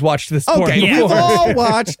Heath has watched this porn before. We've all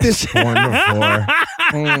watched this porn before.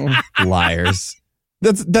 Liars.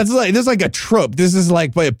 That's like a trope. This is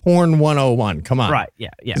like porn 101. Come on. Right. Yeah.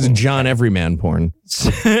 This is John Everyman porn. So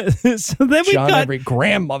then we John Every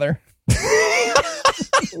grandmother.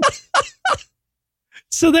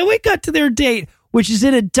 So then we got to their date, which is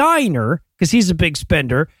in a diner, because he's a big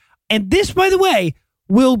spender. And this, by the way,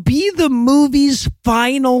 will be the movie's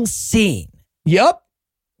final scene. Yep.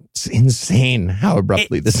 It's insane how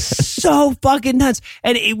abruptly this is. So fucking nuts.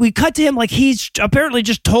 And we cut to him like he's apparently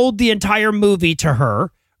just told the entire movie to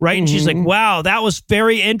her, right? And she's like, wow, that was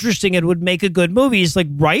very interesting. It would make a good movie. He's like,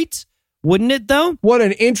 right? Wouldn't it, though? What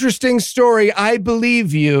an interesting story. I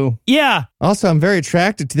believe you. Yeah. Also, I'm very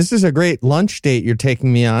attracted to this. Is a great lunch date you're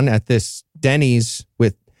taking me on at this Denny's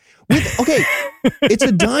with okay, it's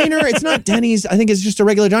a diner. It's not Denny's. I think it's just a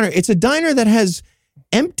regular diner. It's a diner that has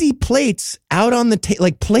empty plates out on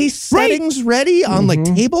the place settings ready on like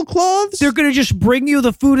tablecloths. They're going to just bring you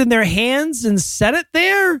the food in their hands and set it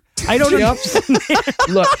there? I don't know.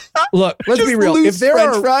 Look, let's just be real. If there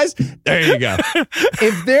are fries, there you go.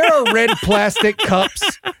 If there are red plastic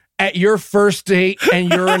cups at your first date and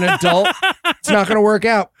you're an adult, it's not going to work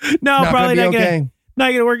out. No, probably not going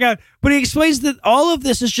to work out. But he explains that all of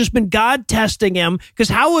this has just been God testing him, because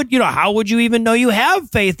how would you even know you have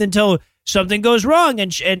faith until something goes wrong?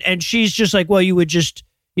 And she's just like, well, you would just,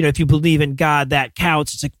 if you believe in God, that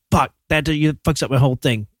counts. It's like, fuck, that fucks up my whole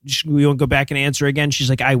thing. We won't go back and answer again. She's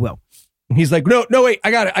like, I will. He's like, no, wait,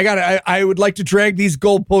 I got it. I would like to drag these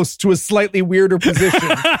goalposts to a slightly weirder position.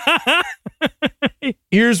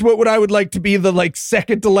 Here's what I would like to be the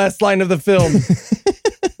second to last line of the film.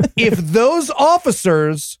 If those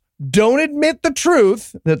officers don't admit the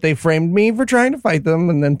truth that they framed me for trying to fight them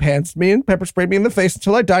and then pantsed me and pepper sprayed me in the face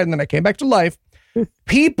until I died and then I came back to life,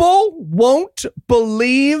 people won't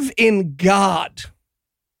believe in God.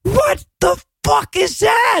 What the fuck is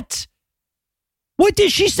that? What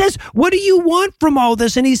did she says? What do you want from all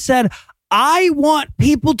this? And he said, I want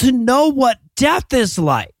people to know what death is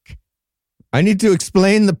like. I need to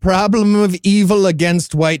explain the problem of evil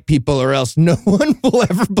against white people or else no one will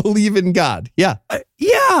ever believe in God. Yeah.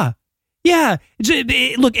 Yeah.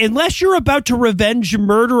 Look, unless you're about to revenge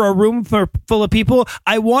murder a room full of people,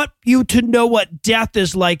 I want you to know what death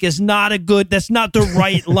is like that's not the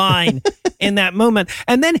right line in that moment.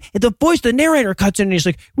 And then the narrator cuts in and he's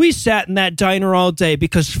like, we sat in that diner all day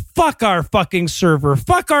because fuck our fucking server.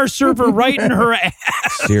 Fuck our server right in her ass.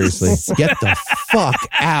 Seriously, get the fuck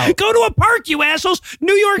out. Go to a park, you assholes.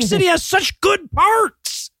 New York City has such good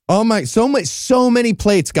parks. Oh my, so many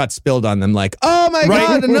plates got spilled on them. Like, oh my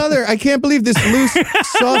God, another. I can't believe this loose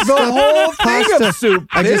sauce. The whole thing of soup.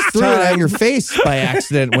 I just threw it at your face by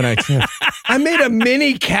accident when I made a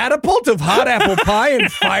mini catapult of hot apple pie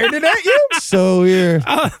and fired it at you. So weird.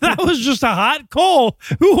 That was just a hot coal.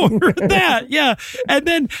 Who ordered that? Yeah. And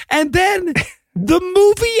then the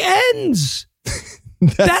movie ends.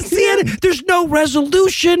 That's the end. There's no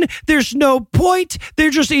resolution. There's no point.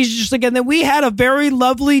 He's just like, and then we had a very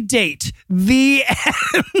lovely date. The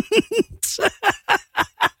end.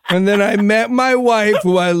 And then I met my wife,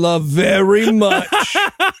 who I love very much.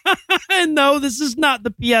 And no, this is not the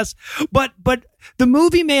PS. But the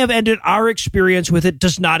movie may have ended. Our experience with it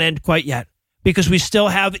does not end quite yet because we still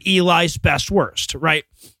have Eli's best worst, right?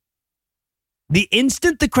 The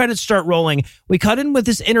instant the credits start rolling, we cut in with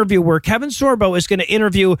this interview where Kevin Sorbo is going to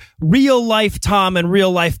interview real life Tom and real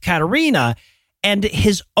life Katerina. And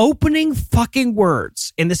his opening fucking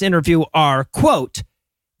words in this interview are, quote,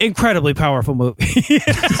 incredibly powerful movie.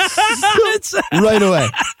 Right away.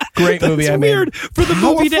 Great movie. It's weird for the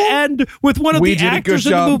movie to end with one of the actors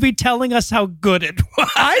in the movie telling us how good it was.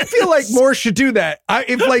 I feel like more should do that.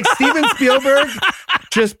 If Steven Spielberg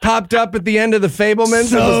just popped up at the end of The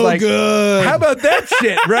Fabelmans and was like, good. How about that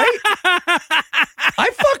shit, right? I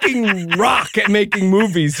fucking rock at making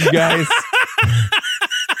movies, you guys.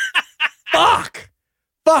 Fuck,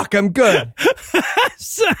 I'm good.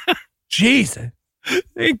 Jesus.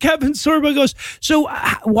 And Kevin Sorbo goes, so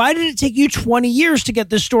why did it take you 20 years to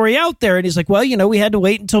get this story out there? And he's like, well, we had to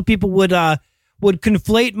wait until people would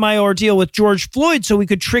conflate my ordeal with George Floyd so we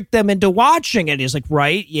could trick them into watching it. He's like,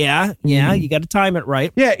 right, yeah, you got to time it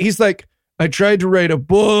right. Yeah, he's like, I tried to write a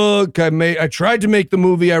book. I tried to make the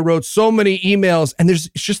movie. I wrote so many emails. And it's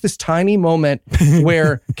just this tiny moment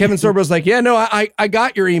where Kevin Sorbo's like, yeah, no, I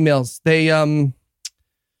got your emails. They,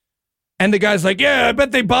 and the guy's like, yeah, I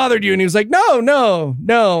bet they bothered you. And he was like, no.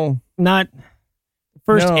 Not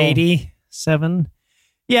first 87.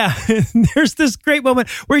 Yeah, there's this great moment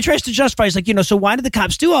where he tries to justify. He's like, so why did the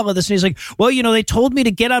cops do all of this? And he's like, well, they told me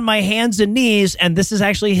to get on my hands and knees. And this is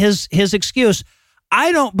actually his excuse.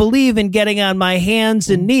 I don't believe in getting on my hands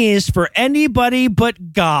and knees for anybody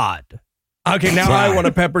but God. Okay, now I want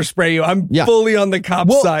to pepper spray you. I'm fully on the cop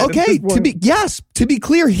side. Okay, to be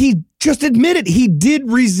clear, he just admitted he did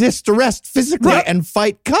resist arrest physically and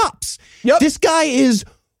fight cops. Yep. This guy is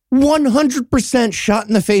 100% shot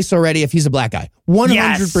in the face already if he's a black guy.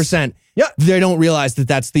 100%. Yep. They don't realize that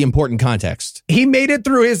that's the important context. He made it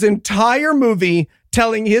through his entire movie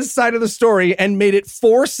telling his side of the story and made it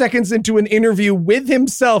 4 seconds into an interview with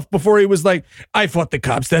himself before he was like, I fought the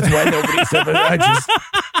cops. That's why nobody said that.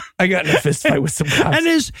 I got in a fist fight with some cops.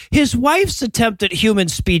 And his wife's attempt at human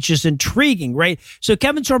speech is intriguing, right? So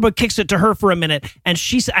Kevin Sorbo kicks it to her for a minute, and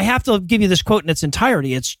I have to give you this quote in its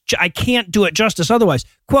entirety. I can't do it justice otherwise.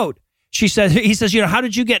 Quote, he says, how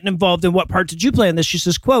did you get involved and what part did you play in this? She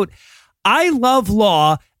says, quote, I love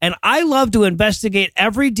law and I love to investigate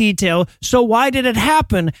every detail. So why did it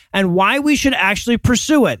happen and why we should actually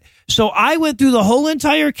pursue it? So I went through the whole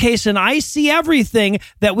entire case and I see everything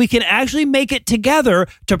that we can actually make it together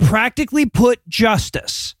to practically put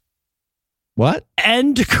justice. What?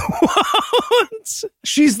 End quote.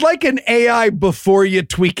 She's like an AI before you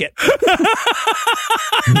tweak it.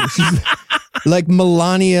 She's like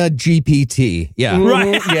Melania GPT. Yeah.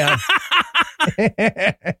 Right. Yeah.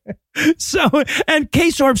 So, and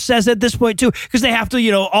K-Sorb says at this point too, because they have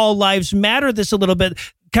to, all lives matter this a little bit.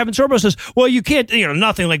 Kevin Sorbo says, well, you can't,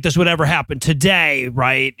 nothing like this would ever happen today,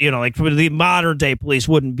 right? Like the modern day police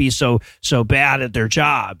wouldn't be so bad at their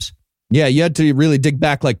jobs. Yeah, you had to really dig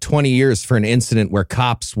back like 20 years for an incident where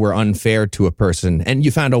cops were unfair to a person, and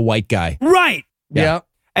you found a white guy. Right. Yeah.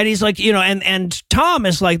 And he's like, and Tom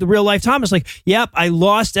is like, the real life Tom is like, yep, I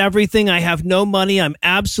lost everything. I have no money. I'm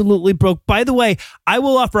absolutely broke. By the way, I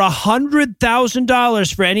will offer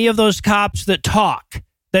 $100,000 for any of those cops that talk,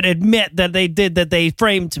 that admit that they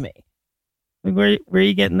framed me. Like, where are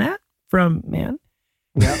you getting that from, man?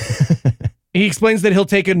 Yeah. He explains that he'll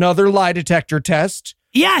take another lie detector test.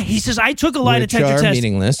 Yeah, he says, I took a lie detector test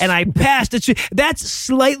meaningless. and I passed. That's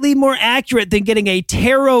slightly more accurate than getting a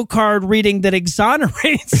tarot card reading that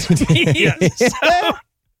exonerates me. So.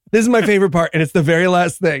 This is my favorite part, and it's the very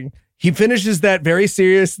last thing. He finishes that very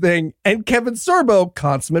serious thing, and Kevin Sorbo,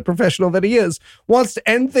 consummate professional that he is, wants to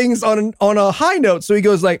end things on a high note. So he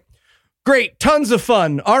goes like, great, tons of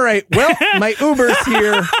fun. All right, well, my Uber's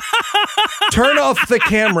here. Turn off the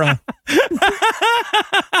camera.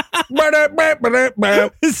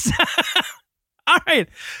 All right.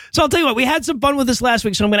 So I'll tell you what, we had some fun with this last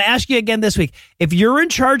week, so I'm going to ask you again this week. If you're in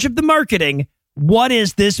charge of the marketing, what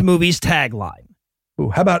is this movie's tagline? Ooh,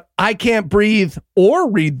 how about I can't breathe or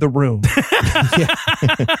read the room?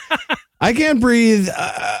 I can't breathe.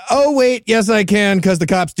 Oh, wait. Yes, I can, because the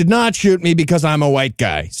cops did not shoot me because I'm a white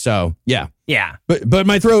guy. So, yeah. Yeah. But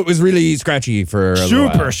my throat was really scratchy for a little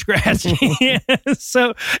while. Super scratchy.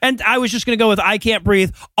 So, and I was just going to go with I can't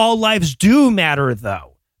breathe. All lives do matter,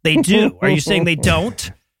 though. They do. Are you saying they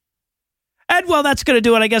don't? And well, that's going to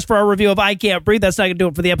do it, I guess, for our review of I Can't Breathe. That's not going to do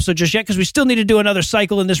it for the episode just yet, because we still need to do another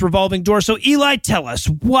cycle in this revolving door. So, Eli, tell us,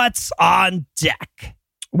 what's on deck?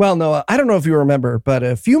 Well, Noah, I don't know if you remember, but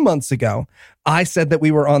a few months ago, I said that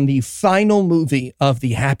we were on the final movie of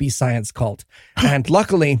the Happy Science Cult. And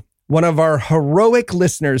luckily, one of our heroic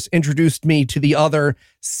listeners introduced me to the other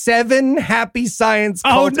 7 Happy Science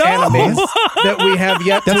Cult animes that we have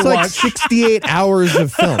yet to watch. That's like 68 hours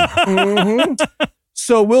of film. Mm-hmm.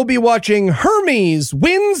 So we'll be watching Hermes,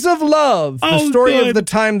 Winds of Love, the story of the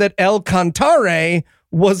time that El Cantare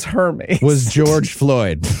was Hermes. Was George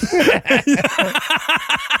Floyd.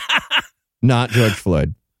 Not George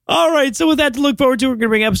Floyd. All right, so with that to look forward to, we're going to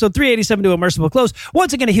bring episode 387 to a merciful close.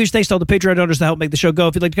 Once again, a huge thanks to all the Patreon donors that help make the show go.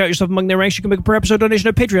 If you'd like to count yourself among their ranks, you can make a per episode donation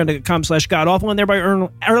at patreon.com/godawful and thereby earn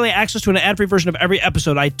early access to an ad-free version of every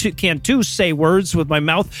episode. I can too say words with my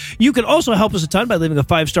mouth. You can also help us a ton by leaving a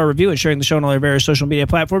 5-star review and sharing the show on all our various social media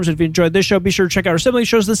platforms. And if you enjoyed this show, be sure to check out our sibling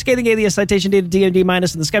shows, The Scathing Alias, Citation Data, DMD-, and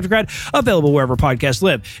The Skeptocrat, available wherever podcasts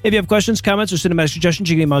live. If you have questions, comments, or cinematic suggestions,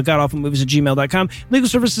 you can email godawfulmovies@gmail.com. Legal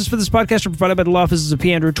services for this podcast are provided by the law offices of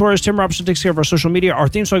P. Andrew Torres. Tim Robertson takes care of our social media. Our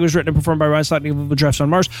theme song was written and performed by Ryan Slotnick of Drafts on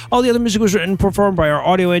Mars. All the other music was written and performed by our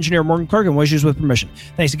audio engineer, Morgan Clark, and was used with permission.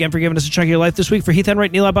 Thanks again for giving us a chunk of your life this week. For Heath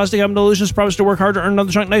Enright, Neil Bostic, I'm Delusions. Promise to work hard to earn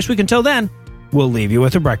another chunk next week. Until then, we'll leave you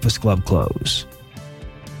with a Breakfast Club close.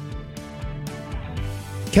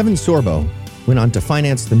 Kevin Sorbo went on to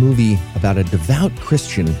finance the movie about a devout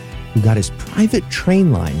Christian who got his private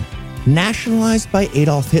train line nationalized by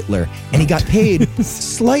Adolf Hitler, and he got paid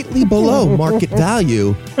slightly below market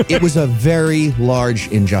value. It was a very large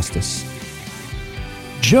injustice.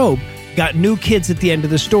 Job got new kids at the end of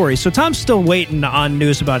the story, so Tom's still waiting on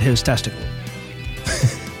news about his testicle.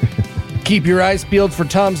 Keep your eyes peeled for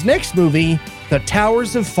Tom's next movie, The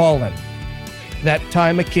Towers Have Fallen. That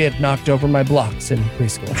time a kid knocked over my blocks in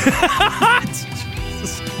preschool.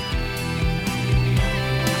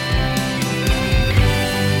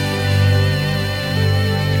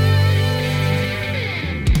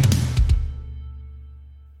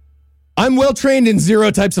 I'm well trained in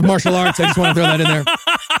 0 types of martial arts. I just want to throw that in there.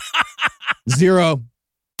 0.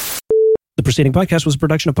 The preceding podcast was a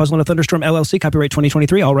production of Puzzle and a Thunderstorm, LLC, copyright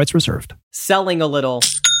 2023, all rights reserved. Selling a little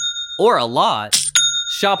or a lot,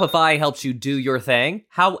 Shopify helps you do your thing,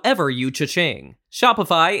 however you cha-ching.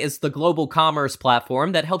 Shopify is the global commerce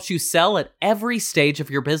platform that helps you sell at every stage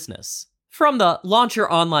of your business. From the launch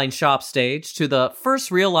your online shop stage to the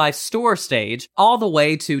first real life store stage, all the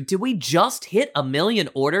way to did we just hit 1 million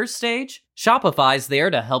orders stage? Shopify's there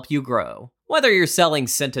to help you grow. Whether you're selling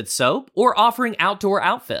scented soap or offering outdoor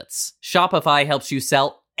outfits, Shopify helps you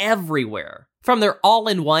sell everywhere. From their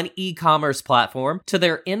all-in-one e-commerce platform to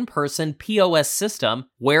their in-person POS system,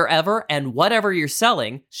 wherever and whatever you're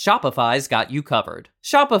selling, Shopify's got you covered.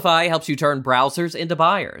 Shopify helps you turn browsers into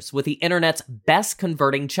buyers with the internet's best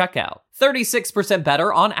converting checkout, 36%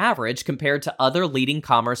 better on average compared to other leading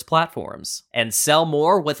commerce platforms. And sell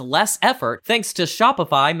more with less effort thanks to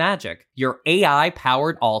Shopify Magic, your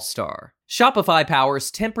AI-powered all-star. Shopify powers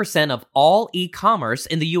 10% of all e-commerce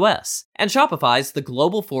in the US, and Shopify's the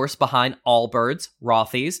global force behind Allbirds,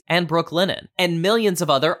 Rothy's, and Brooklinen, and millions of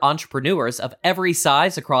other entrepreneurs of every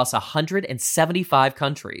size across 175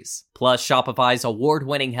 countries. Plus, Shopify's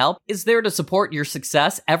award-winning help is there to support your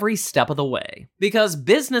success every step of the way. Because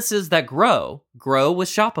businesses that grow, grow with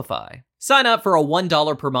Shopify. Sign up for a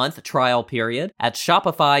 $1 per month trial period at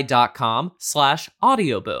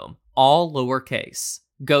shopify.com/audioboom, all lowercase.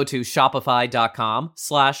 Go to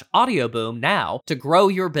shopify.com/audioboom now to grow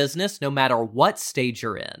your business no matter what stage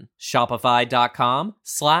you're in.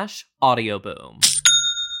 Shopify.com/audioboom.